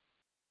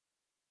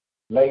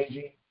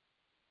 lazy,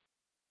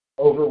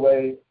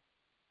 overweight,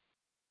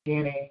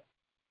 skinny,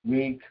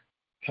 weak,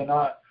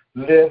 cannot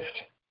lift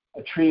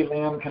a tree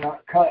limb,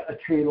 cannot cut a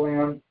tree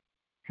limb,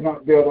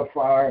 cannot build a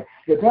fire.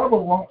 The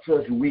devil wants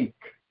us weak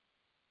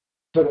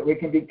so that we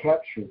can be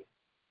captured.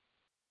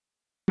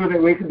 So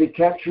that we can be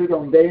captured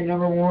on day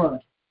number 1.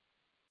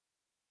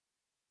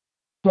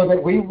 So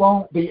that we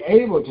won't be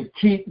able to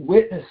keep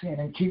witnessing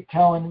and keep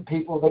telling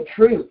people the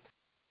truth.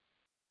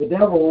 The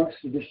devil wants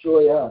to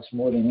destroy us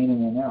more than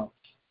anyone else.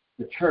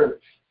 The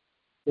church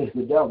is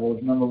the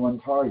devil's number 1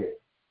 target.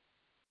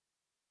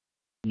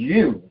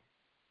 You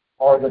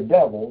are the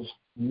devil's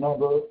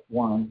number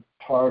 1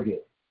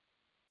 target.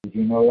 Did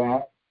you know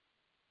that?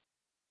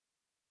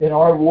 In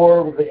our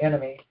war with the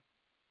enemy,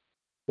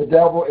 the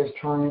devil is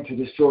trying to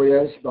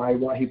destroy us by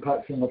what he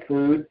puts in the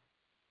food.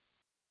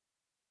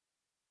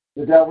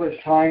 The devil is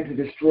trying to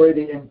destroy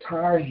the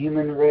entire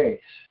human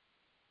race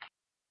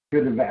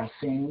through the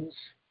vaccines.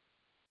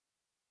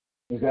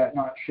 Is that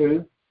not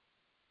true?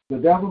 The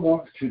devil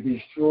wants to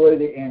destroy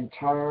the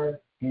entire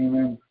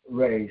human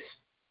race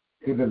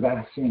through the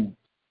vaccine.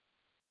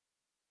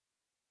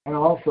 And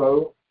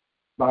also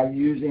by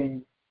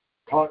using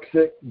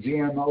toxic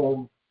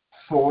GMO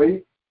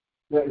soy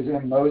that is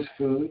in most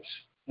foods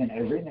in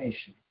every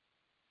nation.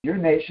 Your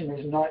nation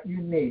is not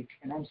unique,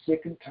 and I'm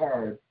sick and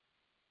tired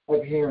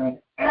of hearing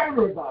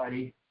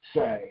everybody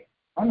say,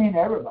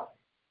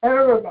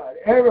 everybody,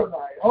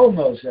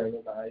 almost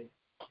everybody.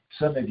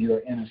 Some of you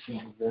are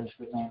innocent of this,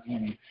 but not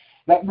many.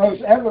 But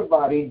most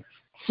everybody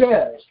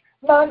says,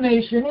 my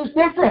nation is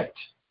different.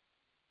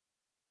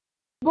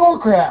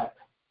 Bullcrap.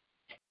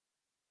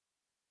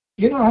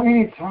 You know how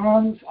many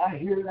times I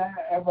hear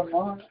that every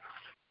month?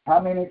 How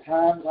many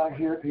times I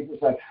hear people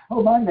say,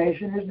 oh, my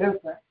nation is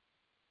different.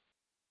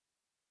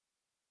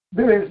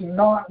 There is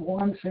not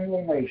one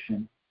single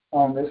nation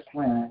on this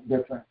planet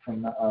different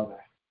from the other.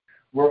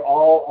 We're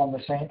all on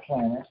the same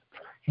planet.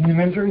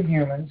 Humans are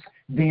humans.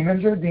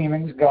 Demons are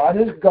demons. God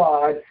is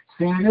God.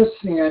 Sin is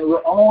sin.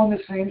 We're all in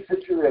the same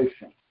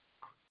situation.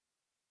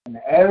 And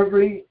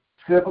every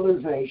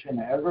civilization,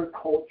 every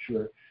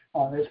culture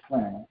on this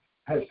planet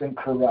has been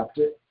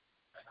corrupted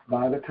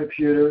by the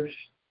computers,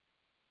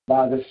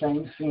 by the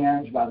same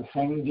sins, by the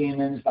same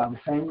demons, by the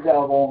same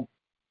devil.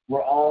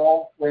 We're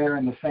all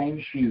wearing the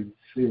same shoes.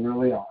 We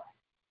really are.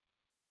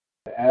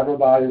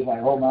 Everybody's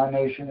like, oh, my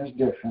nation is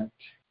different.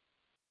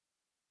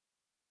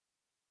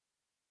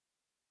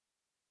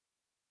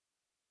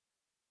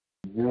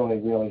 Really,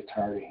 really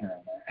tired of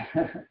hearing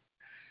that.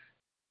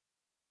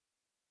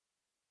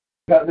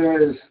 But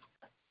there is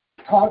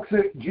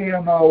toxic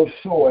GMO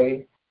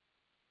soy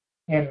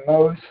in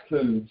most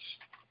foods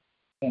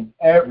in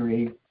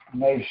every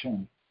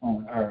nation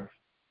on earth.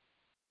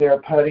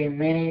 They're putting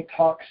many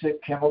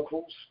toxic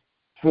chemicals,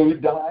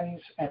 food dyes,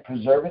 and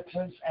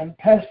preservatives and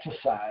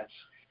pesticides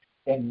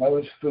in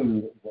most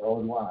food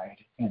worldwide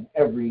in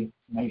every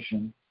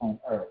nation on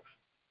earth.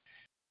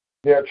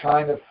 They're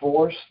trying to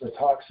force the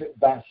toxic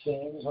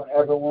vaccines on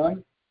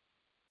everyone,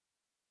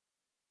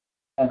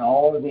 and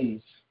all of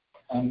these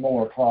and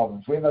more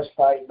problems. We must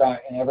fight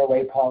back in every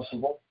way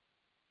possible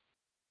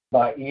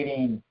by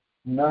eating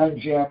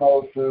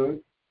non-GMO food,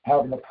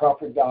 having the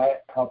proper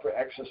diet, proper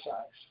exercise.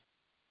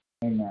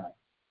 Amen.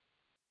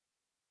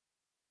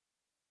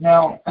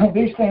 Now,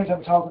 these things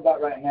I'm talking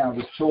about right now,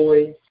 the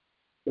soy,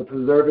 the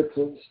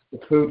preservatives, the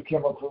food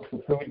chemicals,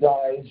 the food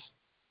dyes,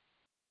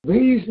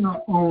 these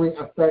not only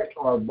affect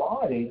our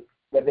body,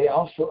 but they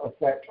also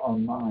affect our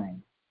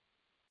mind,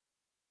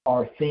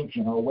 our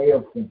thinking, our way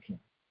of thinking,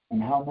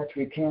 and how much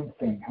we can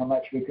think, how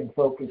much we can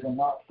focus and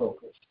not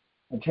focus.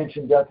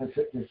 Attention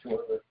deficit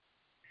disorder.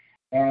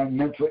 and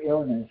mental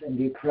illness and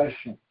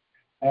depression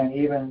and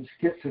even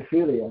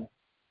schizophrenia.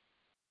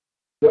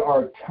 There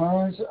are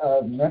tons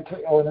of mental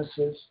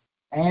illnesses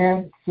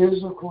and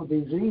physical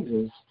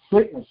diseases,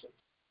 sicknesses,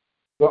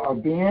 that are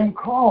being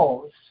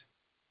caused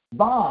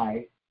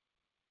by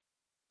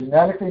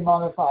genetically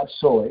modified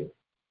soy,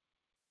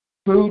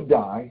 food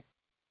dye,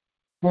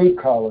 food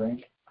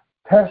coloring,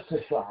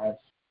 pesticides,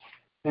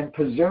 and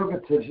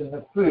preservatives in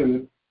the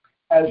food,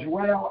 as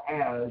well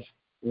as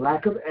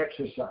lack of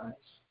exercise,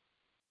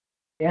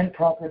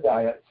 improper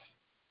diets,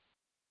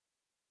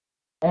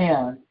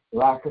 and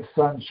lack of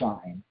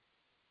sunshine,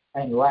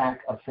 and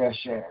lack of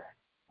fresh air,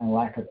 and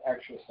lack of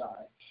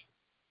exercise.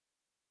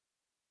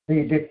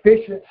 The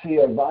deficiency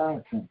of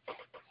vitamins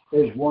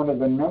is one of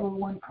the number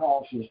one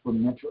causes for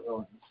mental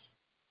illness.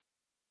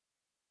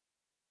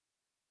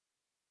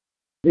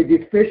 The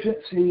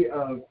deficiency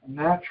of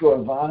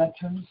natural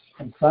vitamins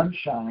and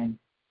sunshine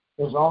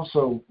is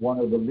also one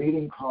of the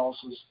leading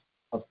causes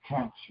of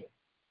cancer.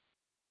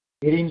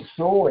 Eating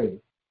soy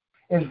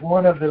is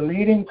one of the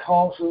leading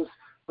causes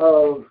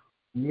of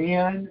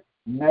men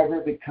never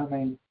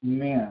becoming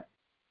men.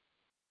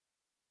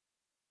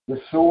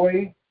 The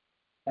soy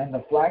and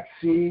the flax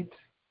seeds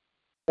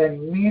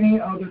and many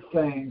other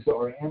things that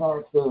are in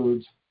our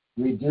foods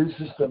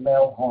reduces the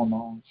male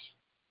hormones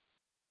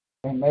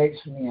and makes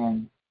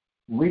men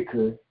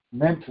weaker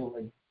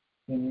mentally,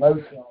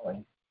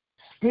 emotionally,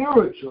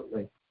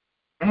 spiritually,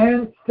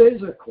 and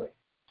physically.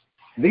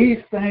 These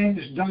things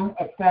don't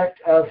affect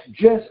us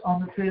just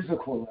on the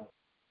physical level.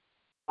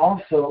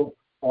 Also,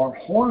 our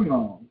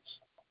hormones,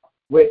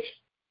 which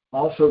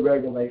also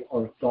regulate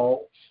our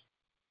thoughts,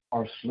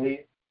 our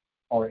sleep,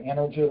 our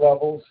energy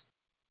levels,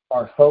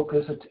 our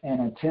focus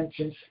and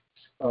attention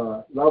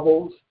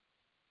levels,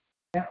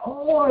 and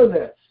all of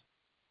this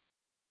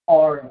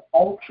are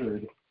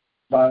altered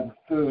by the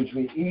foods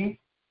we eat,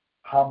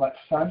 how much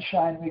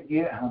sunshine we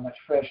get, how much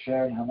fresh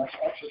air, and how much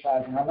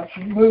exercise, and how much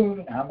you move,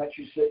 and how much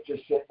you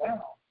just sit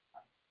down.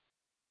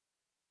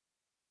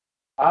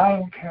 I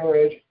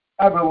encourage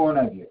every one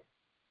of you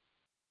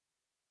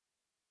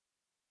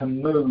to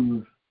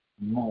move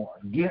more.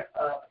 Get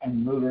up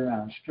and move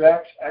around.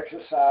 Stretch,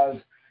 exercise.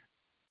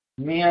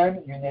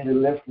 Men, you need to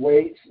lift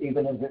weights,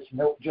 even if it's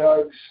milk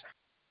jugs.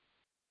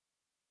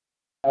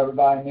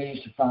 Everybody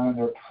needs to find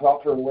their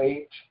proper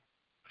weight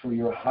for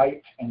your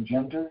height and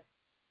gender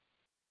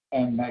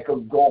and make a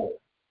goal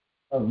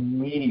of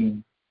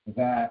meeting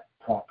that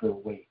proper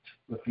weight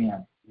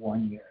within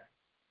 1 year.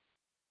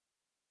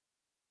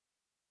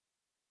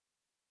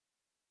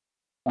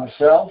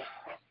 Myself,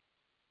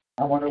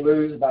 I want to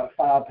lose about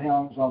 5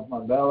 pounds off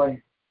my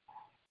belly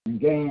and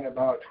gain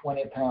about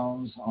 20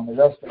 pounds on the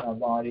rest of my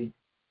body.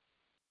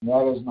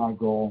 That is my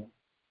goal.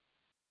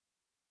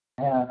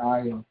 And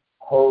I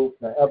hope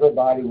that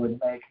everybody would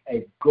make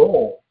a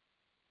goal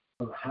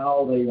of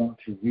how they want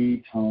to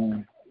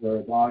retone their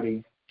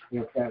body,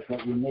 if that's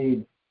what you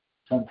need.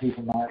 Some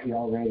people might be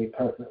already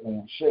perfectly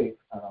in shape.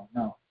 I don't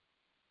know.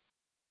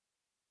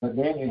 But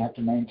then you have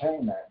to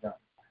maintain that, don't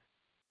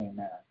you?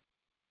 Amen.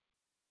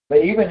 But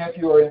even if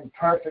you are in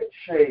perfect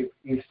shape,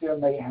 you still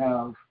may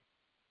have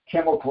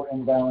chemical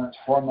imbalance,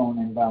 hormone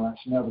imbalance,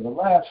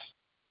 nevertheless,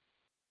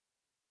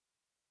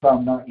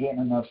 from not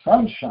getting enough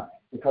sunshine,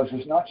 because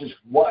it's not just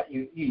what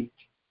you eat,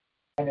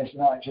 and it's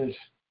not just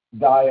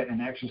diet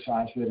and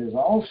exercise, but it is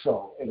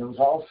also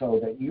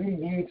that you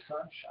need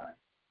sunshine.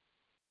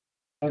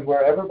 And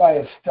where everybody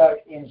is stuck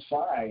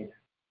inside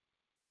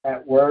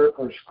at work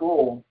or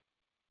school,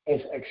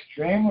 it's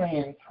extremely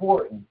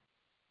important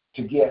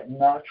to get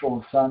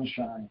natural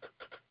sunshine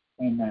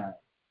in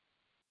that.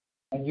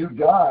 And you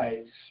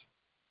guys,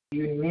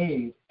 you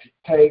need to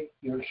take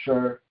your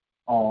shirt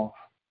off.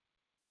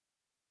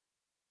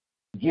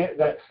 Get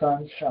that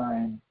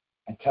sunshine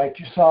and take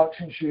your socks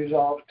and shoes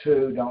off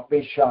too. Don't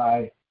be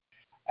shy.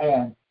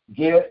 And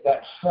get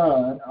that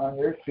sun on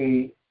your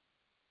feet,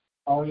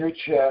 on your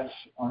chest,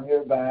 on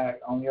your back,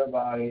 on your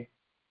body.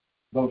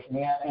 Both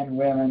men and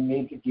women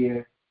need to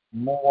get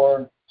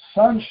more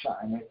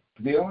sunshine. It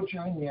builds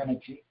your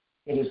immunity.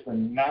 It is the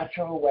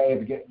natural way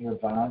of getting your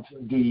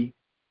vitamin D,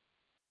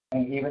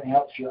 and even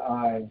helps your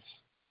eyes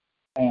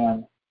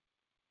and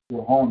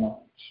your hormones.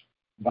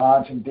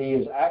 Vitamin D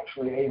is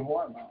actually a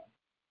hormone.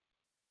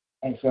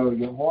 And so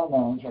your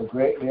hormones are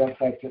greatly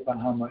affected by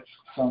how much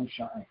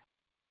sunshine.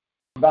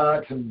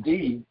 Vitamin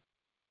D,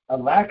 a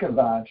lack of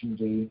vitamin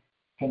D,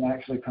 can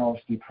actually cause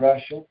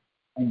depression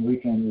and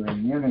weaken your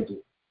immunity.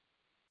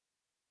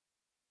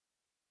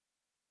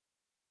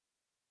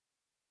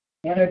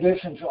 In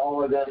addition to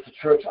all of this, the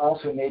church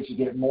also needs to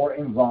get more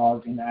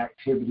involved in the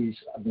activities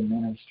of the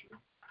ministry.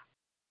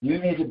 You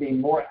need to be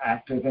more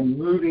active and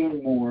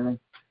moving more,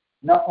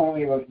 not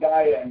only with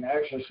diet and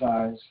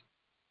exercise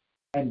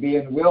and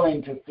being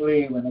willing to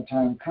flee when the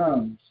time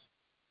comes,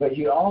 but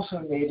you also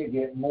need to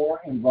get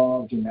more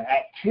involved in the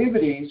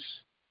activities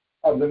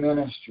of the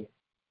ministry.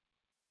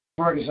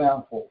 For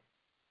example,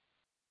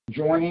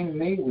 joining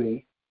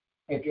MeWe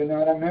if you're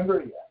not a member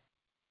yet.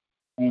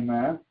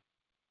 Amen.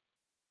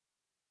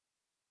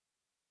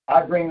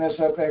 I bring this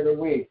up every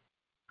week.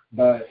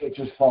 but it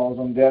just falls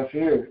on deaf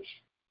ears.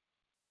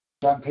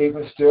 Some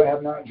people still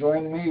have not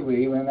joined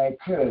MeWe when they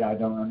could. I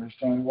don't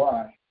understand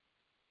why.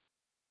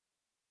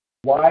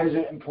 Why is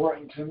it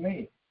important to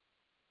me?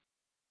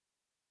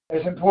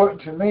 It's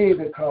important to me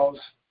because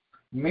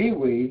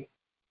MeWe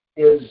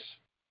is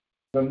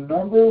the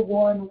number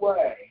one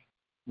way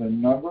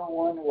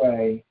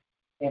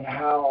in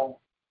how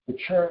the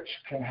church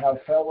can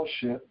have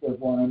fellowship with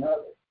one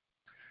another.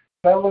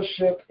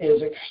 Fellowship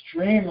is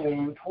extremely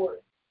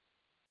important.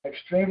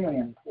 Extremely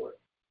important.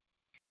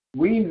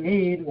 We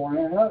need one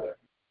another.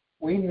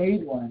 We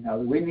need one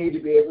another. We need to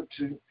be able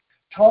to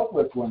talk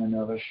with one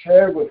another,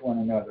 share with one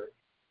another,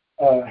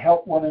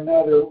 help one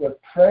another with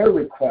prayer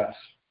requests,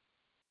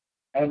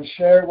 and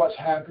share what's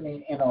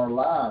happening in our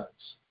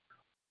lives.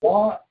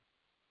 What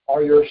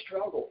are your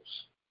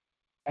struggles?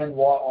 And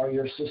what are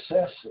your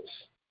successes?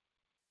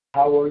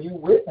 How are you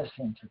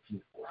witnessing to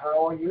people?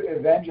 How are you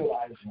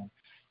evangelizing?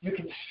 You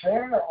can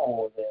share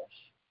all of this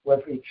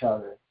with each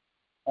other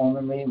on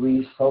the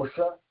MeWe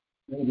social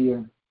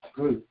media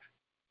group.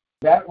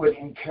 That would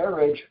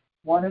encourage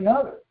one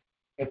another.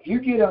 If you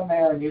get on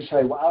there and you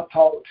say, well, I'll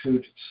talk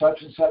to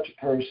such and such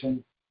a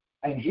person,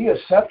 and he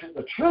accepted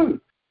the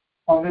truth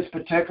on this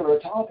particular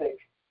topic,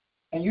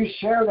 and you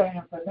share that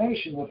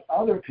information with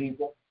other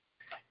people,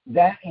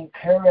 that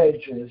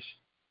encourages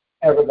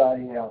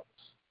everybody else.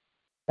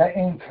 That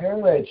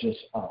encourages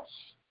us.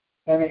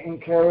 And it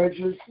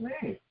encourages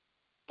me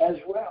as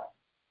well.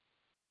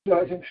 So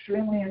it's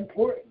extremely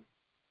important.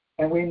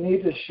 And we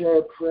need to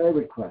share prayer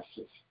requests.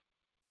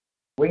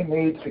 We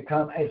need to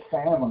become a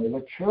family.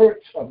 The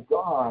church of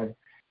God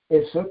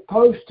is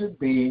supposed to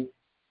be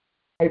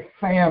a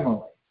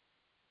family.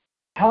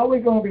 How are we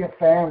going to be a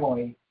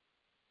family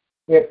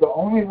if the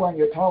only one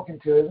you're talking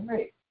to is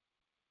me?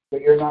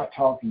 But you're not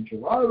talking to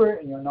Robert,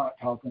 and you're not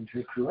talking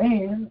to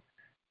Kareem,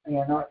 and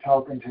you're not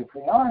talking to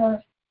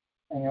Brianna,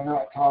 and you're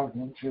not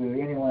talking to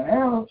anyone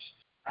else.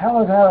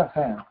 How is that a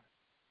family?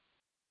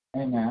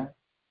 Amen.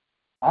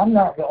 I'm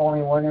not the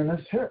only one in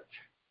this church.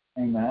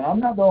 Amen. I'm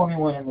not the only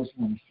one in this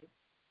ministry.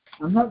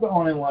 I'm not the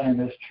only one in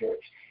this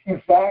church.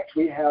 In fact,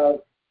 we have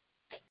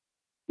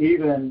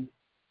even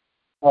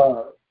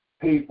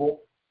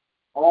people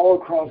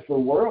all across the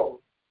world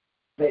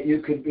that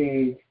you could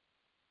be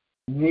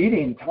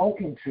meeting,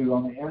 talking to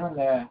on the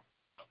internet,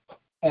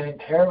 and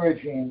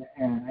encouraging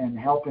and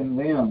helping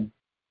them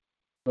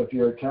with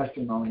your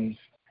testimonies.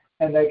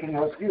 And they can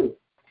help you.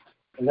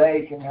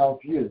 They can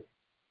help you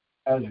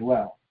as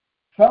well.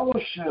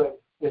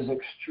 Fellowship is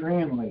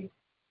extremely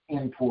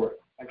important.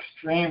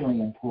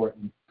 Extremely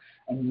important.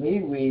 And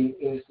MeWe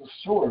is the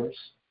source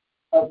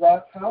of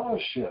that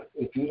fellowship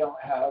if you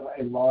don't have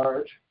a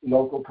large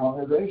local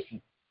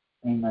congregation.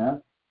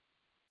 Amen.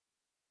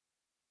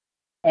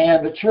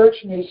 And the church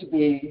needs to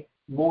be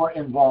more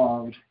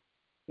involved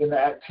in the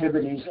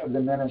activities of the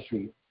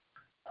ministry,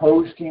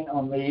 posting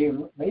on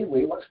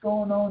MeWe what's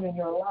going on in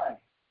your life,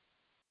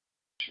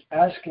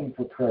 asking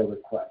for prayer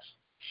requests,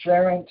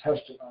 sharing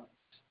testimonies,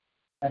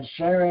 and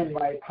sharing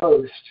my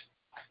post,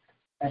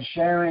 and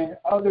sharing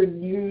other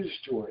news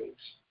stories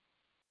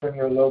from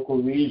your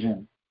local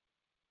region.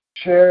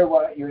 Share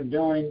what you're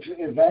doing to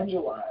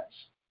evangelize,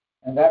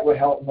 and that will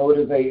help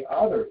motivate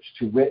others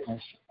to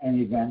witness and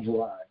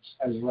evangelize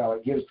as well.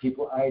 It gives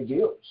people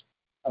ideas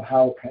of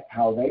how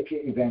they can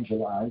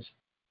evangelize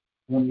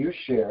when you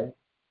share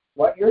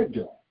what you're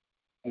doing.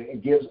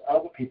 It gives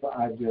other people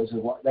ideas of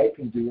what they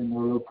can do in their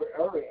local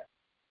area.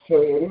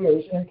 So it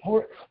is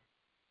important.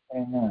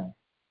 Amen.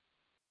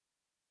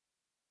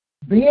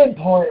 Being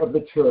part of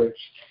the church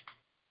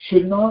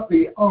should not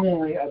be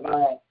only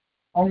about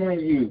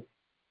only you,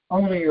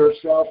 only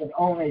yourself, and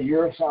only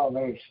your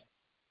salvation.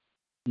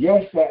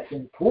 Yes, that's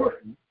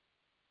important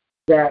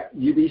that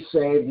you be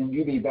saved and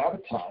you be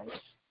baptized,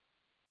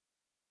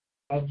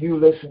 and you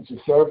listen to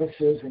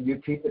services, and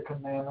you keep the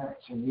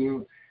commandments, and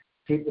you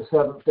keep the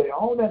seventh day.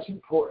 All that's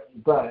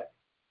important, but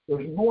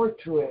there's more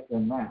to it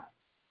than that.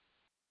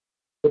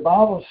 The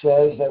Bible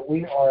says that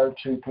we are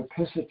to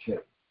participate,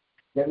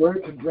 that we're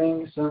to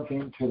bring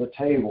something to the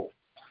table.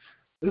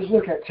 Let's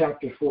look at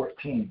chapter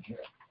 14 here.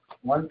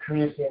 1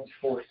 Corinthians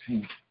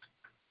 14.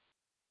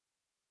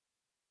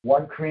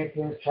 1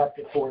 Corinthians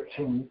chapter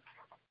 14,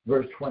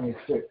 verse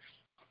 26.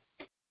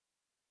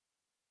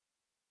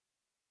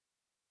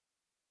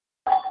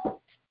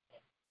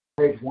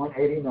 Page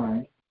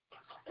 189.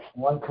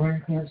 1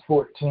 Corinthians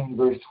 14,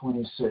 verse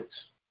 26.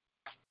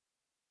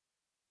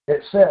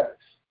 It says,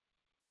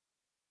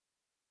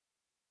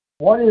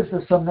 what is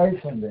the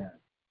summation then?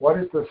 What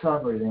is the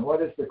summary then?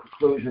 What is the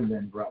conclusion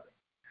then, brother?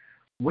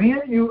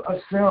 When you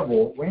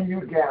assemble, when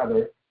you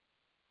gather,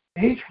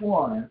 each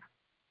one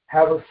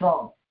have a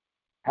song,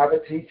 have a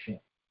teaching,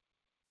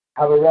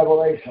 have a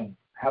revelation,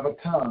 have a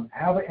tongue,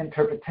 have an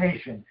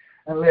interpretation,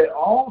 and let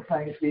all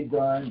things be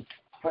done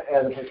for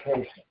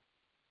edification.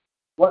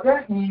 What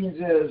that means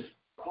is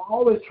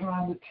Paul is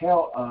trying to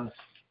tell us,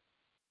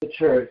 the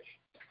church,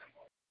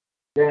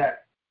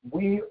 that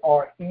we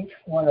are, each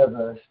one of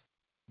us,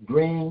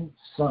 bring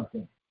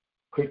something,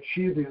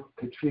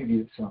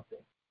 contribute something,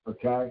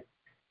 okay?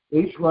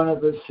 Each one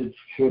of us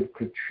should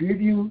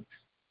contribute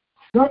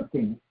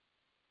something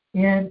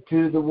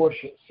into the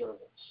worship service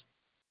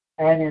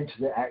and into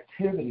the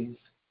activities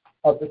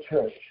of the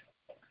church.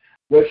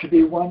 There should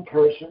be one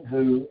person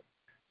who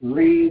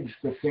leads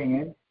the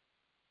singing.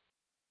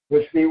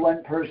 There should be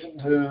one person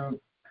who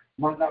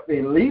might not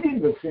be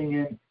leading the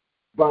singing,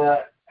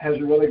 but has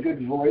a really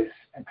good voice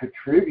and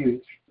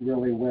contributes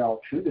really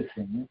well to the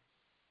singing.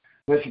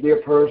 There should be a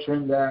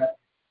person that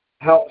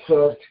helps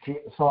us to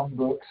keep the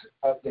songbooks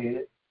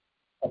updated,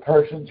 a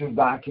person to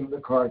vacuum the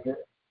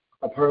carpet,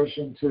 a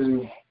person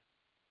to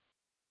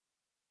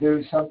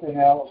do something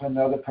else,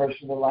 another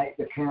person to light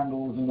the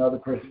candles, another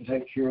person to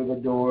take care of the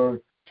door.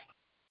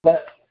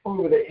 But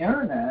over the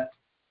internet,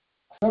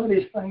 some of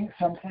these same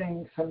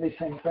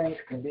things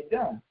can be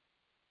done.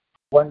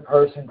 One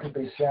person could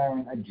be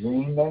sharing a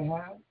dream they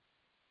had,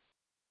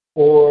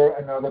 or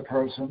another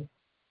person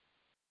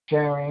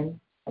sharing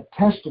a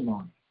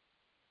testimony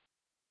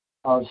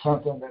of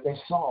something that they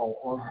saw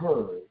or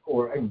heard,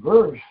 or a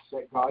verse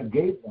that God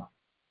gave them,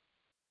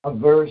 a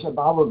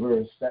Bible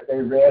verse that they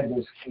read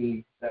this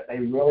week that they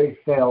really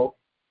felt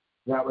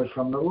that was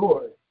from the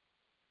Lord.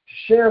 To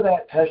share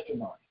that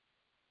testimony,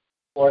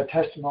 or a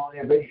testimony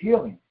of a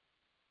healing,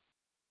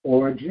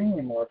 or a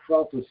dream, or a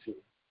prophecy,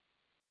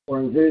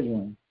 or a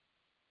vision,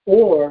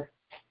 or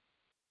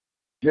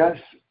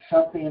just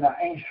something, an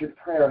answered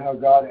prayer, how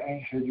God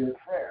answered your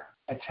prayer,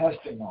 a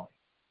testimony.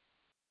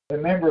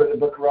 Remember, the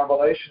book of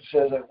Revelation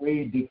says that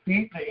we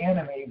defeat the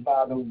enemy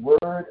by the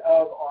word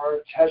of our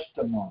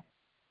testimony.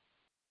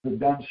 We've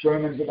done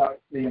sermons about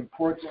the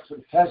importance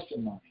of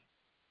testimony.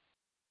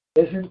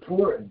 It's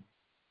important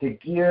to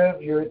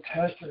give your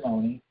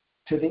testimony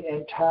to the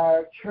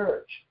entire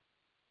church.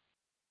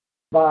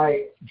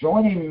 By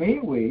joining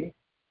MeWe,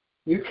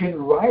 you can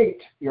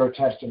write your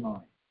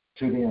testimony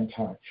to the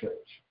entire church.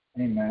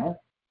 Amen.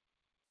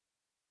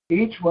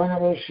 Each one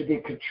of us should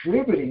be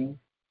contributing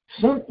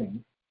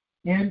something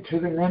into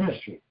the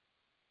ministry,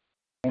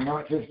 and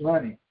not just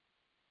money,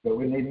 but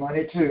we need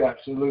money too,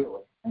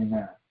 absolutely.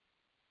 Amen.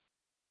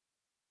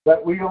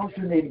 But we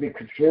also need to be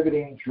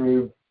contributing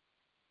through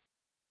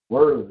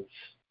words,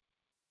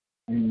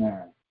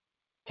 amen,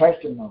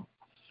 testimonies,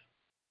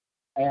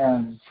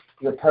 and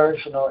your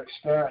personal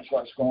experience,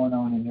 what's going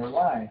on in your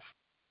life,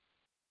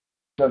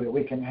 so that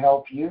we can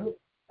help you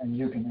and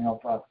you can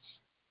help us.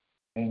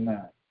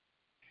 Amen.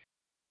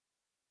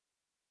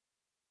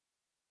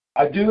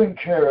 I do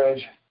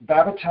encourage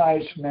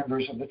baptized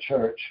members of the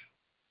church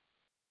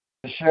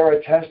to share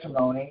a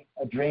testimony,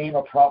 a dream,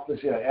 a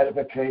prophecy, an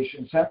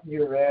edification, something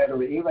you read,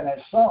 or even a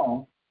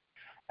song.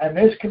 And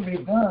this can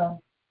be done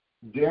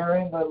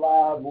during the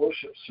live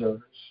worship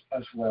service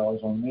as well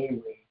as on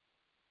MeWe.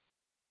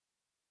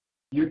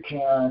 You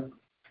can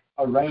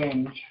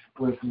arrange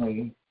with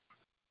me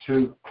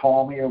to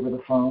call me over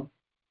the phone,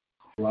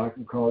 or I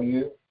can call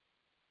you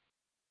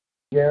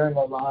during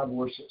the live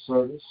worship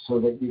service so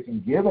that you can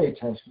give a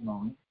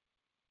testimony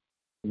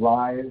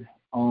live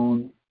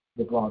on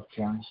the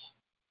broadcast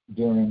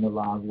during the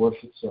live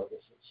worship services.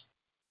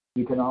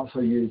 You can also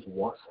use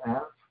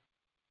WhatsApp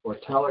or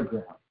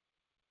Telegram.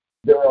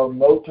 There are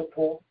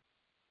multiple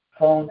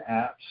phone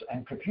apps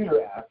and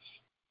computer apps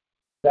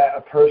that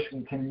a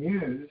person can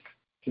use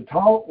to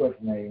talk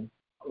with me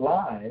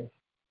live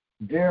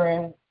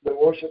during the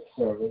worship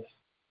service,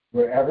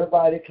 where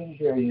everybody can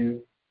hear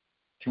you,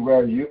 to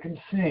where you can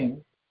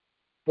sing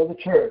for the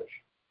church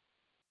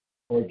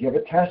or give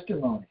a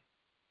testimony.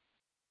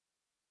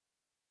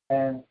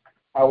 And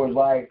I would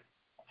like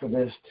for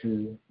this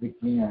to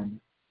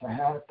begin to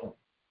happen.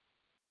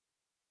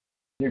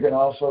 You can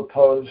also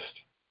post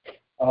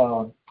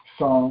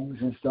songs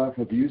and stuff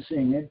of you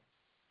singing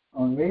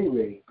on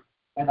MeWe,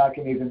 and I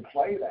can even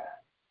play that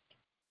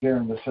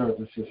during the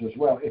services as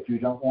well. If you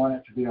don't want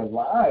it to be a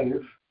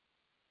live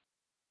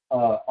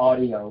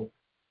audio,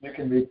 you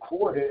can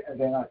record it, and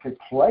then I could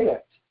play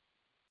it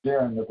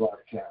during the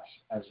broadcast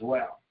as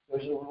well.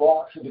 There's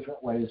lots of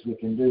different ways we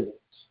can do this.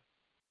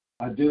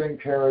 I do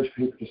encourage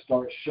people to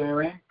start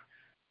sharing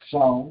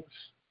songs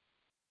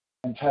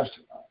and testimonies.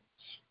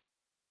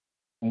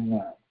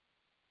 Amen.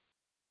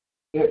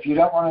 If you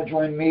don't want to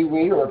join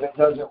MeWe, or if it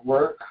doesn't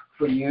work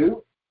for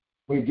you,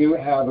 we do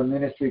have a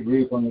ministry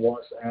group on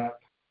WhatsApp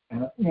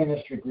and a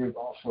ministry group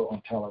also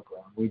on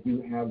Telegram. We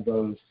do have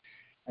those,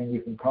 and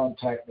you can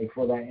contact me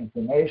for that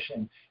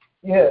information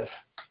if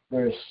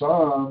there's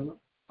some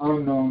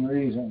unknown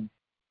reason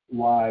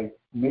why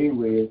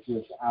MeWe is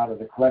just out of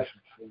the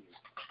question for you.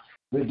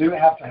 We do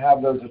have to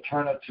have those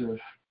alternative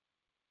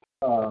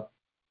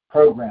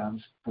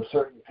programs for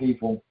certain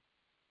people,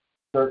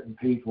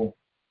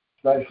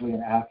 especially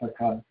in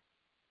Africa,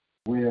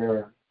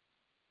 where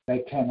they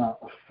cannot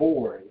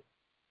afford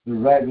the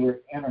regular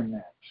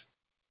internet.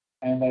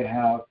 And they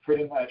have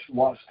pretty much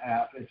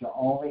WhatsApp is the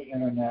only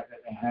internet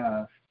that they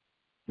have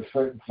for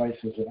certain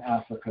places in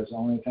Africa. It's the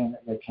only thing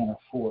that they can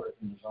afford.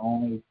 And it's the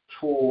only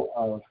tool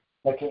of,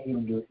 they can't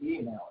even do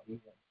email even.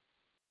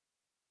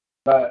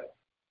 But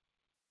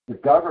the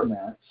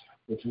governments,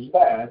 which is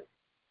bad,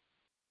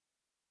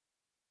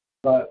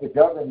 but the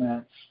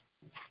governments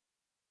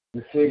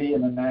the city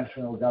and the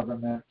national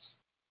governments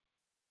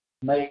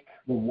make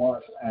the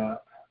WhatsApp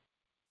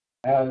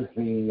as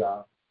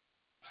the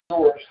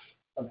source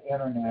of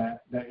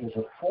internet that is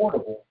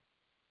affordable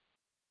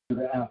to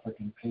the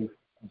African people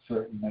in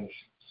certain nations.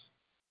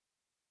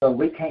 So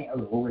we can't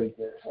avoid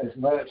this. As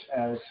much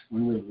as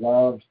we would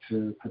love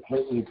to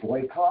completely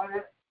boycott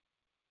it,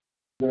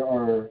 there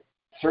are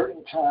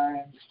certain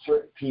times,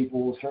 certain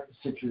people, certain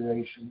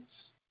situations,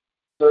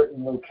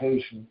 certain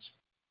locations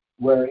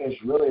where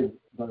it's really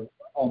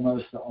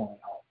almost the only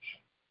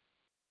option.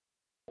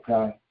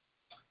 Okay?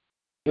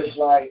 Just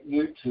like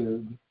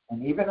YouTube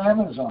and even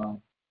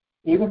Amazon,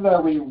 even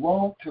though we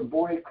want to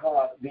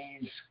boycott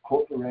these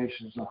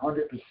corporations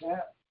 100%,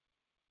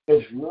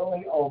 it's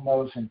really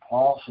almost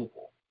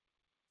impossible.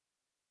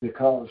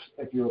 Because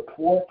if you're a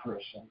poor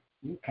person,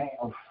 you can't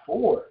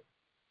afford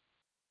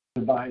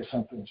to buy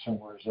something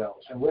somewhere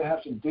else. And we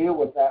have to deal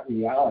with that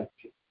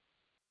reality.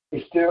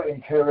 We still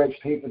encourage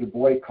people to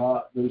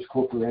boycott those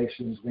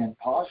corporations when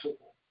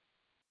possible.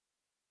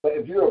 But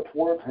if you're a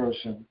poor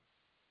person,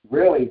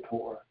 really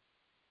poor,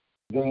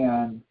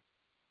 then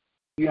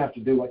you have to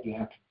do what you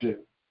have to do.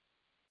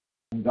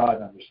 And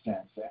God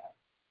understands that.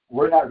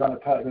 We're not going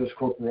to cut those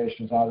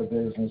corporations out of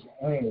business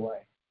anyway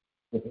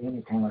with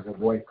any kind of a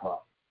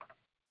boycott.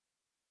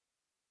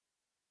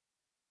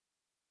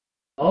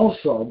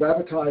 Also,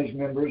 baptized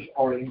members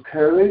are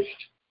encouraged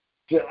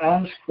to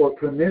ask for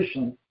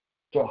permission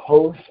to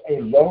host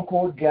a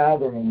local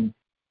gathering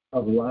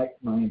of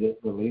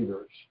like-minded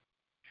believers.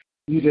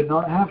 You do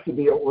not have to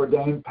be an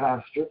ordained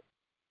pastor.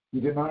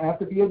 You do not have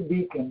to be a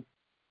deacon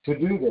to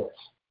do this,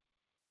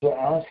 to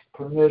ask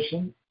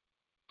permission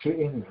to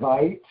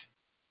invite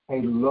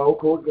a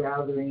local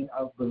gathering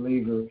of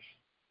believers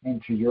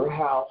into your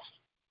house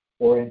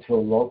or into a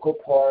local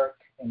park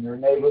in your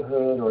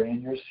neighborhood or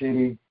in your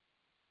city,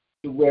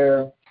 to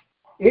where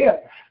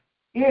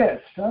if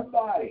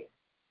somebody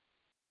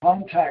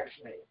contacts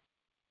me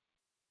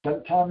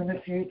sometime in the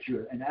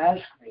future and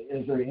asks me,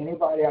 is there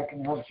anybody I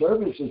can have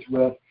services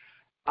with,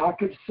 I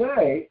could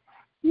say,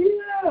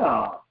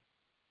 yeah,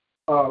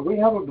 we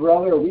have a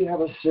brother or we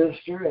have a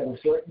sister in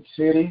a certain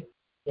city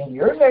in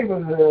your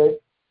neighborhood,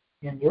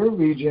 in your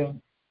region,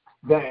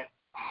 that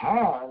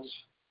has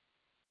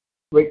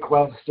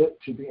requested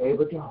to be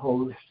able to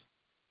host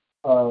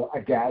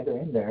a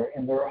gathering there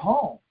in their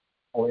home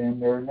or in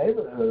their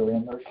neighborhood or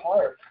in their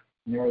park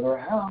near their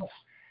house.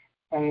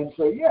 And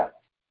so, yeah,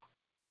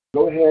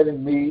 go ahead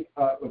and meet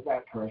with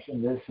that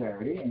person this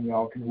Saturday, and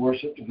y'all can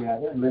worship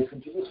together and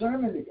listen to the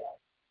sermon together.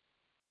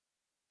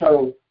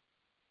 So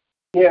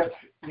if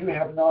you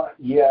have not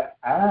yet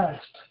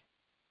asked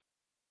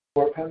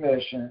for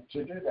permission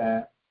to do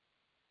that,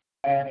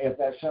 and if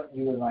that's something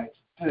you would like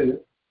to do,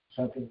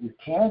 something you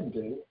can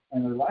do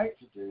and would like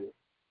to do,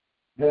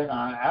 then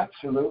I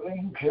absolutely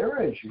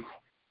encourage you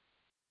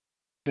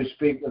to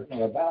speak with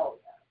me about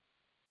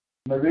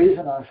that. And the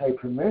reason I say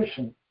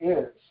permission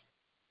is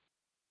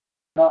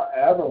not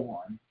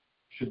everyone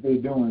should be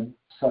doing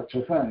such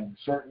a thing.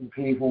 Certain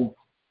people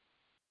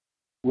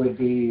would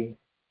be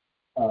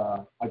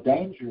a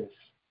dangerous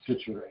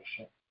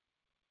situation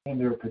in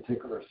their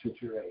particular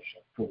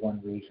situation for one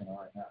reason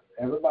or another.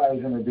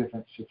 Everybody's in a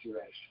different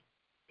situation,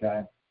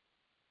 okay?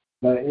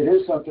 But it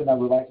is something I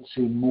would like to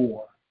see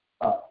more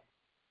of.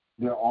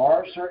 There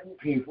are certain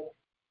people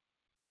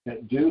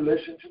that do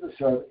listen to the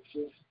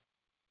services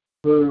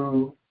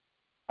who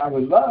I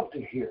would love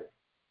to hear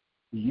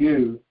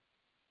you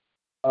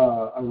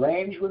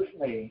arrange with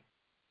me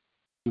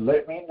to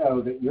let me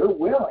know that you're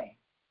willing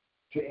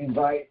to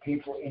invite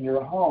people in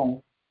your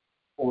home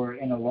or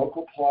in a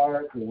local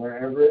park or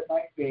wherever it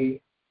might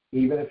be,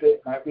 even if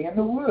it might be in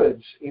the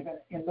woods, even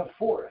in the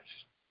forest.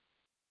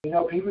 You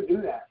know, people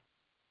do that.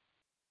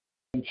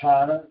 In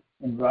China,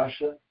 in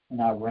Russia, in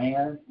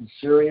Iran, in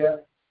Syria,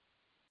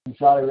 in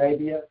Saudi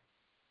Arabia,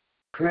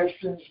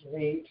 Christians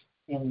meet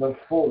in the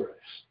forest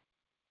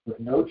with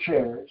no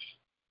chairs,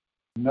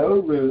 no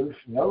roof,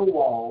 no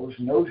walls,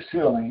 no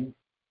ceiling.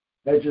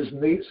 They just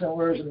meet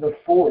somewhere in the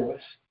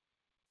forest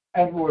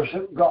and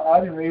worship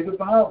God and read the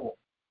Bible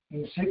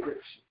in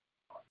secrecy.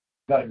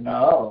 But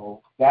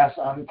no, that's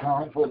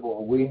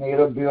uncomfortable. We need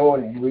a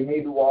building. We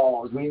need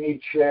walls. We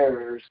need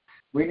chairs.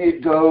 We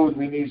need gold.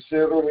 We need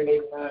silver. We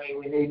need money.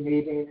 We need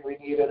meeting. We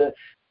need it.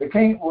 We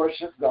can't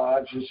worship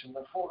God just in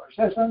the forest.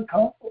 That's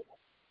uncomfortable.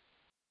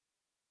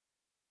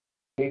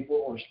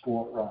 People are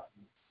sport rotten.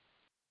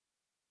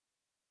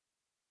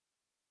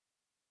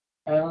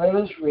 And let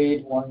us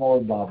read one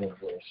more Bible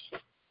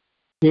verse.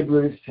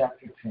 Hebrews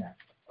chapter 10.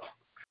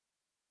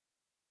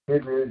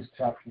 Hebrews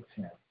chapter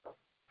 10.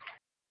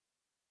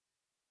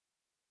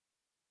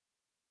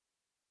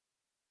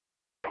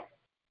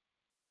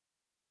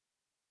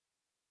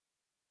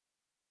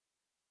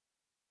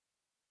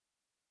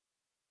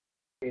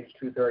 Page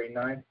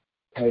 239.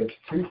 Page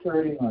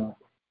 239.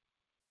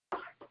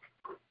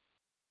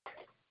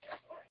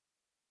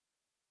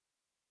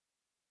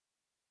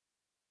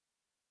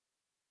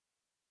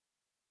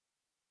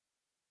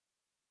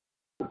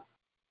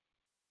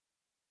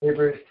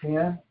 Hebrews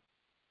 10,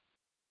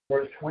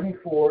 verse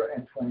 24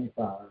 and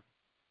 25.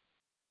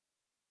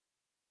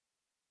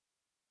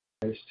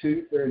 Page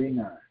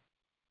 239.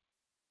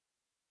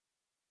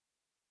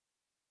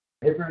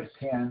 Hebrews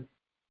 10,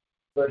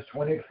 verse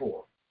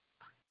 24.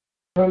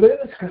 So let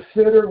us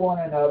consider one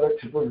another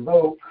to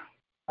provoke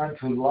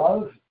unto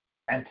love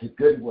and to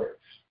good works,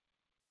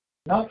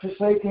 not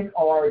forsaking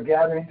or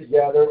gathering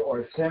together or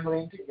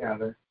assembling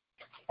together,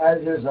 as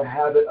is a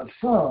habit of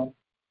some,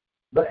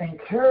 but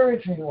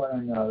encouraging one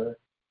another,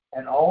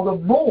 and all the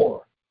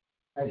more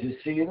as you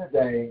see the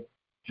day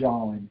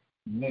drawing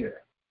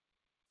near.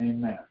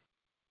 Amen.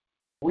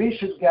 We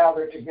should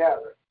gather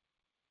together.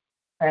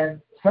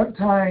 And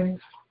sometimes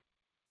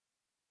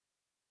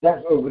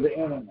that's over the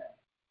internet.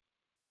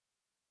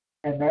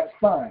 And that's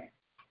fine.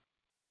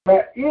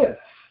 But if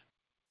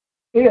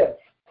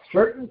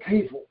certain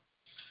people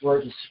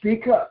were to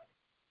speak up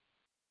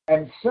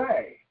and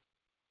say,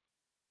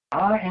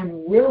 I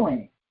am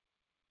willing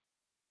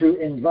to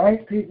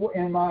invite people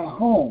in my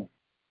home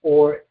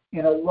or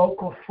in a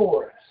local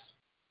forest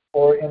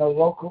or in a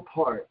local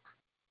park,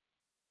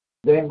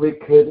 then we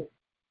could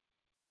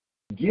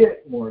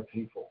get more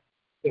people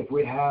if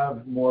we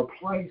have more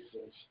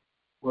places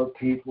where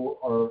people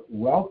are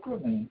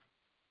welcoming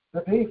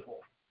the people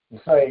to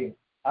say,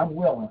 I am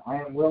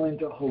willing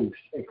to host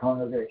a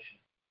congregation.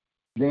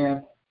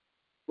 Then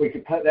we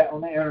could put that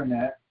on the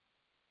internet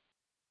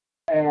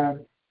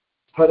and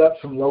put up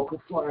some local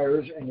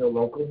flyers in your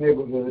local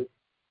neighborhood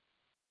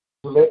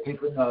to let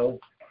people know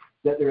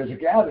that there is a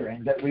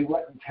gathering, that we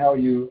wouldn't tell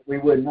you, we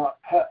would not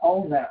put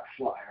on that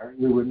flyer,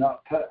 we would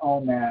not put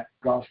on that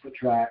gospel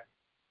tract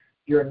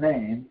your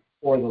name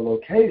or the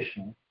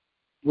location.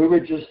 We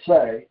would just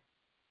say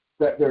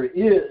that there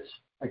is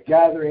a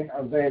gathering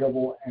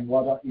available, and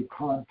why don't you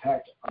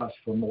contact us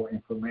for more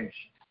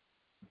information?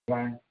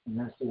 Okay? And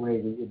that's the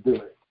way we would do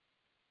it.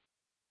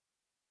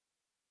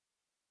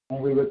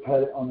 And we would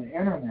put it on the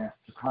internet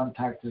to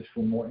contact us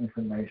for more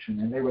information,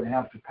 and they would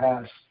have to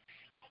pass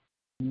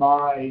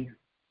my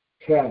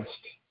test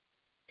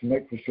to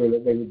make for sure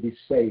that they would be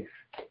safe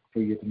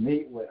for you to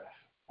meet with.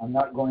 I'm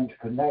not going to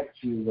connect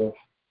you with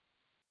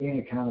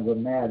any kind of a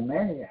mad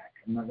maniac.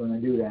 I'm not going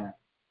to do that.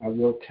 I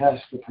will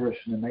test the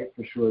person and make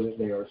for sure that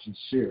they are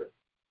sincere.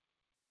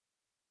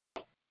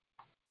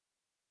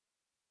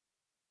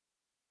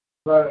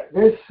 But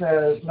this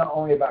says not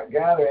only about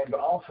gathering, but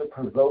also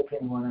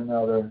provoking one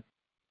another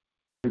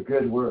to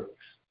good works.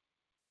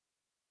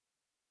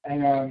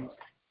 And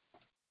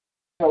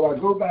so I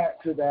go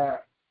back to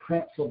that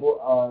principle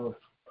of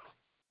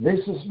this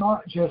is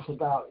not just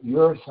about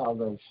your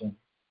salvation,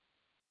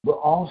 but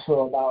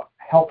also about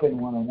helping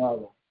one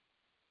another.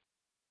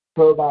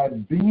 So by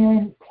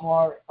being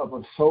part of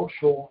a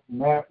social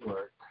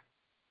network,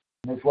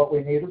 and it's what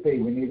we need to be.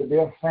 We need to be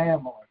a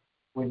family.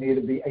 We need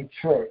to be a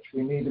church.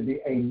 We need to be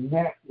a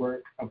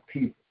network of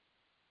people.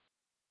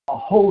 A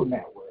whole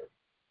network.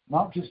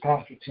 Not just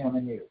Pastor Tim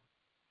and you,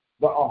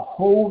 but a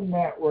whole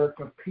network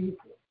of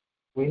people.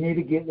 We need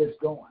to get this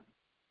going.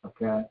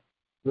 Okay?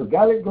 We've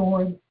got it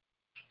going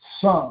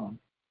some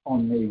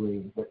on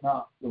MeWe, but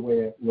not the way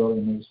it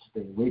really needs to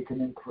be. We can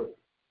improve.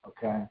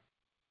 Okay?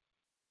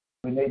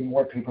 We need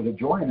more people to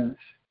join us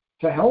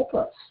to help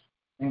us.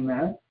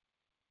 Amen.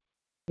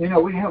 You know,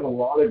 we have a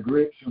lot of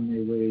groups on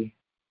MeWe.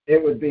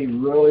 It would be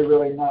really,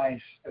 really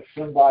nice if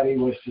somebody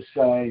was to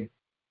say,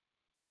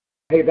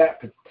 hey, that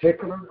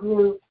particular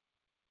group,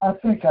 I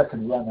think I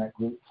could run that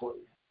group for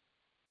you.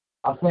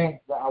 I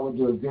think that I would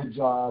do a good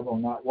job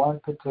on that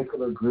one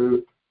particular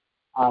group.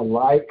 I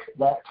like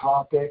that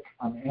topic.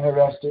 I'm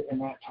interested in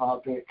that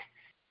topic.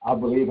 I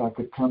believe I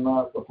could come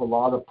up with a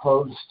lot of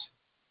posts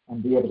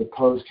and be able to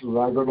post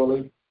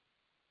regularly,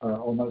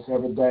 almost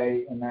every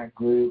day in that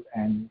group,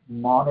 and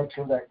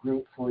monitor that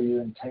group for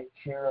you and take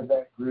care of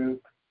that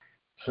group.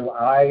 So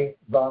I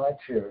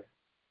volunteer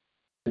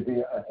to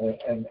be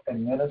an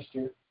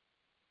administrator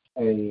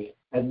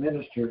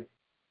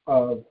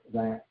of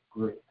that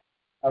group.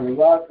 I would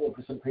love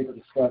for some people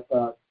to step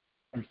up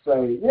and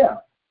say, yeah,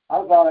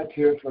 I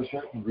volunteer for a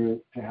certain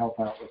group to help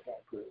out with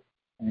that group.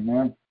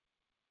 Amen.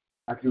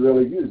 I could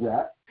really use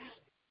that,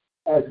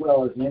 as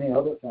well as many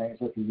other things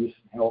I could use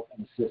some help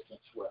and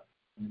assistance with.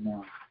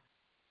 Amen.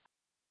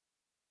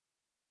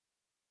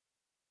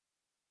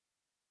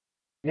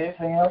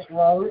 Anything else,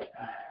 Robert?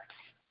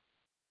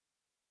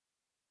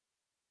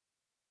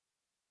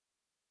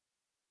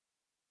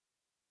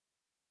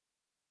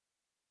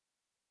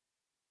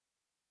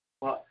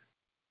 Well,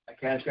 I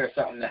can share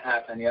something that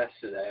happened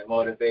yesterday, a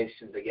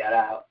motivation to get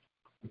out.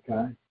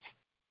 Okay.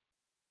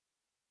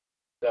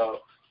 So,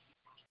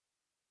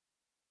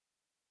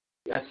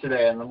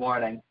 yesterday in the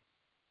morning,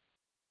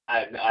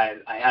 I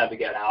had to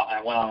get out.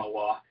 I went on a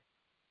walk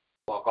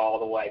all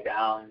the way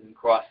down,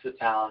 across the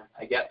town.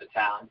 I get to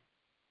town,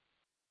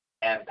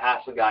 and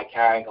past a guy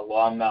carrying a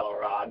long metal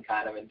rod,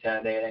 kind of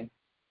intimidating.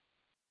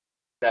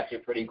 He's actually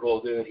a pretty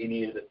cool dude. He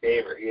needed a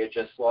favor. He had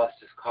just lost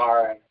his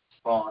car and his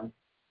phone,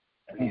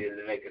 and needed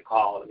to make a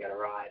call to get a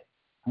ride.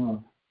 Huh.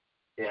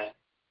 Yeah.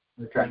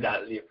 It turned out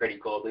to be a pretty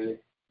cool dude.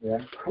 Yeah,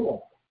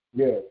 cool.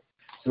 Good.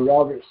 So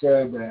Robert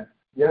said that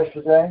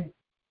yesterday,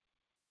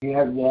 he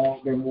had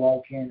been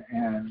walking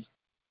and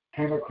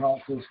came across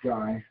this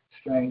guy,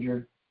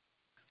 stranger,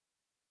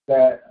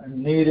 that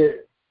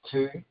needed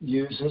to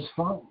use his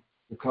phone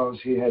because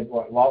he had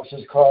lost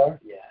his car.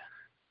 Yeah.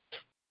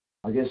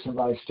 I guess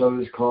somebody stole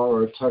his car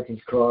or took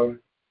his car,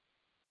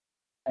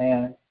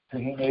 and so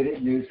he needed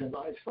to use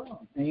somebody's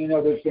phone. And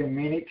there's been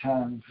many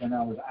times when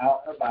I was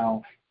out and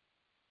about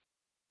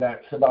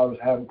that somebody was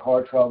having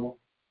car trouble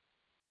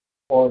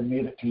or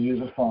needed to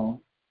use a phone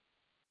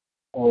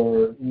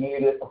or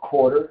needed a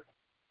quarter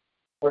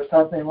or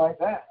something like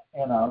that,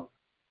 So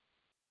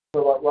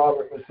what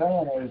Robert was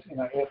saying is,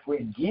 if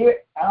we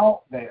get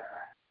out there,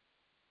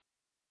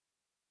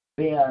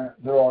 then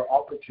there are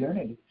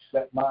opportunities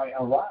that might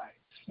arise.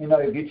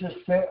 If you just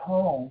sit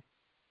home,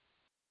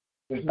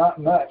 there's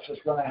not much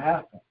that's going to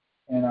happen,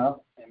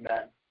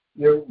 Amen.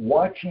 You're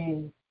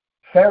watching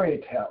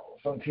fairy tales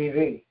on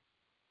TV,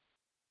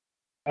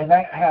 and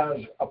that has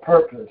a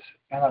purpose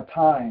and a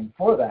time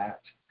for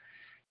that.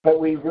 But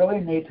we really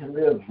need to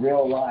live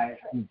real life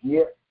and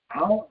get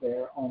out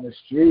there on the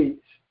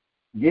streets,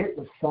 get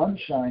the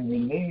sunshine we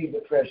need,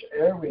 the fresh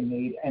air we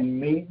need, and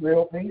meet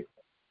real people.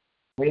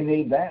 We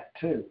need that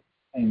too.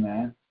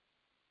 Amen.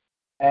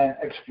 And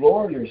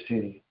explore your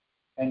city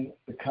and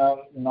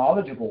become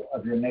knowledgeable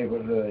of your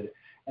neighborhood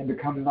and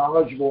become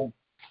knowledgeable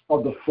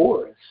of the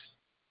forest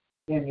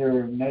in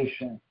your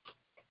nation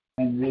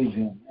and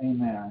region.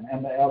 Amen.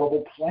 And the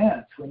edible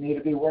plants, we need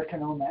to be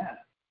working on that.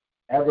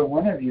 Every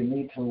one of you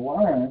need to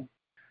learn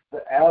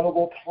the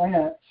edible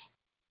plants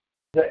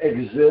that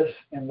exist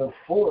in the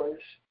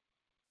forest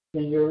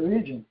in your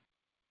region.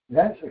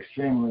 That's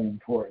extremely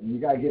important. You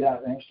got to get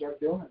out there and start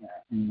doing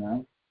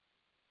that,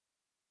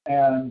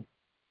 And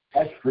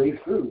that's free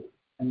food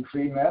and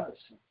free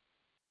medicine.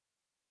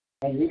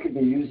 And you could be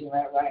using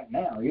that right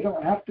now. You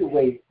don't have to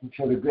wait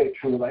until the Great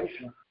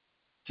Tribulation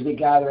to be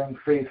gathering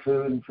free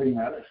food and free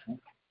medicine.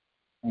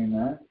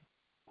 Amen.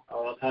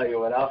 Oh, I'll tell you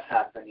what else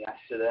happened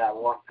yesterday. I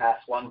walked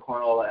past one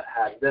corner that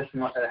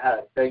had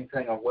a big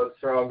thing of wood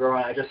sorrel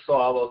growing. I just saw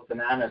all those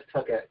bananas,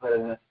 took it, put it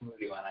in a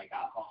smoothie when I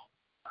got home.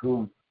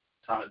 Cool.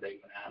 A ton of big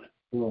bananas.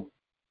 Cool.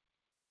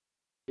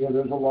 Yeah,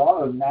 there's a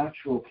lot of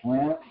natural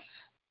plants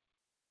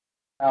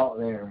out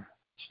there,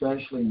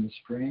 especially in the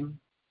spring.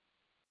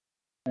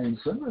 And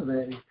some of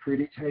it is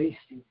pretty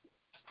tasty.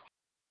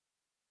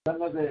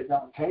 Some of it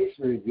don't taste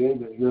very good,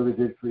 but it's really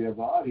good for your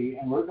body.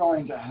 And we're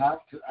going to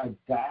have to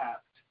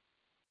adapt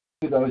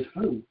to those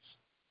foods.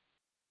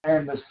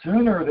 And the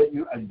sooner that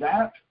you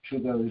adapt to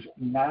those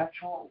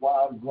natural,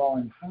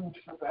 wild-growing foods,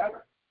 the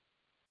better.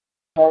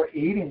 Start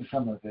eating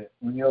some of it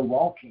when you're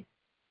walking.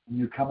 When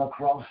you come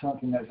across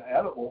something that's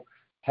edible,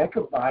 take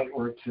a bite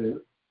or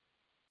two,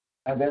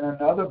 and then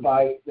another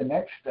bite the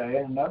next day,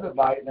 and another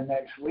bite the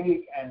next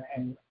week, and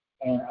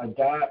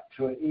adapt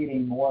to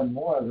eating more and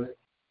more of it.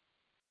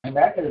 And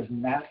that is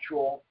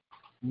natural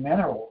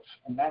minerals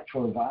and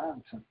natural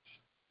vitamins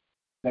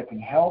that can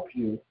help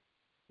you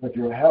with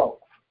your health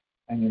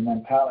and your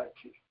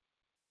mentality.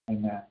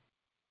 Amen.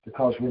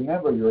 Because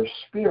remember, your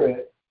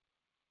spirit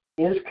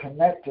is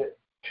connected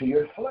to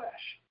your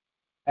flesh.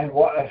 And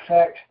what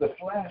affects the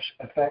flesh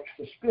affects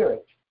the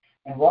spirit.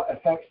 And what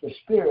affects the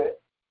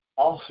spirit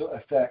also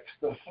affects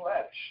the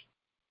flesh.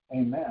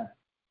 Amen.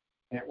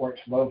 It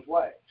works both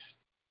ways.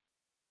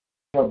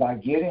 So by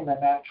getting the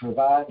natural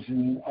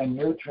vitamins and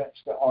nutrients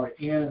that are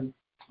in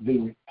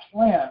the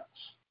plants,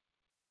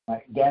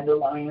 like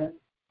dandelion,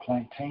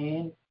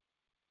 plantain,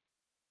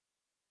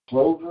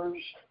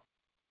 clovers,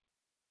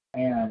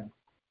 and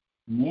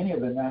many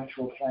of the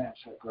natural plants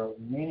that grow,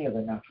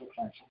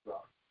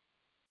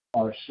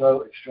 are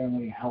so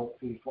extremely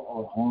healthy for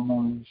our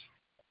hormones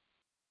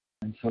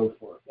and so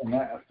forth. And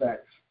that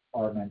affects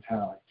our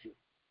mentality,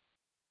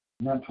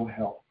 mental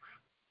health,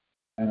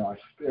 and our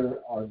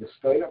spirit, or the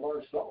state of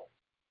our soul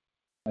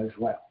as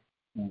well.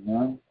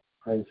 Amen.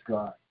 Praise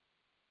God.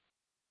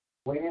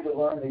 We need to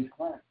learn these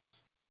plants.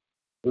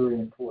 Very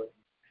important.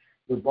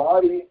 The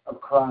body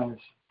of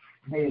Christ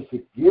needs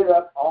to get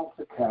up off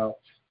the couch,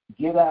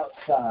 get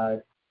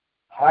outside,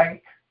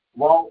 hike,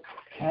 walk,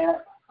 camp,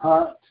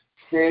 hunt,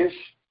 fish,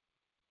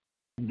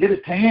 and get a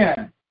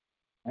tan.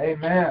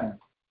 Amen.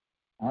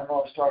 I'm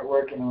going to start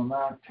working on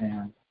my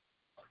tan.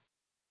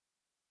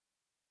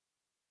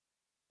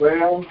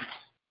 Well,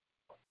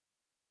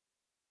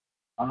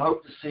 I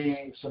hope to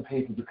see some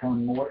people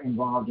become more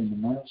involved in the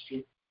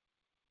ministry.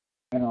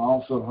 And I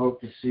also hope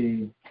to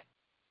see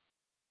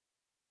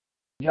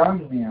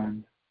young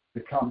men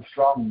become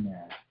strong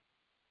men,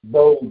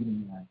 bold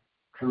men,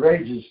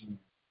 courageous men,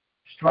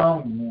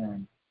 strong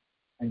men,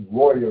 and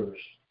warriors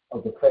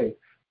of the faith.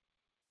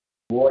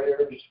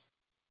 Warriors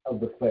of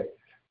the faith.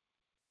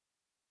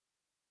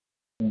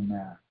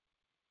 Amen.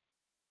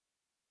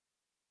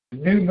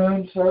 New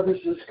moon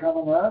service is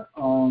coming up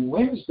on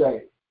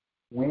Wednesday,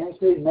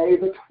 May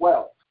the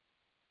 12th,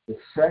 the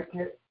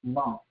second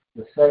month,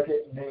 the second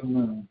new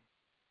moon.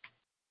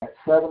 At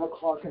 7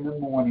 o'clock in the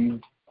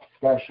morning,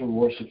 special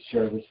worship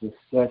service, the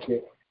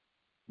second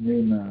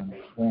new moon,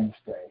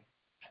 Wednesday,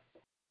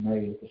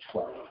 May the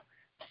 12th.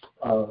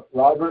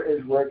 Robert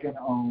is working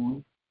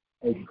on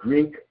a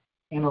Greek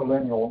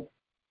interlineal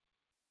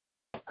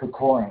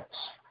concordance.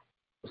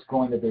 It's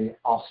going to be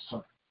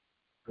awesome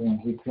when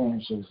he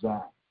finishes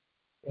that.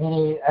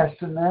 Any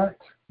estimate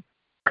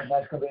when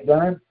that's going to be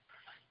done?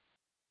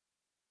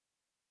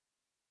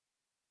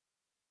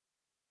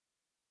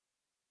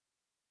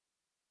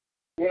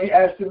 Any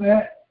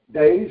estimate?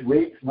 Days,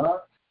 weeks,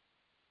 months?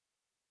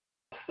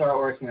 Start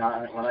working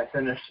on it when I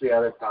finish the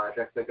other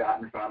project that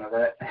got in front of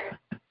it.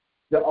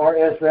 The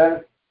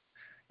RSS?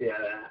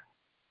 Yeah.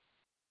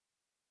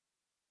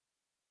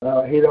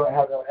 He don't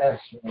have no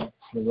estimate,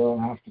 so we'll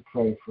have to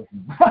pray for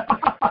him.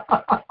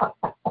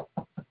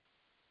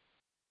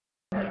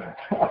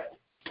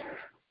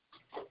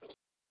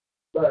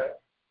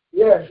 But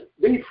yes,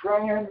 be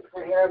praying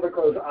for him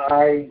because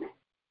I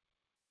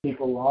keep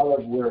a lot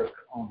of work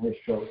on his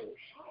shoulders.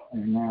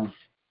 Amen.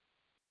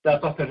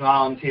 Step up and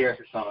volunteer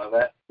for some of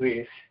it,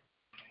 please.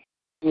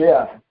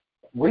 Yeah,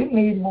 we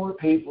need more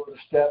people to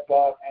step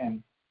up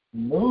and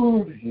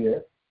move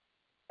here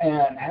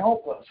and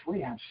help us.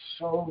 We have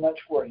so much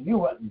work. You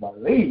wouldn't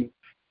believe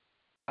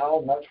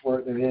how much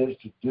work there is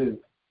to do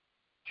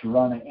to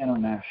run an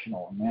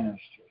international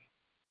ministry.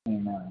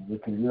 Amen. We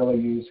could really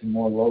use some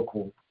more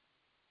local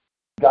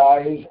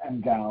guys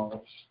and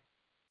gals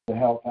to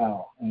help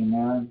out.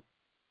 Amen.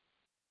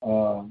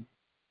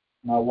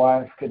 My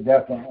wife could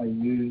definitely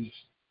use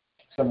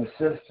some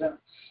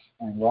assistance,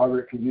 and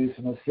Robert could use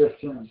some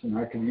assistance, and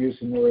I could use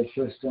some more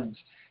assistance.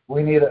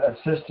 We need an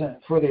assistant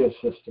for the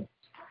assistant.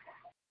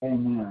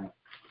 Amen.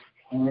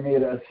 And we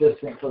need an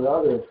assistant for the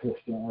other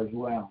assistant as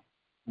well.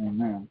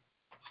 Amen.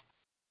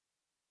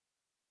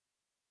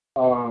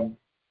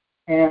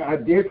 And I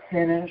did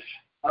finish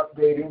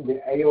updating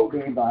the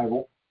AOB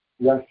Bible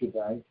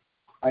yesterday.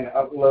 I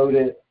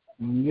uploaded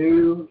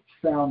new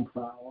sound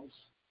files,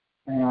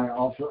 and I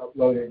also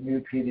uploaded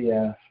new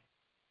PDF.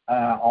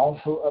 I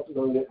also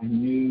uploaded a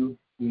new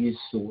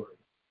eSword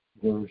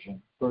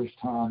version. First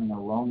time in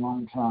a long,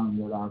 long time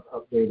that I've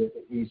updated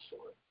the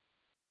eSword.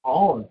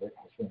 All of it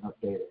has been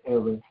updated.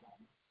 Everything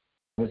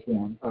has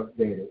been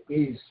updated.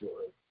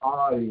 eSword,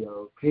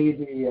 audio,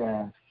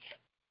 PDF,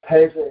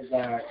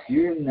 paperback,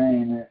 you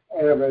name it,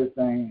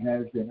 everything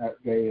has been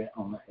updated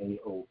on the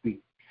AOB.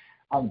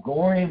 I'm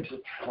going to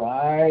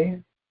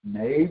try,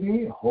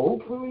 maybe,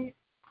 hopefully,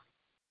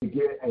 to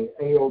get an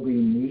AOB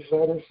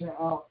newsletter sent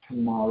out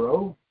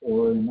tomorrow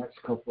or in the next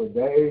couple of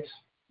days.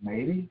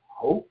 Maybe,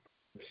 hope.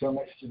 There's so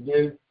much to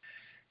do.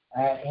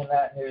 In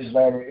that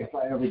newsletter, if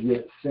I ever get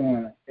it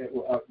sent, it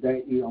will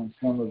update you on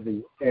some of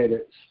the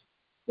edits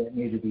that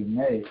need to be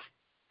made.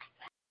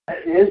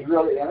 It is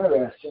really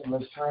interesting.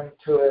 Let's turn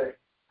to it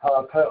how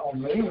I put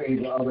on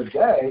MeWe the other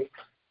day.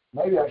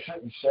 Maybe I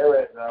shouldn't share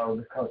it, though,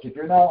 because if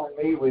you're not on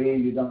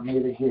MeWe, you don't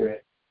need to hear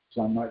it.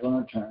 So I'm not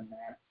going to turn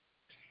there.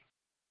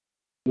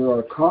 There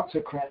are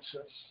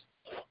consequences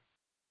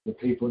for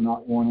people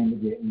not wanting to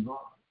get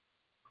involved.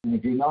 And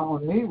if you're not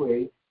on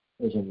MeWe,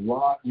 there's a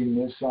lot you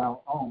miss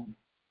out on.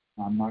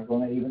 I'm not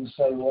going to even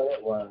say what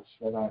it was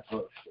that I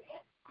posted.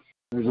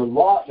 There's a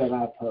lot that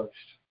I post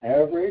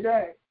every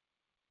day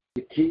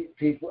to keep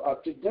people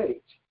up to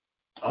date.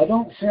 I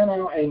don't send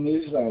out a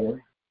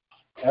newsletter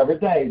every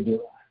day,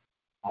 do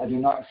I? I do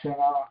not send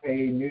out a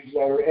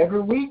newsletter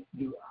every week,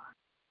 do I?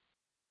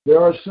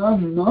 There are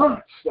some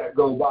months that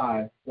go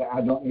by that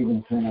I don't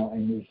even send out a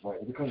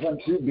newsletter because I'm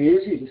too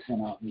busy to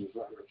send out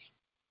newsletters.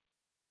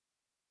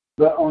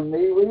 But on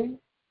MeWe,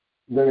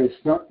 there is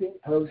something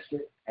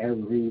posted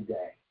every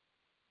day.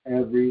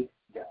 Every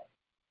day.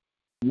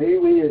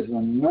 MeWe is the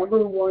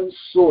number one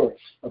source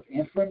of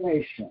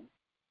information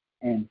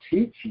and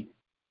teaching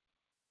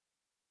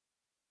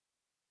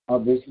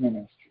of this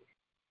ministry.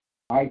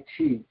 I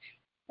teach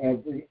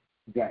every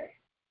day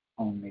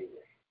on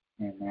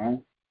MeWe.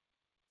 Amen.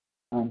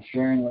 I'm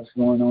sharing what's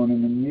going on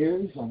in the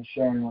news. I'm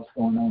sharing what's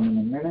going on in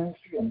the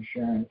ministry. I'm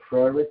sharing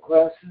prayer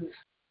requests.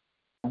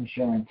 I'm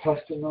sharing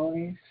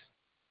testimonies.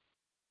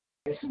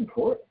 It's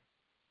important.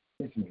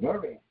 It's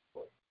very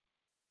important.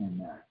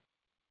 And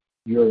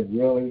you're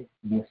really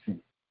missing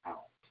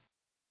out.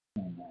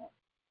 And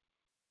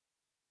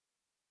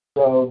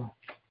so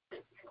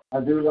I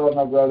do love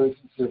my brothers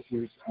and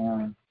sisters,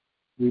 and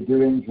we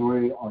do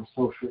enjoy our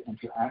social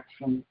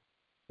interaction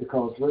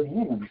because we're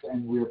humans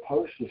and we're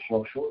supposed to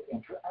social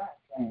interact.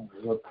 And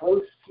we're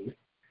supposed to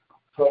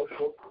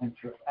social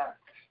interact.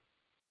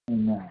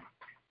 And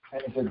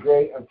it's a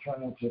great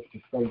alternative to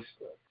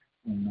Facebook.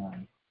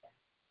 And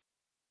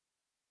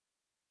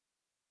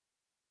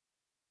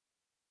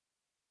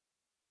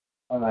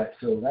all right,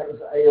 so that was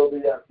the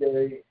AOB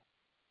update.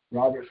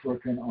 Robert's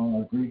working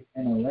on a Greek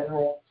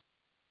interlineal.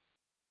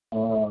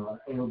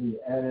 AOB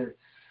edits.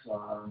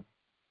 So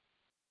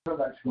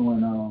much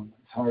going on.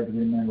 It's hard to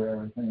remember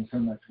everything. So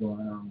much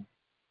going on.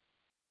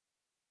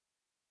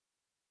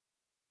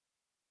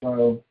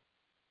 So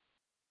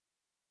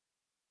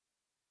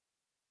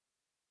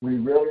we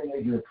really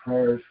need your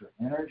prayers for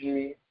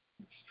energy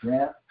and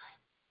strength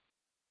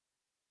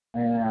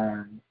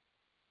and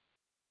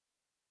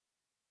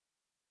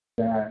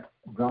that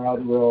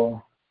God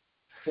will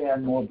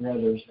offend more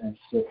brothers and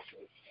sisters.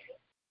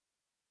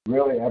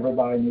 Really,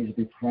 everybody needs to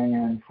be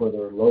praying for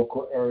their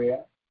local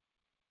area.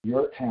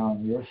 Your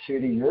town, your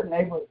city, your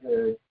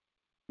neighborhood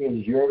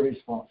is your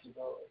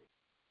responsibility.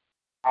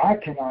 I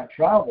cannot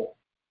travel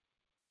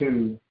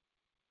to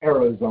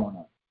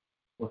Arizona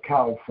or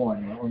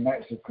California or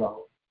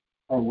Mexico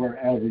or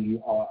wherever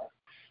you are.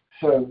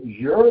 So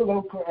your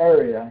local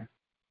area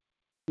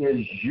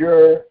is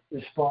your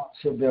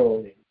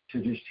responsibility to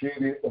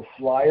distribute the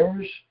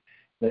flyers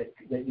that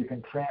you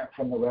can print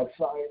from the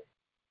website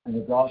and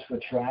the gospel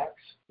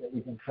tracts that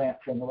you can print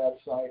from the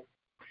website,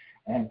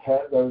 and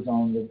put those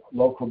on the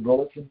local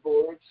bulletin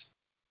boards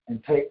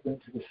and take them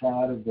to the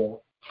side of the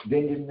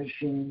vending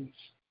machines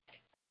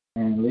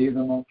and leave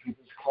them on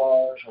people's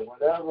cars or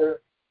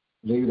whatever,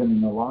 leave them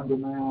in the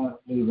laundromat,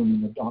 leave them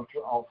in the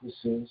doctor's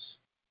offices,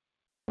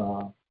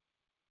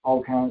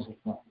 all kinds of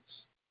things.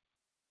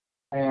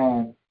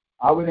 And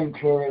I would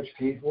encourage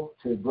people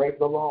to break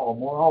the law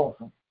more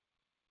often.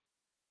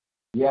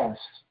 Yes,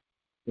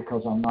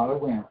 because I'm not a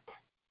wimp,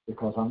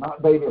 because I'm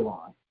not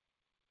Babylon,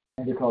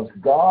 and because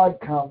God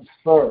comes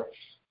first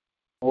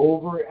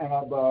over and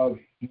above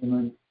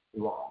human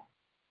law.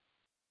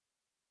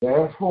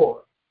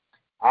 Therefore,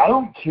 I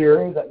don't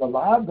care that the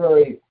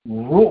library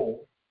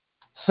rule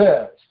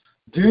says,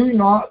 do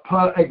not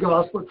put a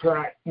gospel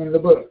tract in the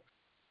book.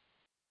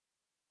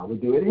 I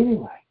would do it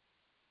anyway.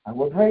 I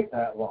will break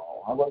that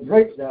law. I will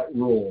break that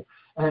rule.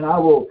 And I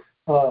will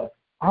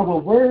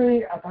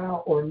worry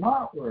about or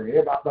not worry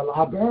about the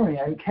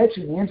librarian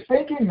catching me and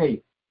spanking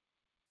me.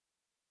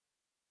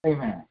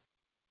 Amen.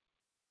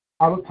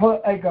 I would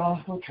put a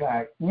gospel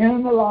tract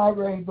in the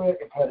library book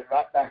and put it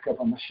right back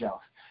up on the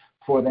shelf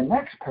for the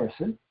next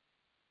person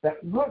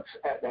that looks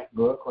at that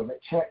book or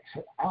that checks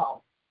it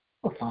out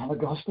will find a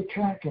gospel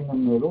tract in the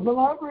middle of the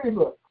library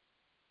book.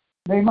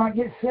 They might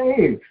get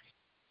saved,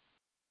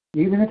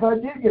 even if I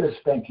did get a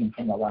spanking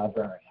from the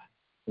librarian,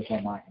 which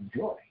I might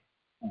enjoy.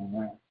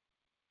 Amen.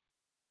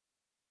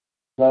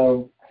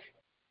 So,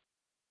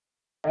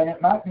 and it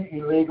might be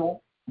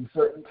illegal in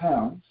certain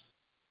towns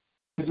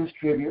to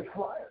distribute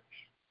flyers.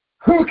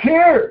 Who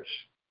cares?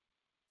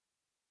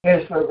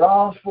 It's the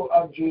gospel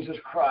of Jesus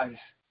Christ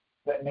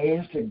that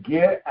needs to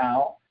get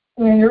out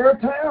in your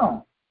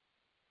town.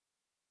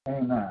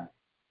 Amen.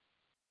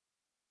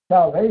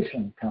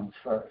 Salvation comes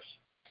first.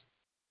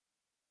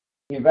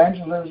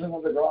 Evangelism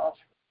of the gospel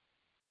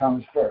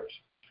comes first.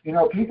 You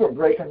know, people are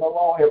breaking the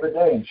law every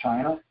day in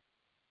China,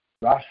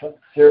 Russia,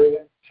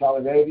 Syria,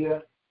 Saudi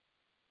Arabia,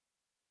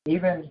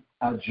 even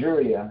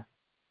Algeria,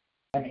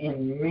 and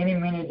in many,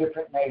 many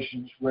different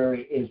nations where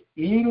it is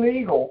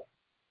illegal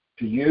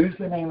to use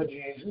the name of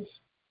Jesus,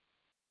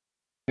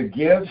 to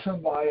give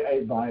somebody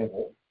a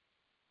Bible,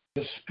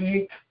 to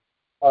speak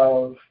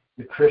of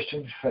the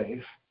Christian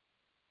faith,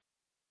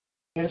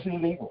 is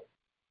illegal.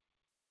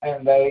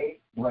 And they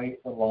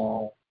break the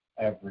law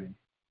every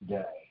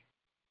day.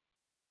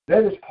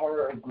 That is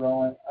part of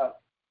growing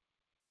up.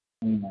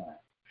 Amen.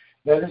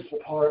 That is the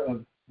part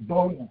of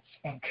boldness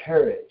and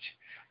courage.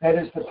 That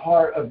is the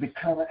part of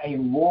becoming a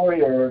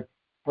warrior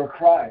for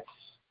Christ.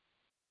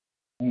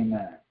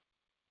 Amen.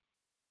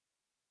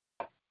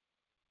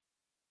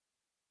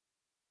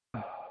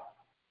 Oh,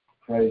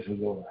 praise the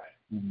Lord.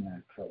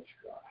 Amen. Praise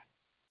God.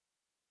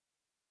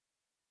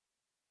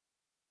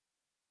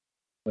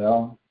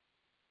 Well,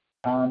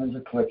 time is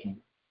a clicking,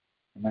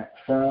 and that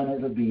sun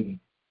is a beating.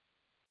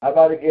 How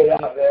about to get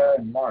out there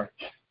and march?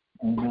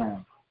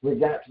 Amen. We've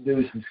got to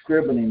do some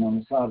scribbling on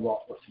the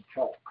sidewalk with some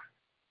chalk.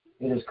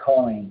 It is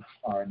calling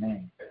our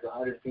name. There's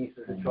 100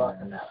 pieces of chalk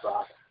in that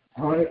box.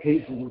 100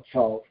 pieces of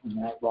chalk in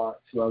that box.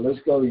 So let's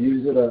go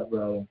use it up,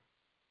 brother.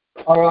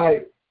 All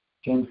right.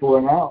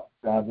 10-4 out.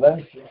 God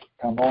bless you.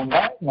 Come on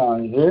back now,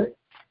 is it?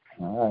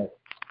 All right.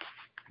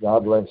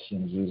 God bless you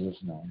in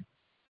Jesus' name.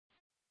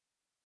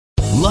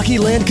 Lucky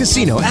Land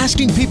Casino,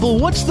 asking people,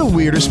 what's the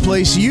weirdest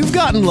place you've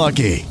gotten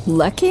lucky?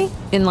 Lucky?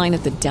 In line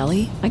at the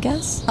deli, I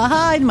guess?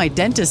 Aha, in my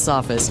dentist's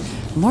office.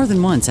 More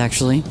than once,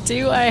 actually.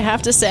 Do I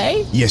have to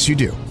say? Yes, you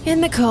do. In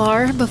the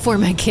car before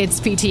my kids'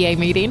 PTA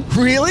meeting.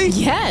 Really?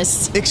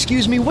 Yes.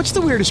 Excuse me, what's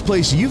the weirdest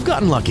place you've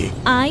gotten lucky?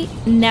 I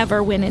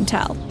never win and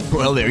tell.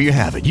 Well, there you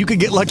have it. You can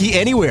get lucky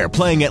anywhere,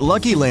 playing at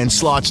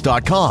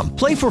LuckyLandSlots.com.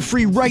 Play for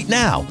free right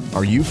now.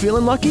 Are you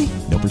feeling lucky?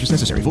 No purchase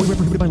necessary. Void where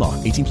prohibited by law.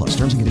 18+.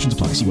 Terms and conditions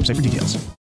apply. See website for details.